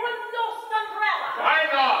or a lost umbrella. Why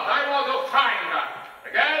not? I want to find her.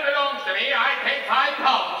 The girl belongs to me. I paid £5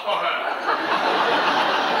 for her.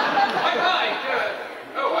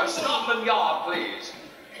 A Scotland Yard, please.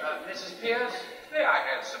 Mrs. Pierce, may I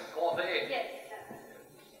have some coffee? Yes,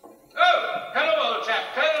 sir. Oh, hello, old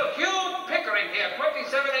chap. Colonel Hugh Pickering here,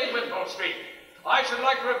 27A Wimpole Street. I should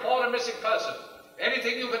like to report a missing person.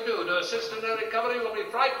 Anything you can do to assist in her recovery will be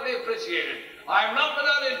frightfully appreciated. I am not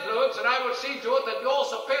without influence, and I will see to it that your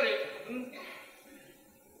superior...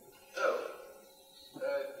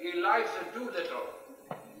 Eliza Doolittle.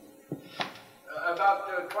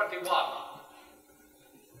 About 21.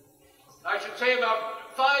 I should say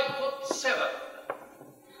about 5'7".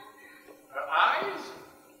 Her eyes?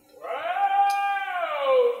 Brown.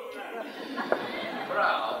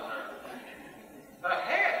 Brown. Her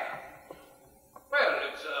hair? Well,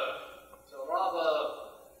 it's a rather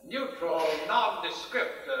neutral,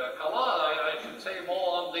 nondescript color. I should say more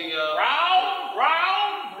on the...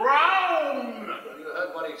 Brown! You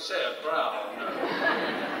heard what he said, brown.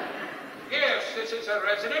 Yes, this is her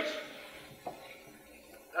residence.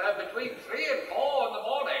 Between 3 and 4 in the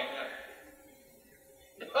morning.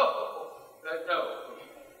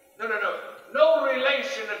 No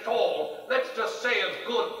relation at all. Let's just say of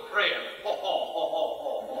good friend.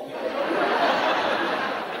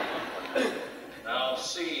 Now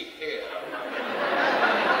see here.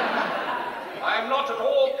 I am not at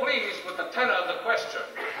all pleased with the tenor of the question.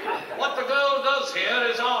 What the girl does here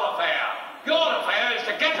is our affair. Your affair is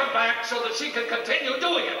to get her back so that she can continue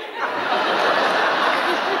doing it.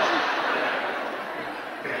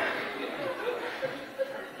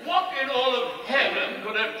 What in all of heaven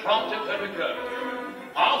could have prompted her to go?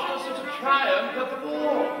 After such a triumph at the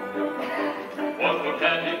ball. What could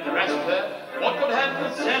have impressed her? What could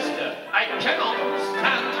have possessed her? I cannot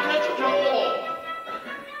understand it at all.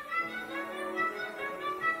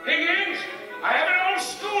 Higgins, I have an old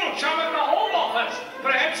school chum at the Home Office.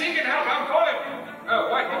 Perhaps he can help. I'm calling.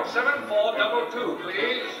 Whitehall, 7422,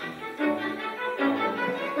 please.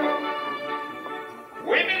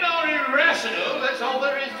 Women are irrational, that's all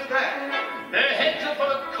there is to that. Their heads are full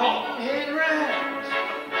of cotton-head rags.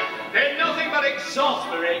 They're nothing but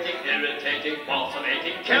exasperating, irritating,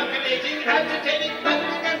 fascinating, calculating, agitating,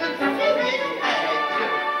 meddling, and infuriating hags.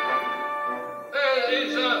 There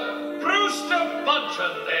is a Brewster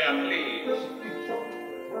Bunchen there, please.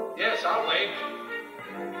 Yes, I'll wait.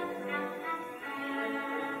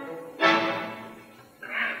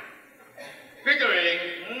 Pickering,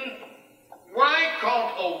 why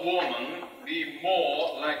can't a woman be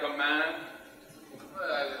more like a man?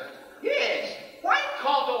 Yes, why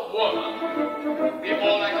can't a woman be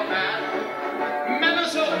more like a man? Men are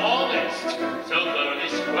so honest, so thoroughly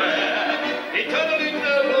square, eternally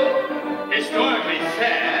noble, historically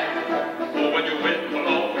fair. For when you win, will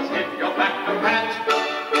always hit your back to pat.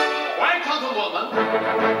 Why can't a woman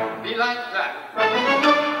be like that?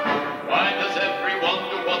 Why does everyone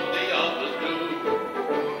do what the others do?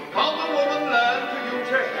 Can't a woman learn to use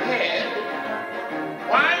her head?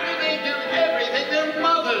 Why do they do everything their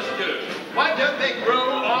mothers do? Why don't they grow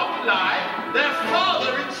up like their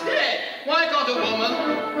father instead? Why can't a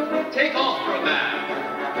woman take after a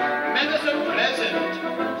man? Men are so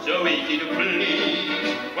pleasant, so easy to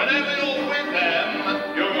please. Whenever you're with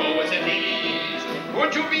them, you're always at ease.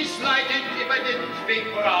 Would you be slighted if I didn't speak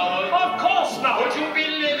for hours? Of course not. Would you be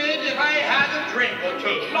livid if I had a drink or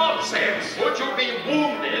two? Nonsense. Would you be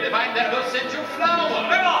wounded if I never sent you flowers?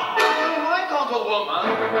 Never. Well, why can't a woman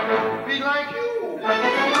be like you?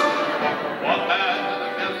 One man in a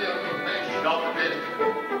million may shop a bit.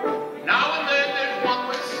 Now and then there's one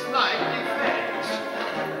with slight defects.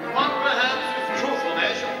 One perhaps with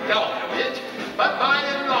truthfulness you doubt a bit. But by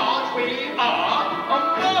and large we are a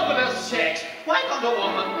marvelous sex. Why can't a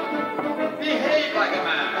woman behave like a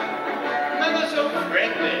man? Men are so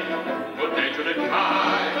friendly, good-natured and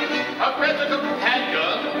kind. A better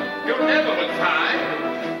companion you never would find.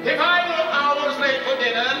 If I were hours late for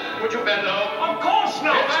dinner, would you bellow? Of course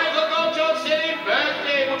not. If I forgot your silly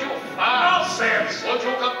birthday, would you fuss? Nonsense. Would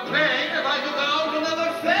you complain if I took out another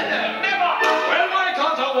feather? Never. Well, why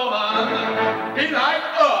can't a woman be like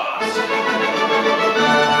us?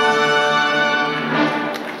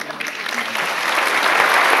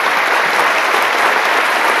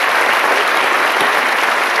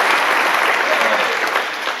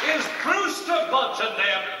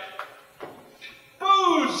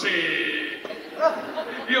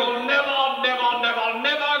 You'll never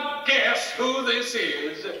guess who this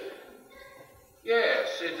is.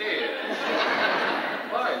 Yes, it is.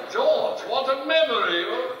 By George, what a memory.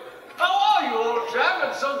 How are you, old chap?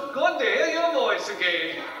 It's so good to hear your voice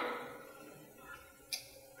again.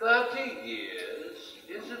 30 years,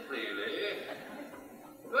 is it really?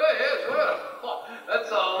 Well, yes, well, that's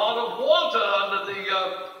a lot of water under the,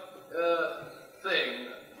 thing.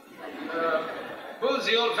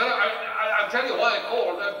 Boozy, old fellow, I'll tell you why I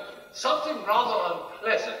called. Something rather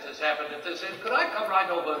unpleasant has happened at this end. Could I come right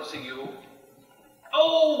over and see you?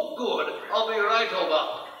 Oh, good. I'll be right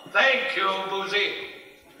over. Thank you, Boozy.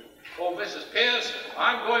 Oh, Mrs. Pierce,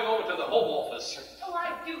 I'm going over to the Home Office. Oh,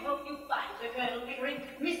 I do hope you find her, Colonel Pickering.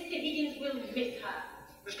 Mr. Higgins will miss her.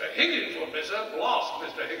 Mr. Higgins will miss her? Blast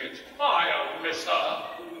Mr. Higgins. I'll miss her.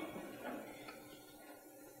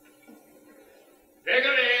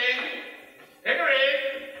 Pickering!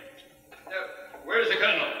 Pickering! Where's the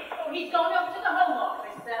Colonel? Oh, he's gone over to the Home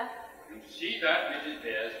Office, sir. You see that, Mrs.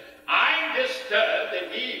 Pierce? I'm disturbed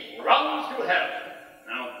that he runs to help.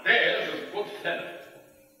 Now, there's a good fellow.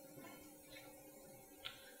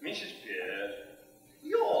 Mrs. Pierce,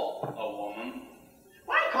 you're a woman.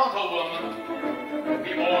 Why can't a woman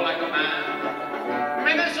be more like a man?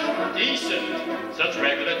 Men are so decent, such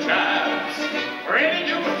regular chaps, ready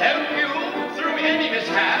to help you through any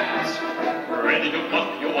mishaps, ready to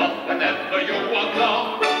buck you up whenever you are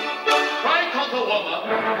down. Why can't a woman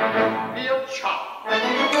be a chop?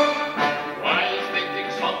 Why is thinking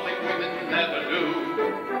something women never do?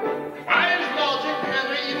 Why is logic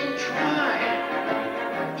never even tried?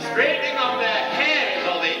 Straightening up their hair is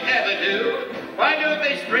all they ever do. Why don't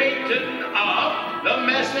they straighten up the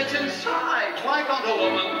mess that's inside? Why can't a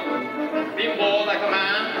woman be more like a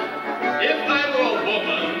man? If I were a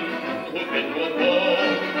woman who'd been to a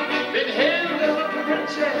ball, been hailed as a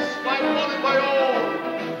princess like one of my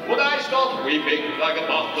own, would I stop weeping like a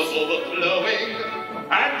bath that's overflowing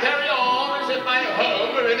and carry on as if my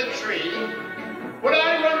home were in a tree? Would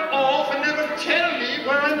I run off and never tell me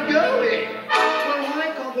where I'm going? Well,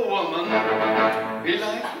 why can't a woman be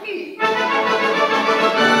like me?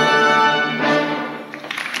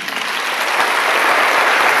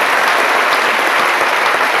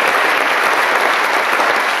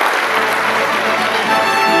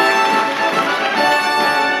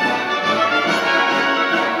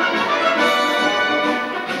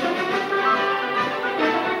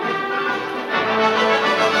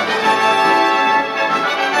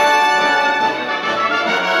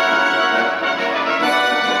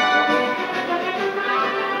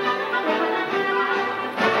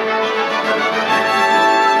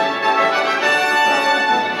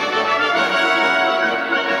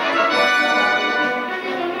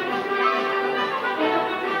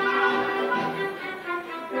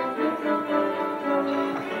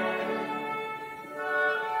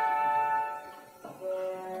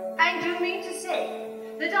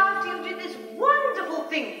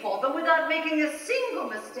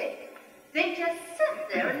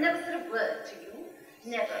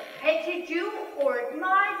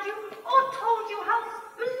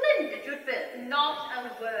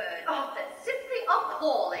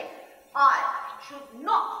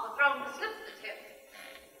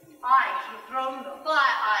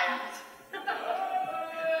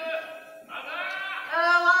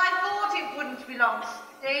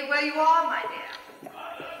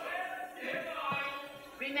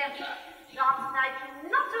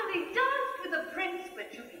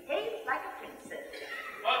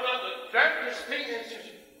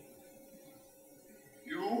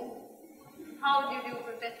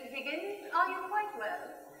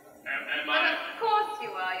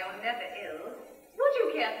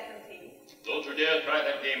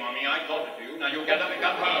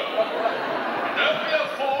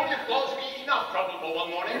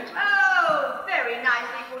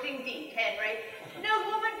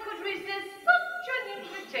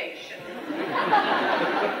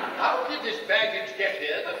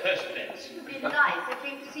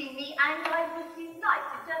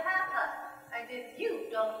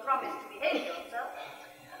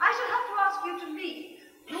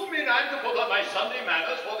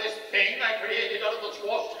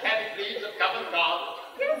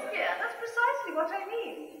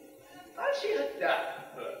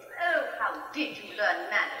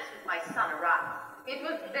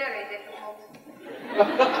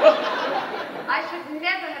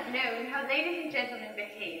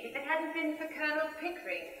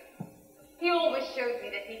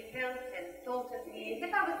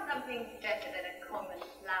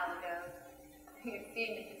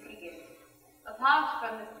 Apart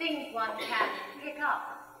from the things one can pick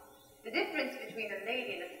up, The difference between a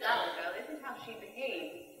lady and a flower girl isn't how she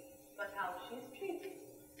behaves, but how she's treated.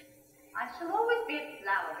 I shall always be a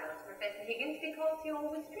flower girl to Professor Higgins because he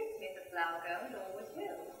always treats me as a flower girl and always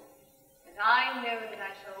will. And I know that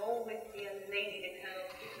I shall always be a lady to Colonel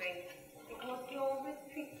Pickering because he always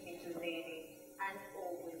treats me as a lady and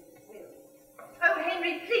always will. Oh,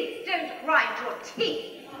 Henry, please don't grind your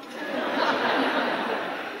teeth.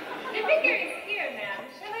 The vicar is here, ma'am.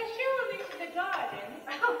 Shall I show him into the garden?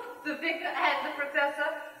 Oh, the vicar and the professor?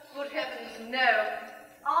 Good heavens, no.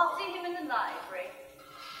 I'll see him in the library.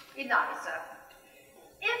 Eliza,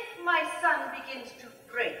 if my son begins to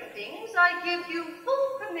break things, I give you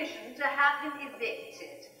full permission to have him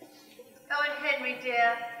evicted. Oh, and Henry,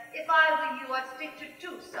 dear, if I were you, I'd stick to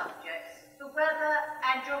 2 subjects, the weather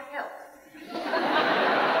and your health.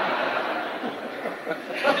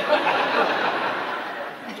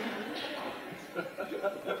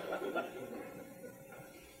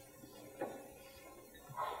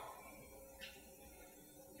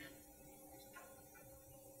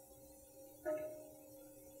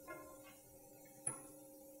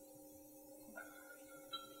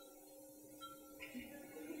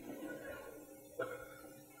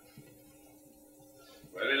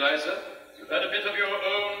 Well, Eliza, you've had a bit of your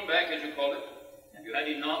own back, as you call it. Have you had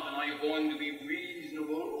enough, and are you going to be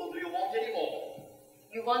reasonable, or do you want any more?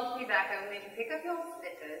 You want me back only to pick up your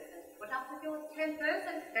slippers and put up with your tempers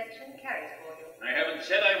and fetch and carry for you. I haven't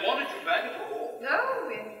said I wanted you back at all.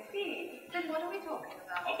 No, indeed. Then what are we talking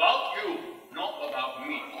about? About you, not about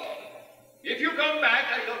me. If you come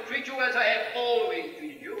back, I shall treat you as I have always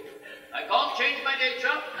treated you. I can't change my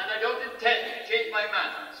nature, and I don't intend to change my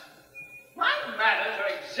manners. My manners are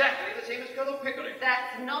exactly the same as Colonel Pickering.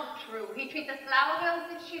 That's not true. He treats a flower girl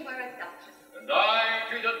as if she were a duchess. And I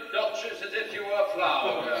treat a duchess as if she were a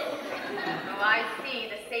flower girl. Oh, I see.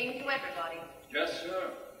 The same to everybody. Yes,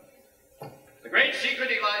 sir. The great secret,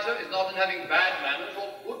 Eliza, is not in having bad manners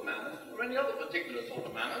or good manners, or any other particular sort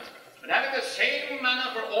of manners, but having the same manner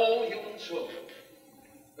for all human souls.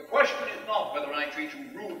 The question is not whether I treat you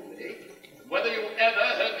rudely, but whether you ever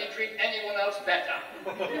heard me treat anyone else better.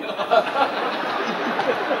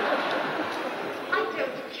 I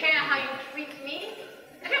don't care how you treat me.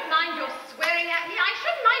 I don't mind your swearing at me. I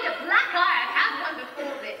shouldn't mind a black eye. I've had one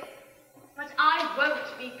before this. But I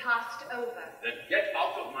won't be passed over. Then get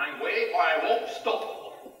out of my way, or I won't stop.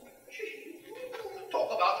 Talk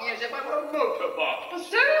about me as if I were a motor bus. Well,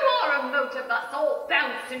 so you are a motor bus, all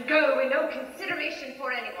bounce and go with no consideration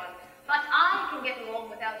for anyone. But I can get along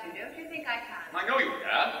without you, don't you think I can? I know you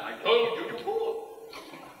can. I told you you could.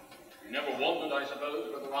 You never wondered, I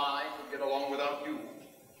suppose, whether I could get along without you.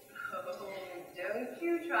 Oh, don't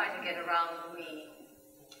you try to get around me.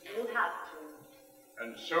 You'll have to.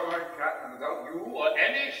 And so I can without you or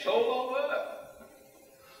any soul on earth.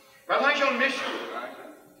 But I shall miss you, Eliza.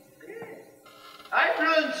 I've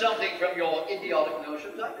learned something from your idiotic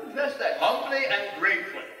notions. I confess that humbly and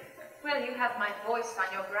gratefully. Well, you have my voice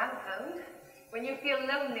on your gramophone. When you feel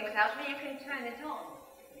lonely without me, you can turn it on.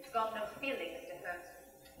 It's got no feelings to hurt.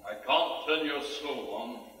 I can't turn your soul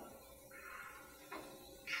on.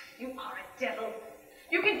 You are a devil.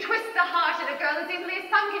 You can twist the heart of a girl as easily as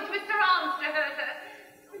some can twist her arms to hurt her.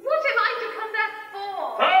 What am I to come back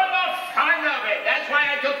for? For the fun of it. That's why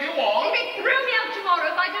I took you on. You may throw me out tomorrow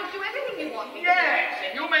if I don't do everything you want me to do. Yes,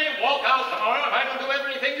 and you may walk out tomorrow if I don't do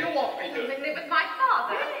everything you want me to. And live with my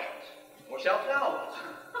father. Yes. Or self-knowledge.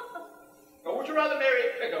 Or would you rather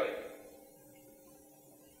marry Pickering?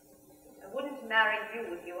 I wouldn't marry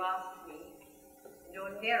you if you asked me.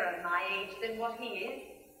 You're nearer my age than what he is.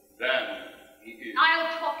 Then he is.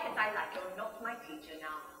 I'll talk as I like. You're not my teacher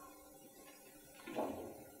now.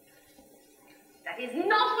 That is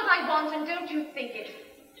not what I want, and don't you think it.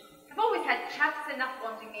 I've always had chaps enough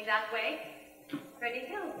wanting me that way. Freddie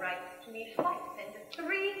Hill writes to me twice and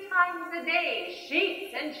 3 times a day.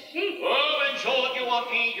 Sheets and sheets. Oh, in short, you want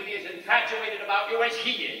me to be as infatuated about you as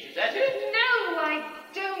he is that it? No, I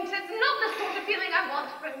don't. That's not the sort of feeling I want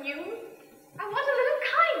from you. I want a little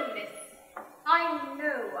kindness. I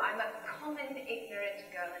know I'm a common, ignorant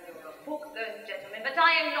girl, and you're a book-learned gentleman, but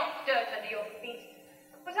I am not dirt under your feet.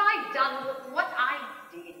 What I've done was what I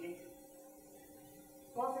did.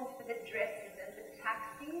 Wasn't for the dresses and the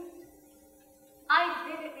taxis. I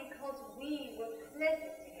did it because we were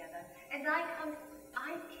pleasant together, and I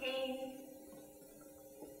came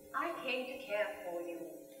to care for you.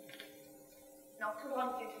 Not to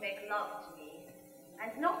want you to make love to me,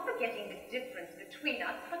 and not forgetting the difference between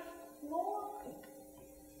us, but more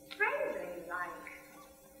friendly-like.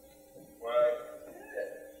 Why,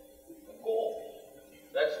 of course.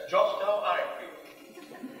 That's just how I feel.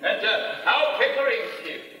 And how Pickering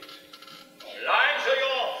feels.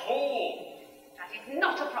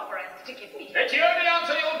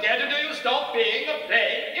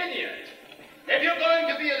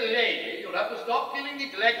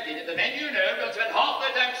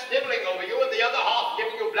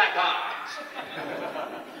 black eyes.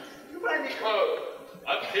 You find me cold.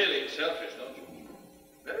 I'm feeling selfish, don't you?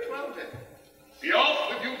 Very well then. Be off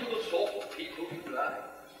with you to the sort of people you like.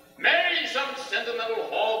 Marry some sentimental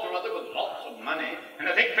hog or other with lots of money, and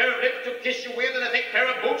a thick pair of lips to kiss you with, and a thick pair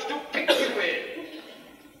of boots to kick you with.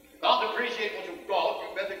 Can't appreciate what you've got,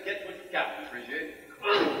 you better get what you can appreciate. I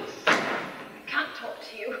can't talk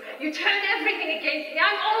to you. You turn everything against me.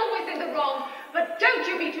 I'm always in the wrong. But don't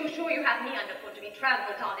you be too sure you have me underfoot to be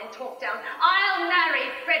trampled on and talked down. I'll marry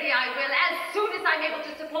Freddie, I will, as soon as I'm able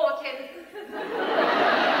to support him.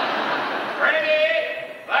 Freddie!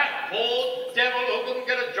 That poor devil who couldn't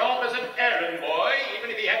get a job as an errand boy, even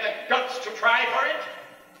if he had the guts to try for it.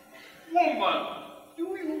 Woman, do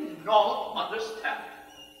you not understand?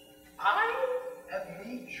 I have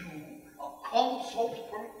made you a consort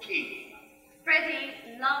for a king. Freddie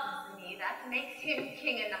loves me. That makes him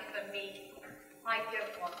king enough for me. I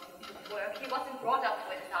don't want him to work. He wasn't brought up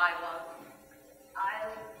with as I was.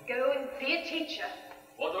 I'll go and be a teacher.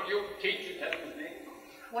 What will you teach in heaven's name?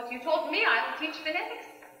 What you taught me, I'll teach phonetics.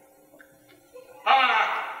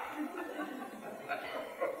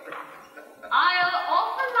 I'll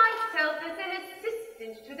offer myself as an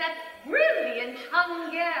assistant to that brilliant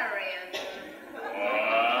Hungarian.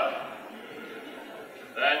 What?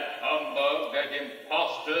 That humbug, that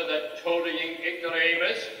impostor, that toadying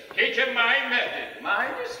ignoramus. Teach him my method,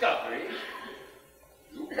 my discovery.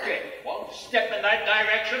 You get one step in that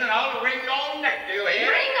direction and I'll wring your neck, do you hear?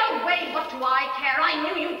 Bring away, what do I care? I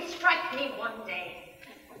knew you'd strike me one day.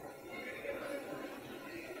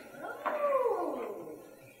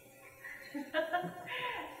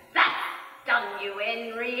 That's done you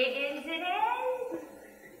in, Riggins, it is.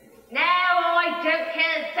 Now I don't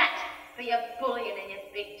care that for your bullion and your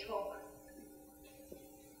big talk.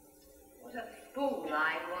 What a fool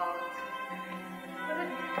I was. What a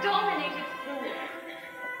dominated fool.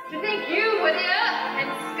 To think you were the earth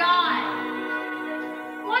and sky.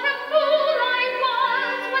 What a fool I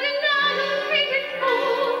was. What an adult-hated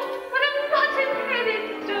fool. What a button-headed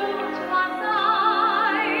dolt was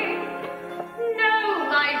I. No,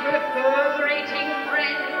 my reverberating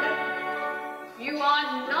friend, you are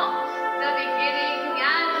not the beginning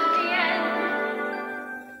and the end.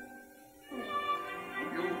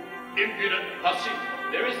 You impudent hussy.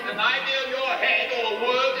 There isn't an idea in your head or a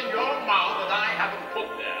word in your mouth that I haven't put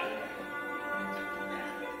there.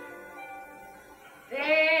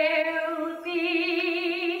 There'll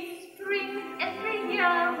be spring every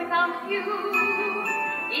year without you.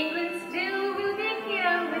 England still will be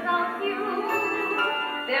here without you.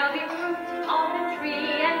 There'll be fruit on the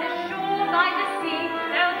tree and a shore by the sea.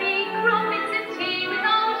 There'll be crumpets and tea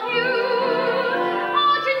without you.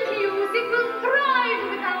 Art and music will thrive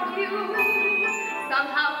without you.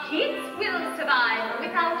 Somehow Keats will survive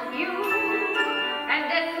without you. And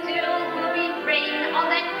there still will be rain on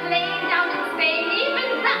that plain down in Spain.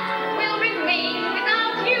 Even that will remain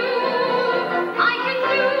without you. I can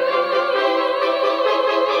do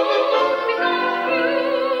without you.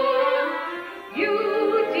 You,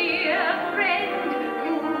 dear friend,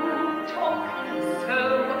 you talk so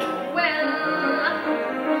well.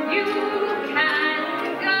 You can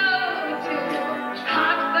go to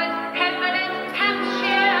Hartford, Hereford, and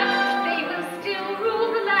Hampshire. They will still rule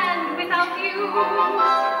the land without you.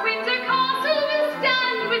 Windsor Castle will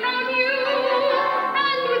stand without you.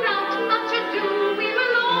 And without much ado, we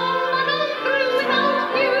will all muddle through without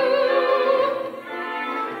you.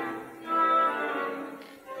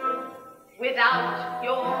 Without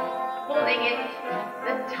your pulling it,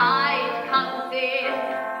 the tide comes in.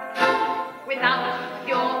 Without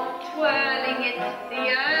your twirling it, the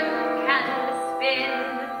earth can spin.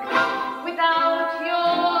 Without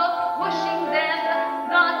your pushing them,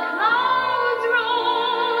 the clouds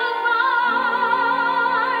roll by.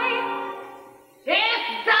 If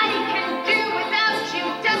they can do without you,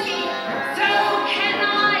 Ducky, so can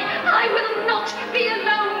I. I will not be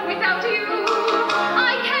alone without you.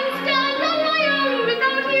 I can stand on my own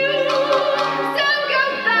without you. So go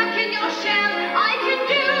back in your shell. I can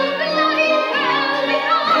do bloody well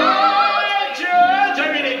without you. George, I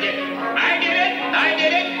really did it. I did it. I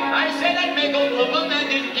did it. I said I'd make a woman, and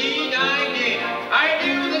indeed I did. I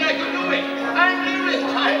knew that I could do it. I knew it.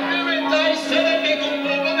 I knew it. I said I'd make a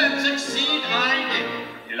woman and succeed. I did.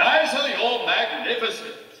 Eliza, you're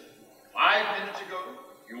magnificent. 5 minutes ago,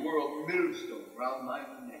 you were a millstone round my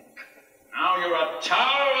neck. Now you're a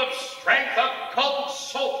tower of strength, a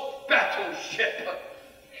consort battleship.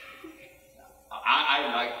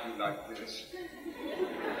 I like you like this.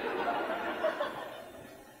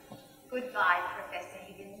 Goodbye, Professor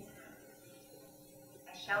Higgins.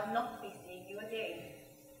 I shall not be seeing you again.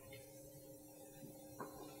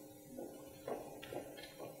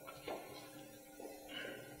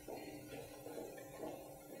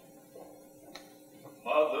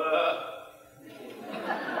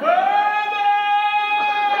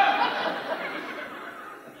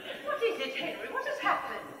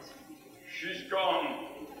 She's gone.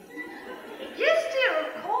 Yes, dear,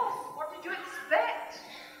 of course. What did you expect?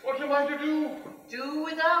 What am I to do? Do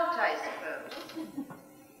without, I suppose.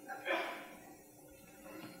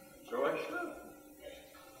 So I shall.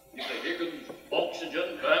 If the Higgins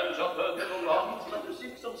oxygen burns up her middle lungs, let her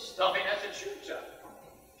seek some stuffing acid shoots her.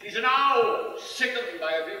 She's an owl, sickened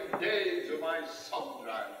by a few days of my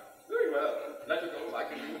sun-drying. Very well, let her go. I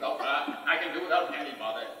can do without her. I can do without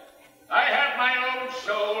anybody. I have my own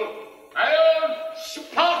soul, my own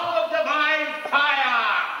spark of divine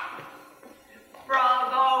fire.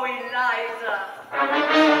 Bravo, Eliza.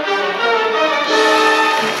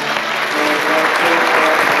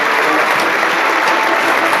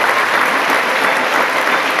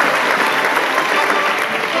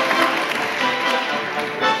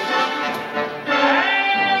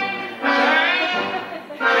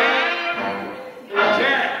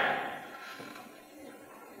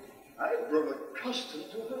 I've grown accustomed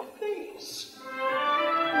to her face.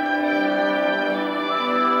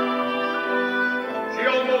 She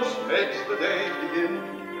almost makes the day begin.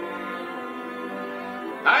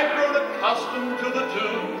 I've grown accustomed to the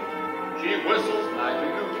tune she whistles like a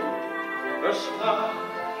loon. Her smile,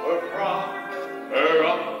 her frown, her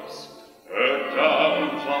ups, her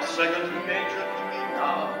downs are second nature to me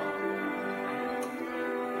now.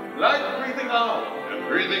 Like breathing out and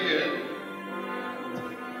breathing in,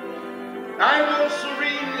 I will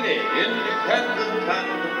serenely independent and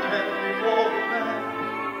content before the man.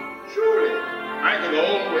 Surely I could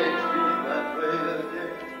always be that way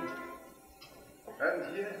again. And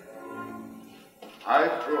yet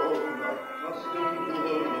I've grown accustomed to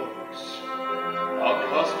her looks,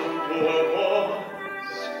 accustomed to her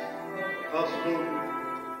voice, accustomed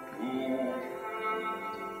to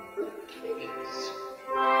her kiss.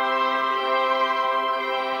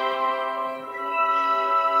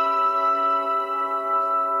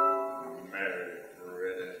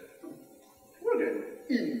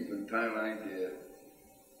 Infantile idea.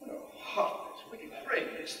 What a heartless, wicked,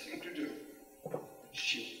 brainless thing to do.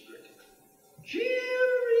 She'll regret it.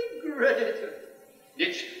 She'll regret it.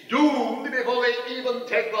 It's doomed before they even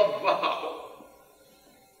take the vow.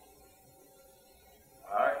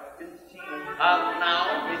 I can see how now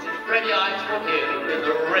Mrs. Freddy Eyes for here in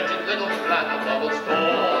the wretched little flat above the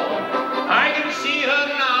store. I can see her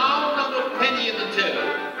now, not a penny in the till,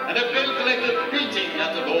 and a bill collector beating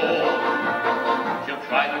at the door. She'll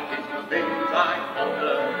try to get the things I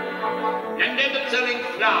order, and end up selling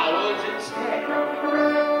flowers instead,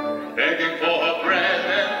 begging for her bread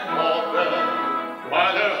and water,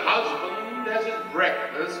 while her husband has his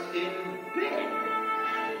breakfast in bed.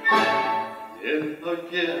 In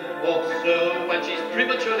a year or so, when she's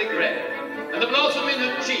prematurely gray, and the blossom in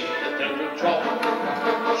her cheek has turned to chalk,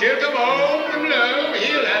 she'll come home, and lo,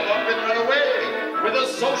 he'll have up and run away, with a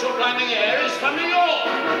social climbing heiress from New York.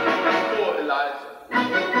 Poor Eliza.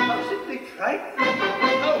 How simply frightful.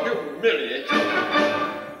 How humiliating.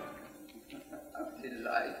 How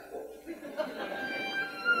delightful.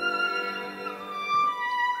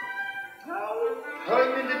 How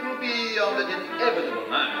poignant it will be on that inevitable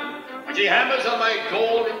night when she hammers on my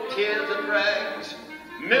door in tears and rags,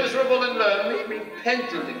 miserable and lonely,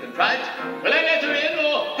 repentant and contrite. Will I let her in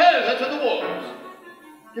or hurl her to the wolves?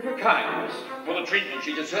 Give her kindness for the treatment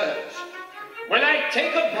she deserves. Will I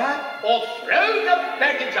take her back or throw the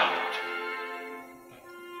baggage out?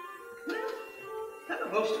 Well, I'm a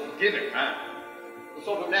most forgiving man. The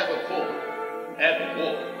sort of never could, ever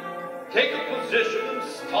would. Take a position and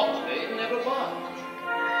staunchly never budge.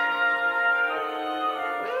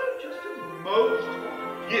 Well, just a most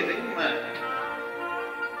forgiving man.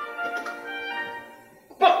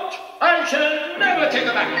 But I shall never take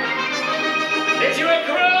her back. If she were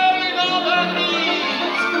crawling on her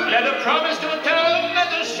knees, let her promise to atone, let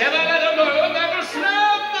her shiver, let her moan, let her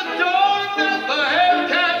slam the door, and let the hell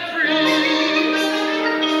cat free.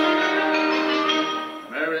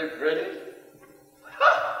 Mary Freddy?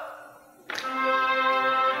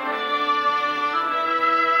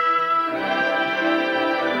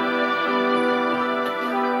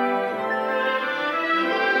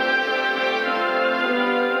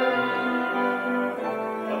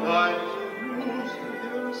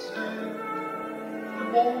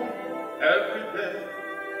 Every day,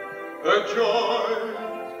 her joys,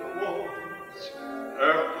 her woes,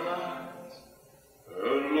 her plans,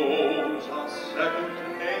 her lows are second to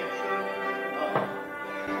nature now.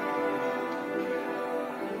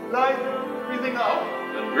 Like breathing out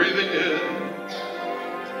and breathing in.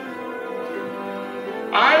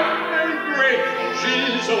 I'm very grateful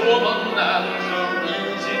she's a woman and so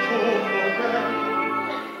easy to forget.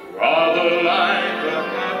 Rather like a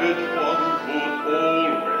habit one could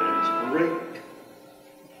always break. break.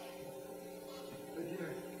 But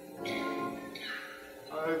yet,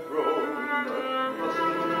 I've grown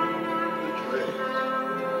accustomed to the trace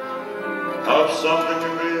of something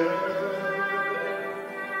in the air.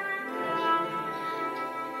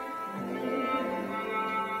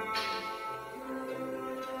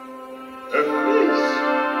 A face.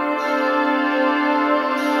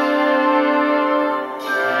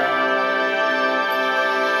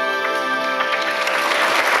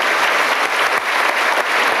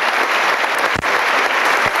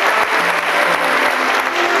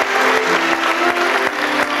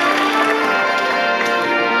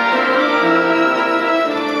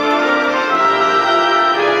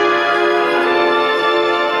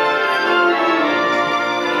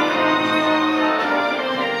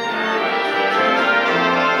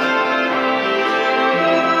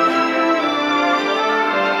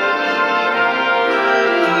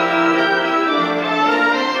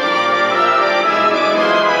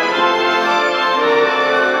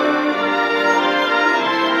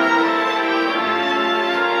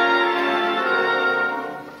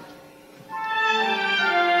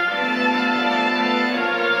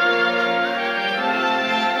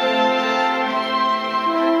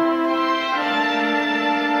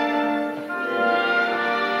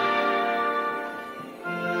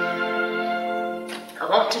 I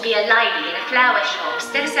want to be a lady in a flower shop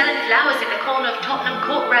instead of selling flowers at the corner of Tottenham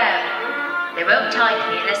Court Road. They won't take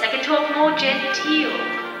me unless I can talk more genteel.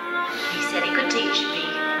 He said he could teach me.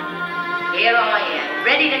 Here I am,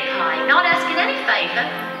 ready to pay, not asking any favour.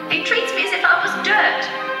 He treats me as if I was dirt.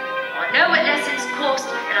 I know what lessons cost,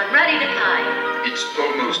 and I'm ready to pay. It's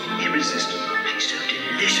almost irresistible. She's so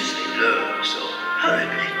deliciously low, so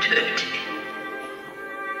horribly dirty.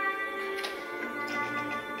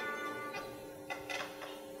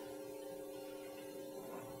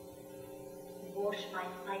 Wash my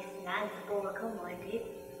face and hands before I come, my dear.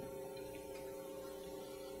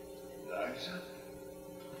 Liza?